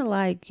kind of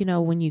like, you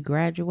know, when you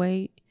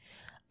graduate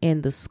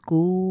and the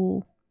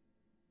school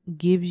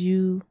gives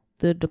you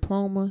the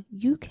diploma,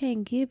 you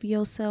can't give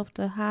yourself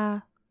the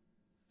high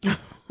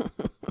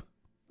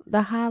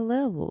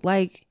level.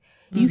 Like,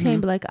 you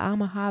can't be like,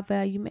 I'm a high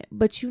value man,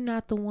 but you're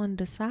not the one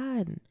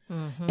deciding.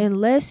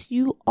 Unless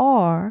you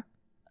are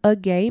a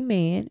gay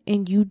man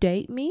and you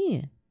date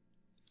men.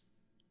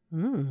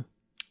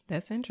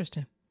 That's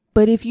interesting.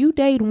 But if you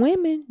date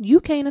women, you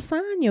can't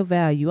assign your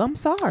value. I'm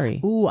sorry.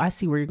 Ooh, I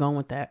see where you're going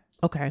with that.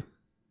 Okay.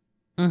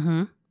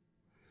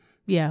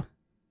 Yeah.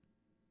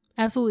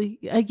 Absolutely.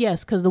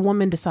 Yes, because the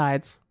woman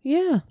decides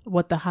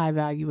what the high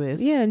value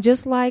is. Yeah, and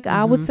just like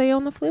I would say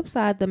on the flip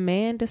side, the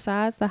man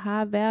decides the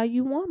high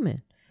value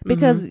woman.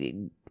 Because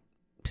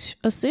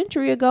a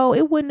century ago,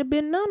 it wouldn't have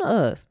been none of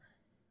us.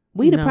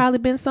 We'd have probably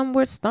been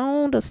somewhere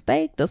stoned or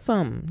staked or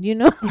something, you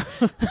know,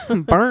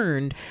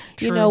 burned.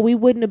 True. You know, we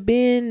wouldn't have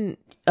been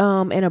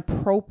an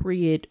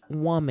appropriate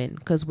woman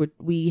because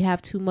we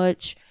have too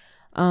much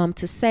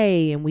to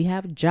say, and we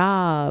have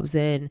jobs,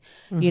 and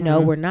you know,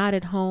 we're not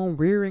at home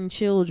rearing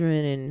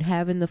children and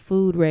having the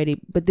food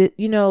ready. But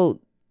you know,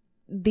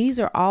 these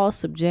are all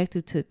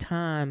subjective to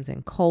times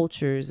and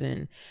cultures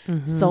and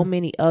so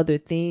many other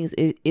things.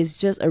 It's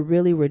just a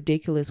really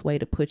ridiculous way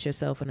to put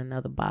yourself in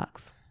another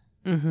box.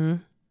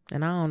 And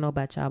I don't know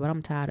about y'all, but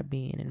I'm tired of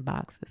being in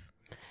boxes.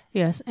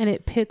 Yes, and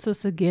it pits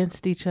us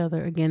against each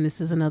other. Again,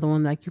 this is another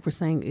one, like you were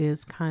saying,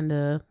 is kind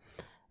of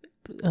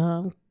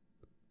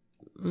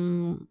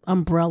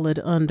umbrellaed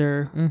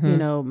under, you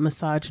know,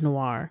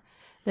 misogynoir,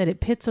 that it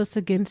pits us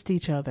against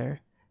each other.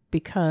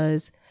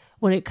 Because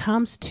when it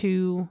comes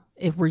to,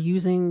 if we're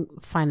using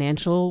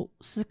financial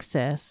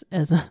success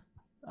as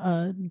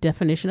a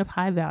definition of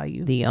high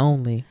value, the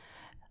only,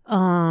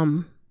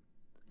 and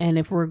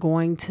if we're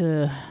going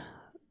to,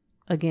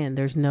 again,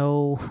 there's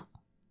no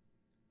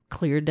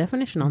clear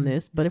definition on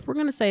this, but if we're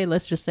going to say,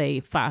 let's just say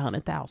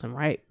 500,000,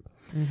 right?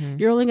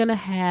 You're only going to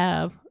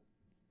have,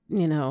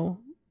 you know,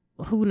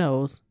 who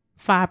knows,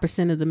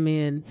 5% of the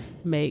men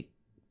make,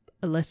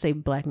 let's say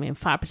Black men,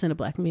 5% of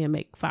Black men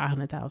make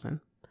 500,000.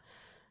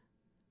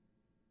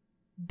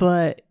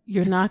 But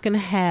you're not going to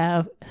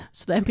have,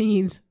 so that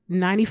means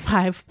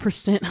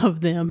 95%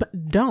 of them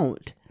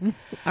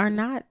are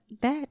not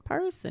that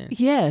person.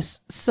 Yes.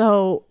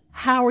 So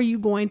how are you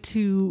going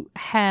to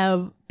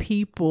have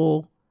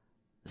people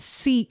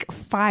seek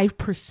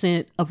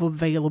 5% of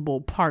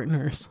available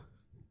partners?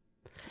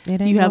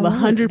 You have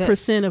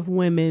 100% of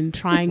women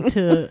trying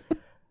to.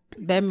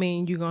 That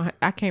mean you gonna.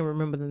 I can't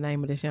remember the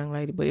name of this young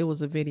lady, but it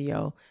was a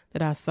video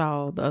that I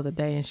saw the other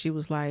day, and she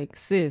was like,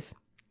 "Sis,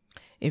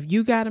 if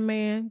you got a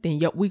man, then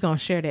we gonna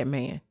share that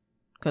man,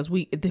 because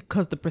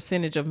the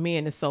percentage of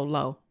men is so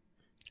low."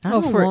 I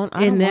don't want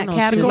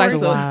category, sister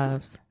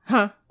wives.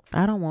 Huh?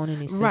 I don't want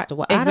any sister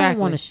wives. Exactly. I don't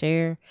want to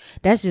share.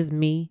 That's just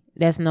me.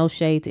 That's no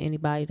shade to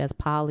anybody that's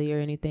poly or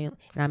anything.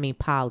 And I mean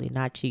poly,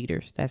 not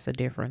cheaters. That's a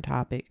different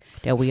topic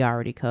that we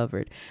already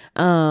covered.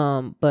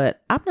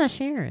 But I'm not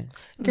sharing.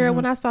 Girl,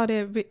 when I saw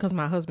that, because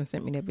my husband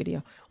sent me that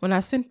video. When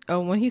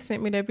he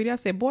sent me that video, I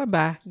said, "Boy,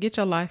 bye. Get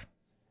your life."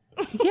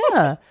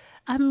 Yeah,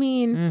 I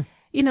mean.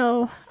 You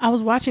know, I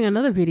was watching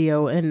another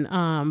video and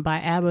by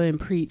Abba and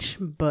Preach,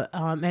 but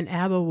and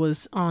Abba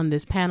was on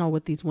this panel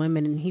with these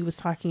women, and he was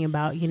talking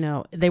about, you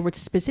know, they were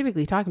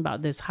specifically talking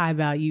about this high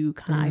value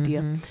kind of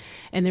idea,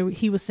 and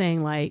he was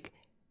saying, like,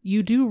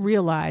 you do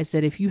realize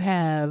that if you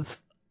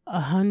have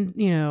 100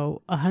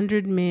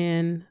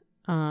 men,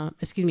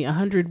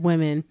 100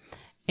 women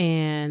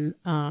and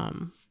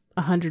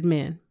 100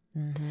 men,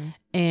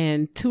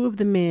 and 2 of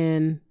the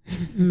men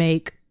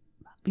make,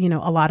 you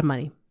know, a lot of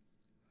money.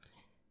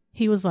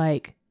 He was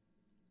like,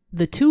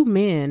 the 2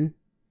 men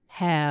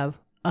have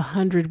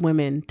 100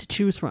 women to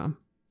choose from.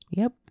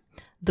 Yep.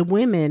 The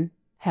women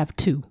have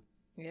 2.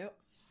 Yep.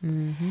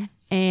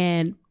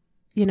 And,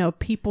 you know,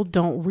 people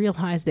don't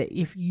realize that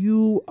if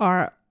you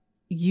are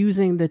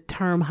using the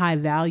term high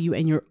value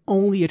and you're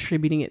only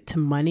attributing it to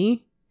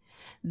money,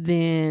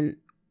 then,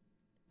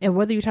 and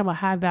whether you're talking about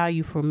high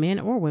value for men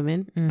or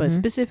women, but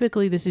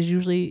specifically this is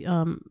usually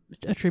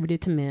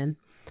attributed to men,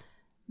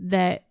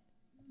 that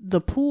the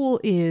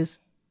pool is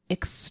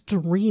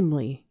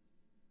extremely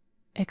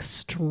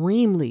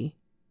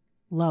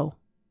low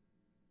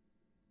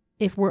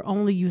if we're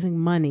only using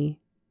money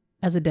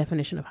as a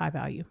definition of high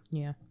value.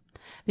 Yeah.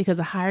 Because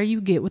the higher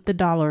you get with the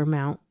dollar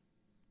amount,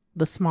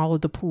 the smaller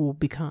the pool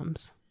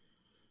becomes.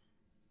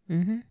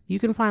 You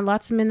can find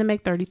lots of men that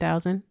make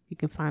 30,000. You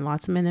can find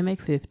lots of men that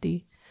make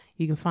 50.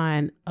 You can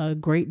find a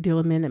great deal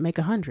of men that make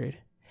 100.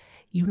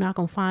 You're not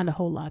going to find a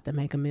whole lot that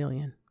make $1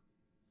 million.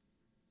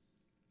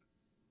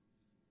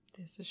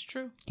 This is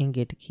true. And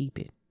get to keep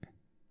it.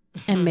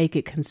 And make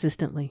it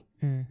consistently.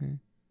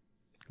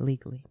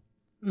 Legally.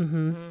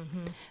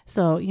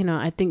 So, you know,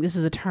 I think this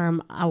is a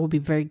term I will be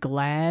very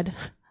glad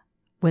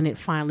when it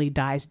finally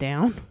dies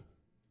down.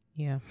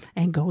 Yeah.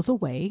 And goes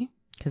away.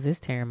 Because it's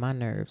tearing my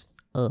nerves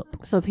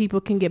up. So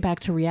people can get back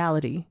to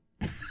reality.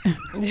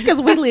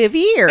 Because we live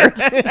here.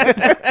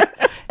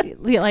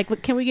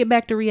 Like, can we get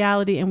back to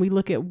reality and we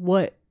look at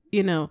what,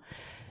 you know,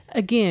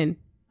 again,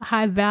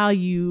 high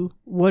value,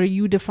 what are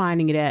you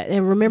defining it at?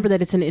 And remember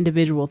that it's an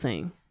individual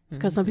thing,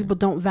 because some people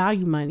don't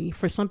value money.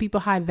 For some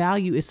people, high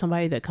value is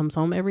somebody that comes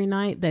home every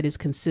night, that is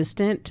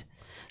consistent,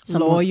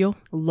 loyal,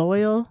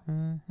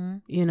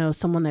 you know,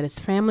 someone that is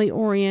family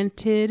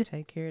oriented,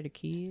 take care of the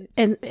kids,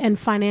 and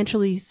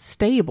financially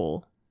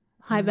stable.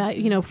 High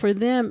value, you know, for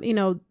them, you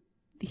know,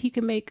 he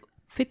can make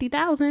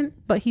 50,000,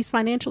 but he's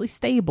financially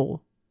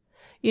stable,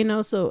 you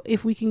know. So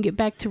if we can get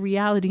back to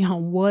reality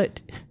on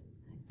what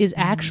is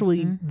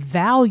actually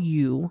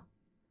value,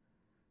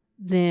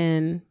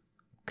 then,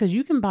 because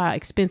you can buy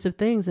expensive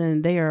things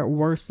and they are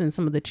worse than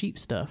some of the cheap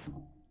stuff,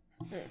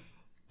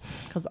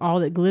 because all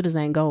that glitters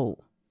ain't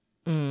gold.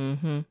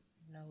 No,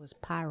 it's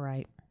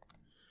pyrite,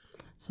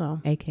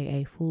 so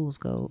aka fool's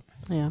gold.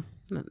 Yeah,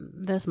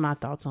 that's my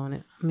thoughts on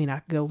it. I mean, I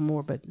could go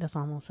more, but that's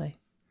all I'm gonna say.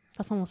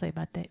 That's all I'm gonna say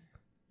about that.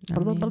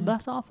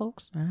 That's all,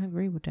 folks. I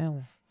agree with that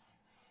one.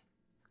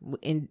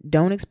 And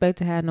don't expect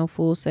to have no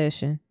full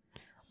session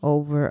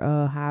over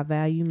high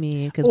value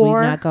men, because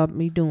we're not gonna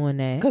be doing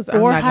that.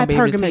 Or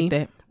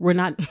hypergamy. We're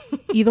not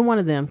either one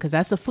of them, because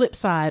that's the flip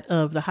side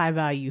of the high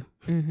value.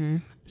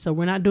 So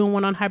we're not doing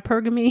one on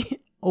hypergamy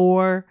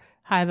or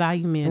high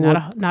value men.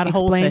 Not a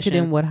whole session. Explain to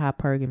them what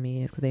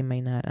hypergamy is, because they may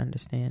not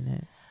understand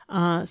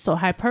that. So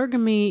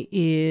hypergamy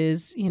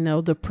is, you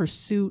know, the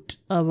pursuit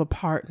of a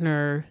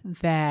partner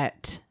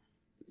that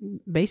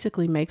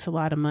basically makes a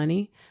lot of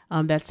money,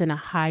 that's in a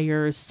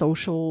higher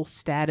social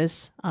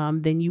status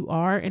than you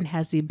are, and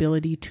has the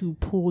ability to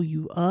pull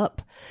you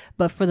up.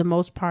 But for the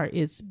most part,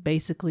 it's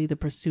basically the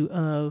pursuit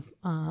of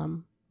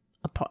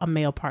a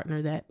male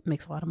partner that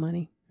makes a lot of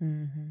money.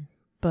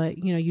 But,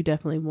 you know, you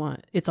definitely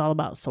want, it's all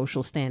about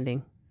social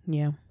standing.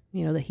 Yeah.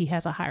 You know, that he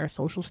has a higher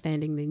social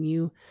standing than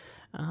you,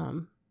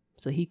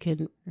 so he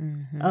can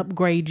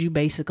upgrade you,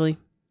 basically.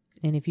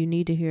 And if you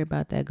need to hear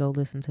about that, go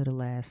listen to the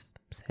last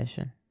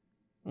session.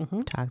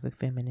 Toxic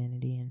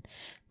femininity and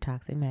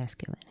toxic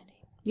masculinity.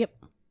 Yep.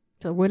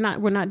 So we're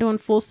not doing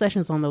full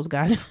sessions on those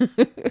guys.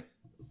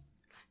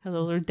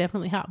 Those are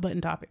definitely hot button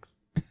topics.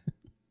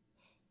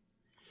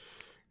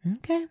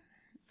 Okay.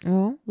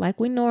 Well, like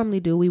we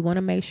normally do, we want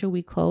to make sure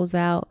we close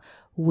out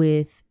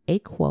with a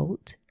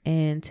quote.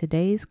 And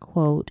today's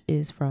quote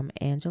is from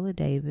Angela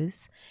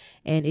Davis,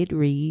 and it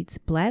reads,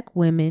 "Black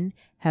women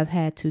have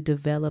had to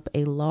develop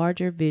a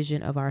larger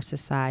vision of our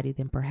society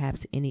than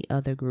perhaps any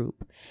other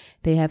group.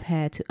 They have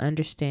had to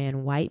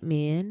understand white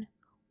men,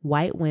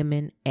 white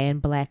women,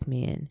 and Black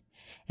men,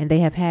 and they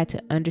have had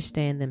to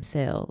understand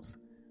themselves.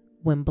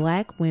 When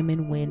Black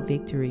women win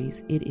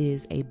victories, it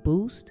is a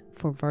boost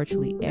for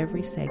virtually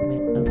every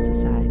segment of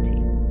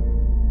society.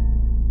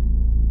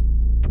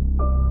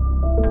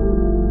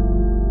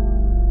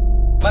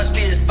 Must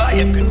be this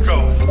volume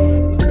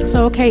control.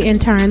 So, okay,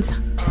 interns,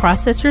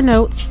 process your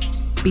notes.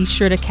 Be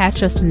sure to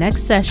catch us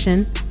next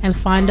session and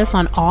find us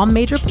on all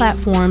major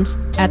platforms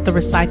at The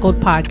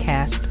Recycled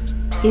Podcast.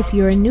 If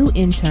you're a new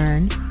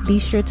intern, be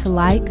sure to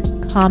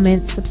like,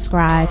 comment,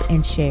 subscribe,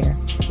 and share.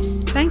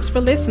 Thanks for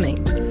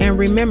listening. And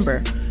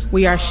remember,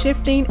 we are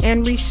shifting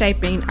and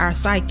reshaping our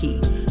psyche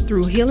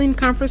through healing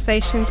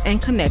conversations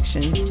and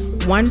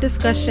connections, one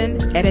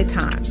discussion at a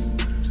time.